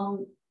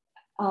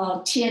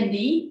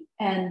TMD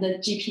and the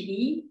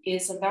GPD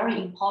is a very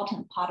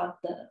important part of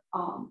the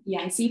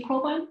EIC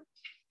program.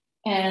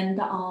 And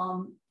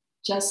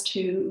just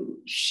to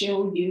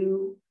show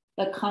you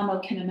the kind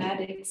of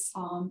kinematics,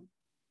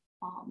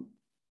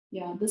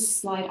 yeah, this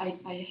slide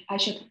I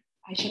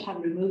should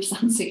have removed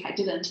something, I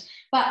didn't.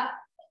 But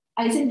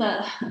I think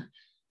the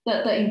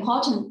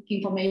important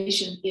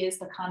information is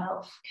the kind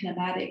of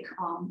kinematic,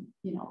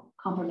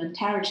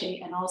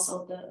 complementarity, and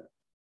also the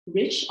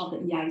reach of the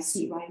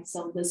EIC, right?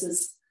 So this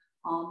is,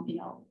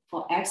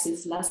 for X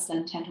is less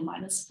than 10 to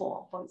minus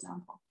 4, for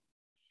example.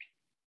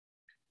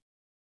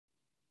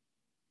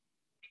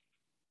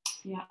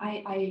 Yeah,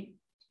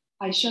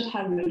 I should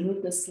have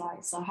removed the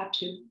slide, so I have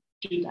to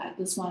do that.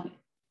 This one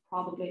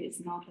probably is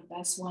not the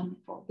best one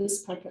for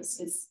this purpose.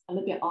 It's a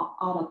little bit out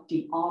of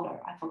the order.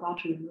 I forgot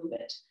to remove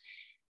it.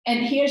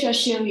 And here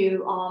just show you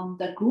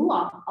the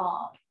gluon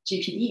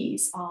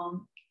GPDs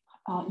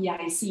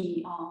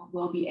EIC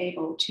will be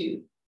able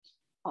to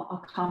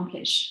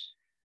accomplish.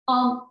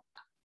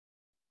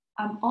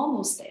 I'm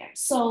almost there.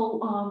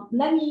 So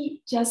let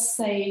me just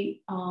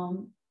say,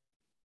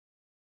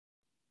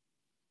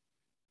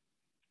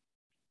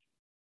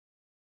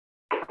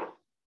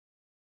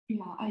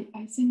 yeah,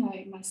 I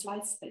think my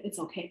slides, it's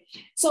okay.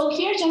 So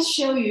here just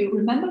show you,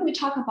 remember we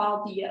talked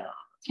about the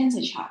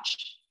tensor charge.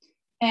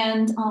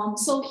 And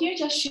so here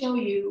just show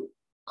you,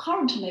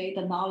 currently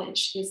the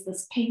knowledge is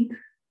this pink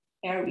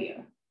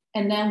area.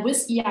 And then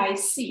with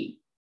EIC,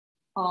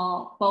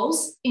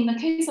 both, in the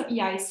case of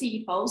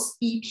EIC, both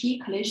EP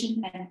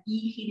collision and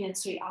E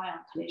helium-3 ion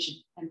collision,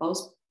 and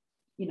both,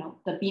 you know,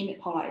 the beam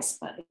polarized,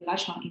 but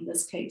electron in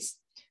this case,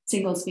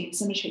 single spin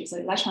symmetry, so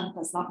electron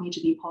does not need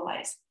to be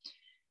polarized.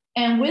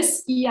 And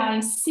with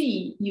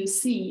EIC, you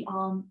see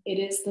it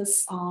is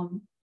this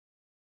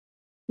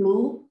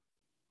blue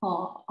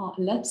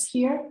ellipse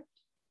here.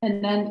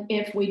 And then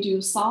if we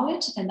do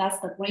solid, and that's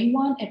the green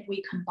one, if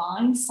we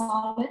combine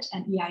solid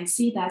and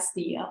EIC, that's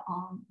the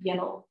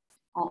yellow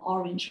or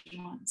orange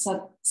one.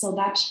 So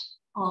that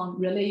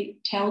really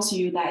tells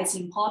you that it's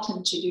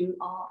important to do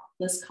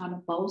this kind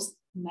of both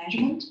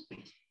measurement.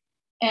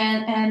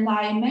 And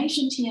I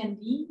mentioned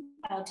TMD,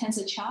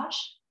 tensor charge,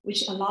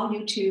 which allow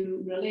you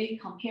to really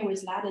compare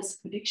with lattice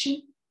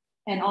prediction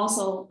and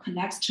also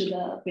connects to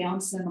the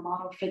Beyond-Cylinder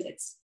model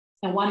physics.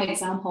 And one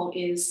example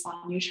is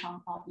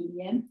neutron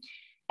EDM.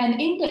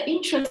 And in the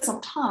interest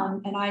of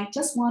time, and I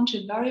just want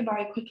to very,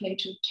 very quickly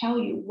to tell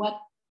you what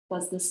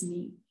does this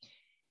mean.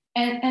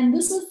 And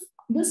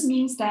this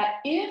means that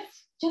if,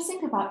 just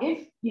think about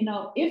if, you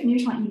know, if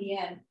neutron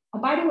EDM,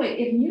 by the way,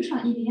 if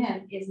neutron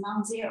EDM is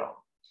non-zero,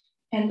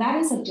 and that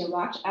is a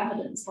direct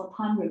evidence for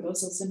time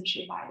reversal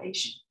symmetry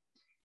violation.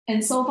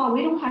 And so far,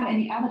 we don't have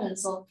any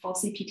evidence for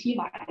CPT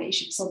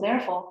violation. So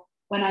therefore,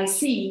 when I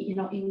see, you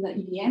know, in the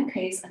EDM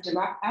case, a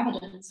direct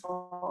evidence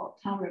for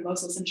time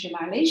reversal symmetry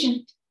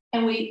violation,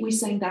 and we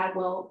think that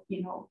will,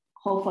 you know,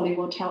 hopefully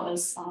will tell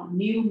us a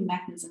new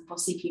mechanism for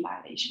CP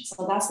violation.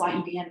 So that's why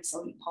EDM is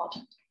so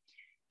important.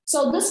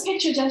 So this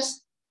picture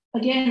just,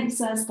 again,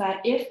 says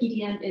that if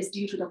EDM is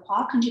due to the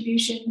quark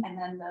contribution and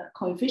then the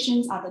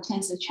coefficients are the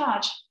tensor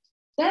charge,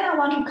 then I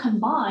want to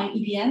combine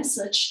EDM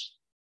search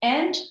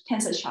and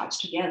tensor charge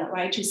together,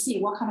 right, to see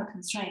what kind of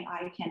constraint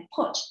I can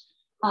put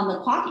on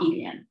the quark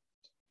EDM.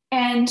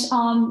 And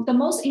the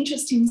most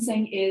interesting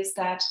thing is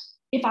that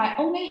if I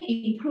only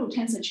improve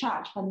tensor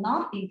charge, but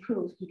not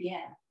improve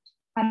EDM,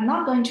 I'm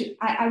not going to,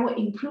 I will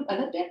improve a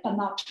little bit, but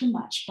not too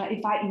much. But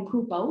if I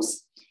improve both,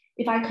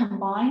 if I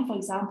combine, for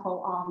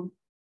example,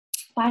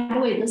 by the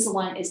way, this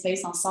one is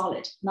based on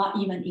solid, not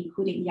even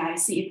including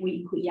EIC. If we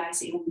include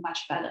EIC, it will be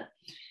much better.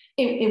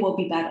 It will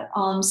be better.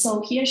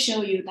 So here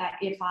show you that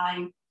if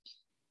I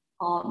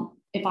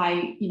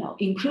you know,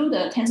 include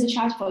the tensor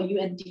charge for U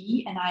and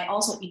D, and I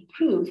also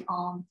include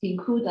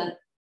the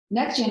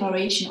next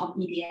generation of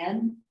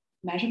EDM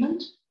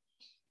measurement.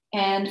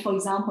 And for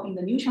example, in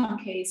the neutron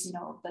case, you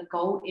know, the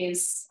goal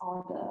is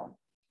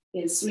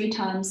 3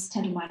 times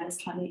 10 to minus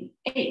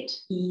 28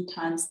 E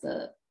times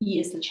E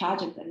is the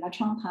charge of the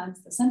electron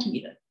times the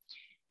centimeter.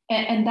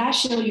 And that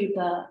show you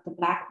the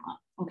black one,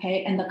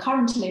 okay? And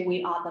currently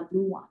we are the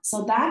blue one.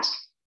 So that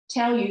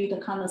tell you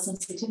the kind of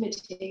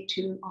sensitivity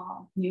to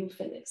new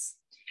physics.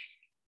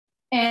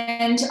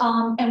 And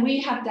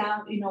we have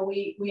done, you know,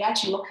 we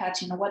actually look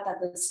at, you know, what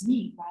does this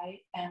mean, right?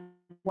 And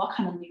what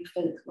kind of new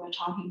physics we're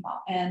talking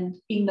about. And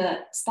in the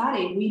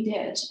study we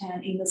did,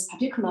 and in this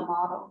particular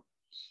model,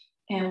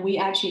 and we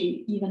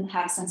actually even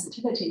have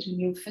sensitivity to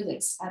new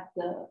physics at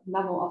the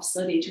level of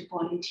 30 to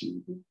 40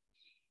 TeV.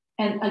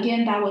 And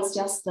again, that was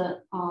just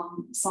the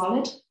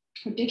solid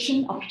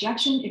prediction or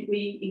projection. If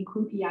we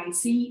include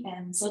EIC,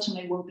 and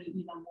certainly will be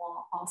even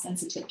more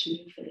sensitive to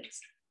new physics.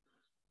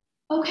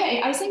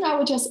 Okay, I think I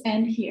will just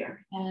end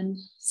here, and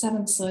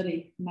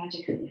 7:30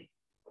 magically.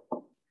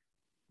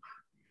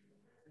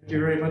 Thank you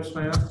very much,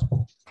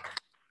 Haiyan.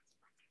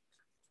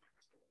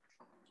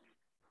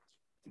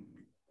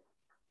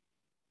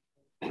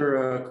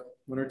 For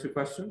 1 or 2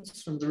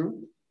 questions from the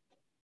room,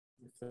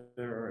 if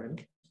there are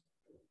any.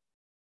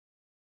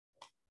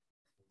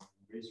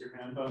 Raise your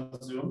hand on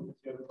Zoom if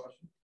you have a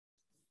question.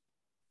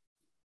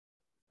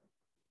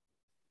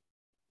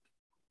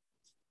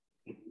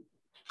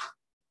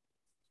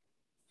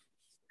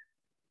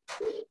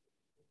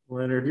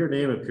 Leonard, your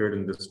name appeared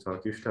in this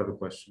talk. You should have a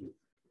question.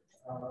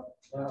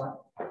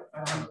 Well,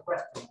 I have a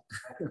question.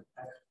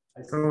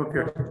 I Come up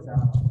here.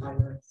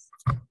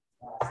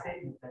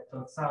 Statement that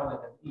both solid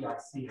and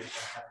EIC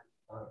have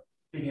a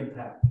big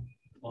impact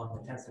on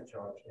the tensor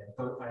charge, and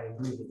both, I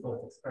agree that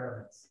both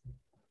experiments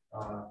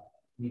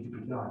need to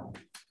be done,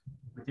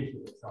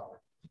 particularly solid.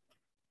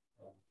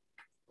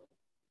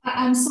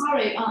 I'm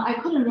sorry, I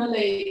couldn't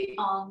really.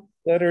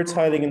 Leonard's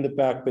hiding in the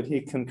back, but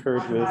he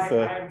concurred with.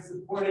 I'm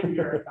supporting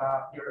your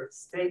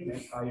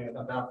statement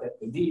about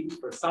the need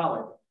for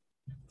solid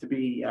to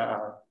be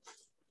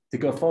to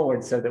go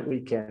forward so that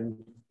we can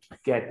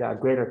get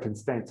greater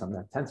constraints on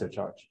the tensor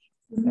charge.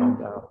 And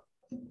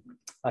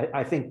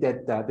I think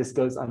that this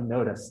goes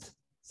unnoticed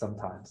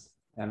sometimes,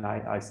 and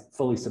I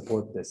fully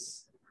support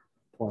this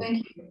point.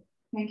 Thank you.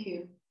 Thank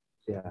you.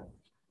 Yeah.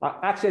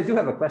 Actually, I do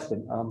have a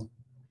question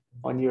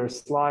on your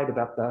slide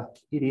about the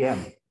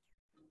EDM.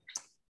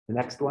 The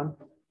next one.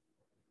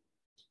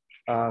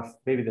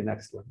 Maybe the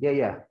next one.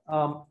 Yeah.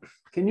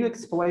 Can you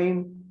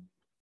explain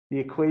the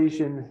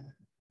equation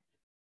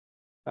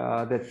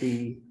that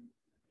the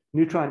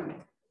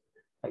neutron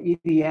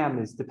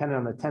EDM is dependent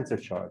on the tensor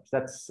charge?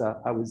 That's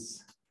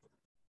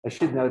I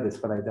should know this,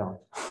 but I don't.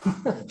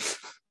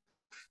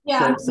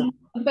 Yeah,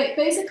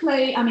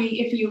 basically, I mean,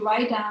 if you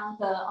write down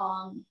the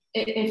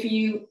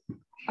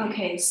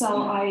okay,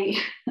 so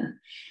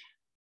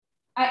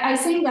I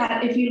think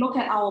that if you look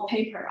at our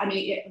paper, I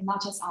mean,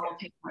 not just our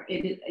paper,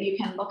 you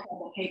can look at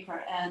the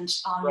paper and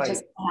Right.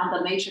 just find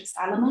the matrix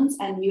elements,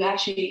 and you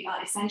actually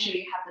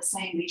essentially have the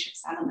same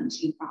matrix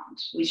element in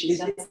front, which is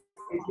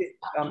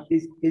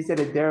Is it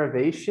a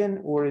derivation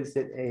or is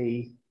it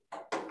a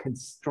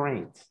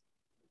constraint?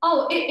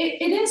 Oh,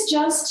 it is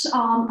just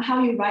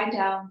how you write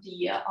down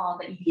the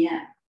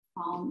EDM.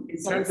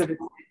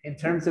 In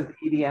terms of the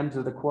EDMs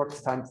of the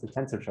quarks times the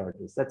tensor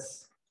charges.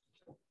 That's,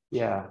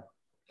 yeah.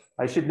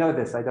 I should know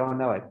this. I don't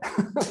know it.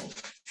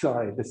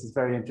 Sorry, this is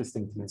very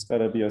interesting to me. It's got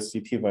to be a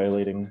CP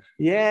violating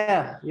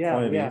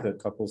quantity that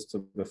couples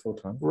to the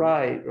photon.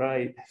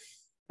 Right.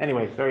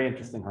 Anyway, very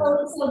interesting.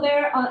 So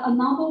there are a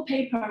number of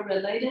papers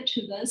related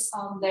to this.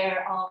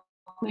 There are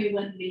Hui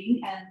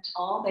Wenling and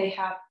all. They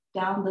have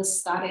done this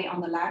study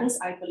on the lattice,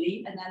 I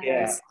believe, and then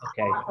there's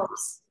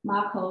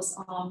Marcos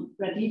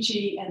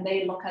Radici, and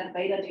they look at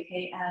beta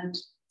decay, and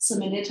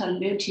Suminita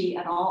Luti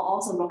and all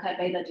also look at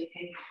beta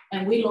decay,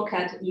 and we look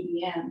at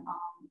EDM.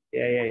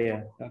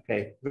 Yeah.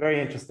 Okay, very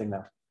interesting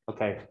though.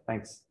 Okay,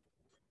 thanks.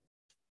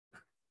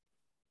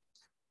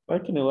 I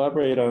can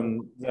elaborate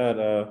on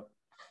that.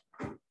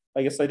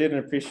 I guess I didn't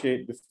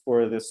appreciate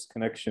before this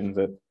connection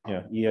that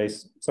a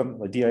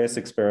DIS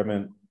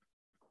experiment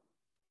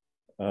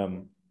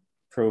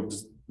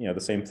probes the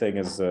same thing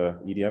as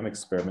EDM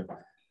experiment.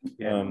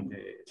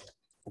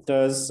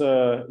 Does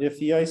if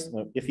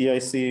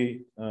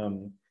EIC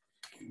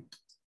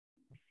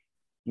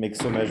makes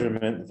a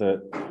measurement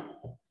that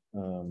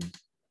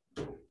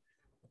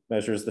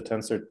measures the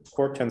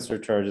quark tensor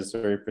charges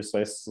very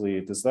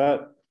precisely, does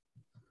that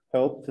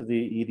help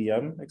the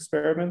EDM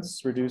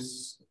experiments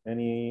reduce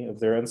any of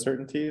their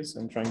uncertainties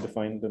in trying to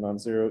find the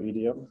non-zero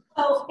EDM?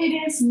 So it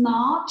is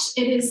not.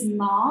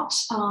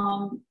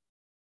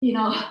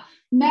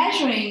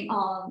 Measuring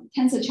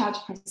tensor charge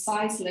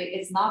precisely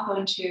is not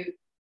going to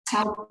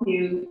help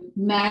you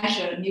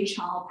measure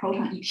neutron or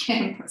proton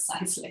EDM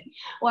precisely.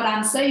 What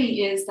I'm saying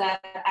is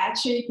that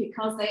actually,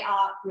 because they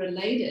are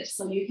related,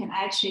 so you can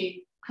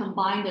actually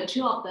combine the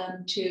two of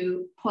them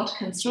to put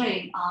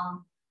constraint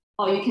on,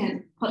 or you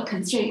can put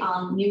constraint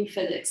on new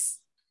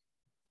physics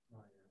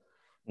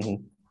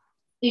in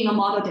a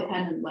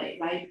model-dependent way,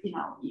 right?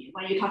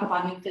 When you talk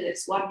about new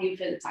physics, what new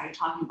physics are you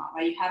talking about,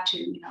 right? You have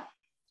to,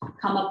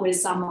 come up with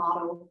some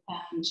model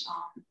and.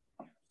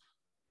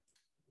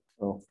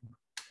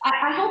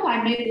 I hope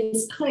I made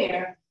this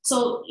clear.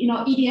 So,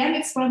 EDM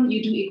experiment,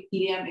 you do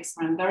EDM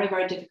experiment, very,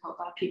 very difficult,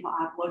 but people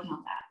are working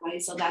on that, right?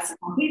 So that's a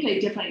completely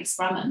different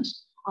experiment.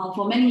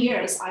 For many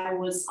years,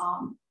 I'm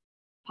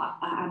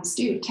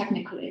still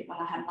technically,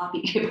 but I have not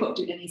been able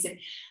to do anything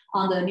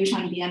on the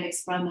neutron EDM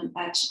experiment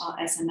at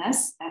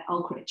SMS at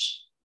Oak Ridge.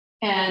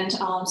 And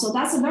so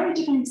that's a very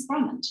different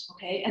experiment,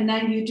 okay? And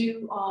then you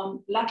do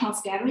electron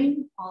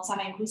scattering on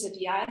semi-inclusive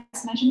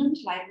DIS measurement,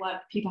 like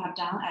what people have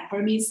done at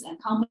Hermes and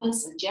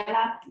Compass and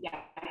Jlab,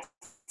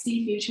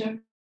 RHIC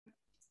future.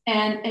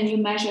 And you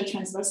measure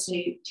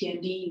transversity,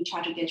 TMD, you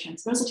try to get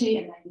transversity,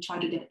 and then you try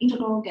to get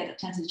integral, get a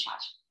tensor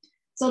charge.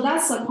 So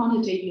that's the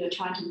quantity you're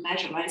trying to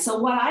measure, right? So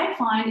what I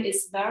find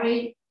is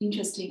very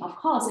interesting, of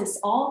course, is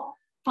all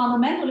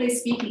fundamentally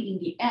speaking, in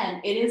the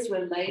end, it is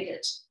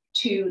related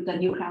to the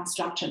nucleon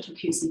structure, to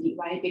QCD,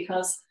 right?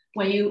 Because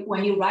when you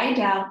write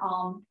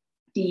down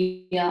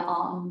the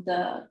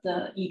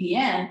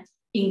EDM,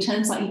 in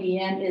terms of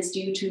EDM is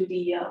due to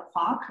the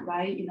quark,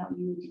 right? UD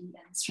and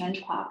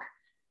strange quark.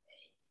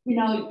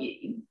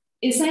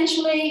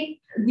 Essentially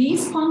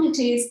these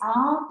quantities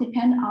are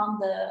depend on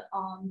the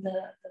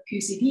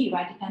QCD,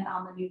 right? Depend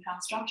on the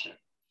nucleon structure.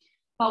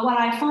 But what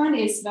I find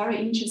is very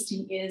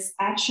interesting is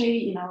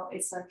actually,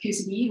 it's a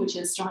QCD, which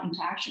is strong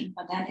interaction,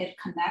 but then it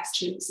connects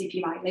to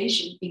CP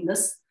violation in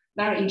this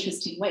very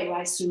interesting way,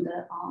 right? Through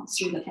the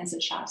tensor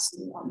charge,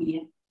 through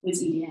EDM,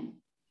 with EDM.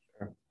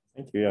 Sure.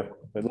 Thank you. Yeah.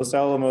 But Los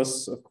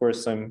Alamos, of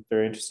course, I'm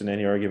very interested in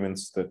any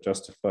arguments that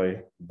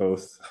justify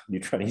both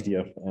neutron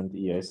EDM and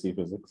EIC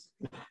physics,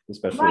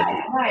 especially.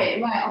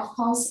 Right. Of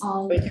course.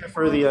 Thank you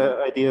for the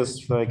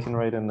ideas that I can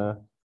write in the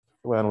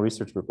final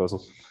research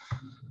proposals.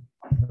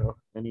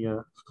 Any,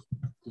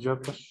 did you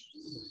have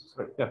questions?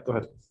 Sorry, yeah, go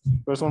ahead.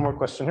 There's one more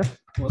question here.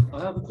 Well, I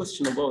have a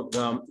question about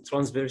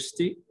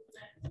transversity.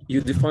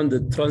 You define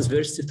the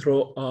transversity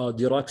through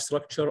Dirac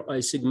structure I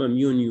sigma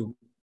mu nu.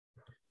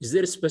 Is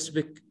there a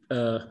specific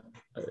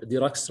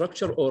Dirac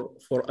structure or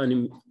for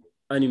any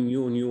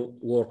mu nu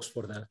works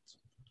for that?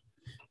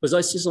 Because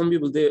I see some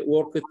people, they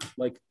work it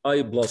like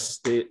I plus,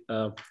 they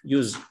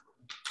use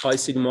I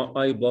sigma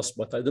I plus,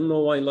 but I don't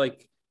know why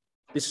like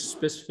this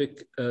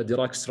specific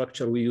Dirac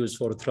structure we use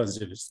for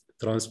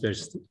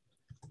transversity.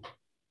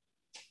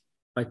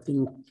 I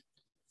think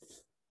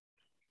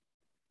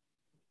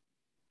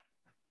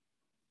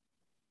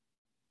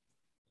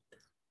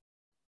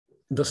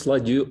the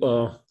slide you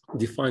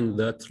define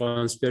the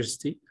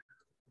transversity.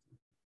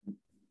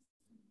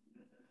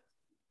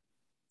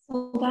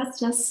 So that's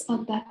just a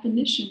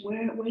definition.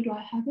 Where do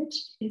I have it?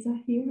 Is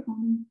that here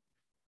on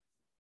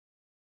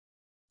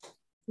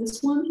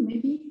this one,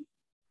 maybe?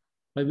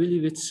 I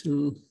believe it's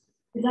in.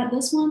 Is that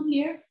this one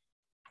here?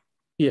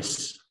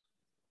 Yes.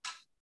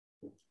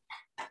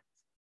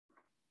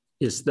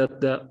 Is that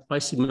the I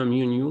sigma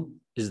mu nu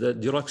is the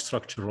Dirac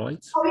structure,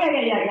 right? Oh,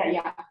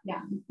 yeah.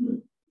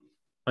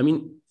 I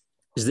mean,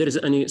 is there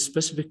any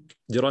specific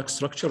Dirac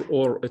structure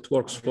or it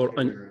works for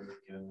any?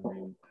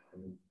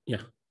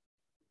 Yeah.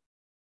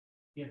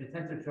 Yeah, the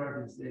tensor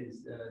charge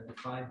is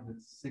defined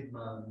with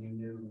sigma mu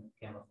nu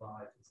gamma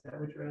 5. Is that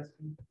what you're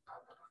asking?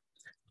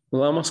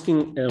 Well, I'm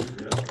asking.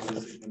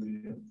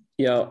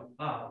 Yeah.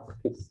 Oh,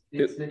 it's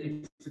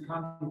the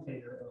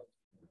commutator of.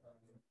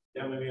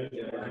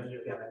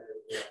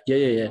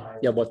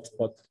 Yeah. But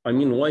I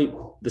mean, why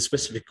the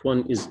specific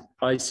one is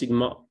I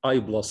sigma I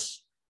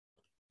plus?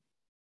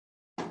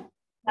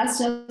 That's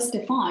just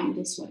defined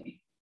this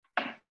way.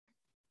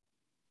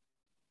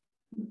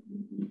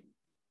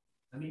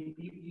 I mean,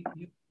 you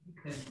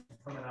can,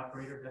 from an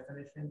operator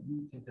definition,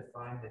 you can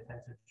define the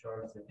tensor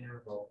charge as an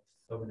interval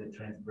over the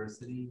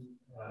transversity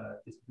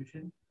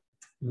distribution.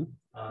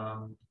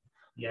 Mm-hmm.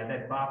 Yeah,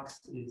 that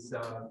box is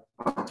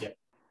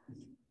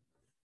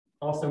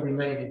also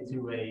related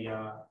to a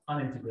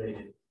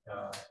unintegrated,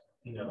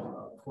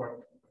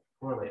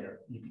 correlator.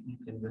 You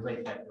can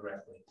relate that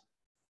directly.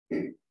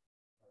 Is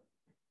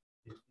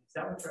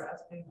that what you're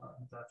asking?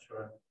 I'm not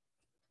sure.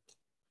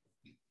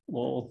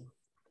 Well,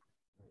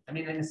 I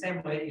mean, in the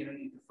same way,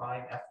 you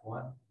define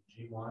F1,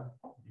 G1,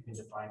 you can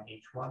define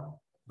H1,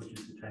 which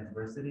is the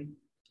transversity.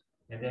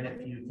 And then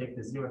if you take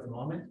the 0th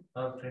moment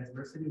of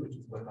transversity, which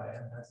is what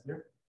Haiyan has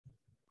here.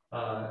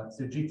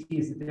 So GT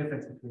is the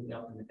difference between the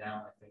up and the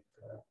down, I think.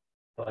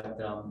 But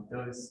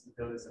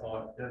those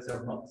are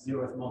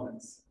 0th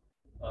moments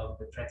of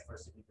the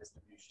transversity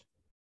distribution.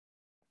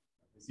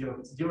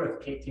 0th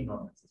KT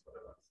moments is what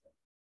it was.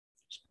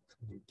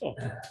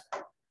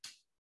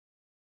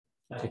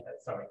 Okay.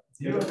 Sorry.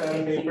 Use a pen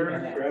and paper,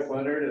 grab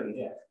Leonard and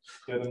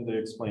get him to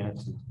explain it.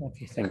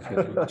 Okay, thank you.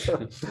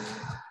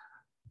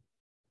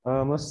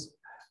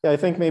 I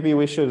think maybe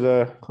we should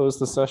close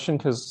the session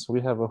because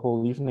we have a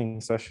whole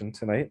evening session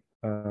tonight.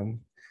 I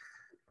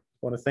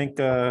want to thank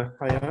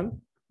Haiyan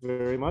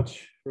very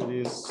much for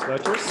these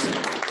lectures.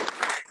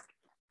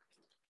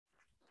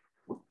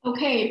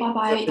 Okay,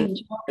 bye-bye.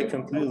 I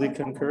completely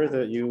concur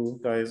that you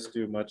guys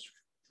do much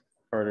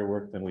harder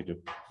work than we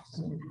do.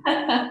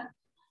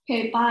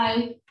 Okay,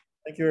 bye.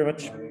 Thank you very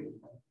much.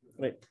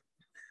 Right.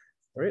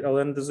 All right, I'll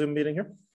end the Zoom meeting here.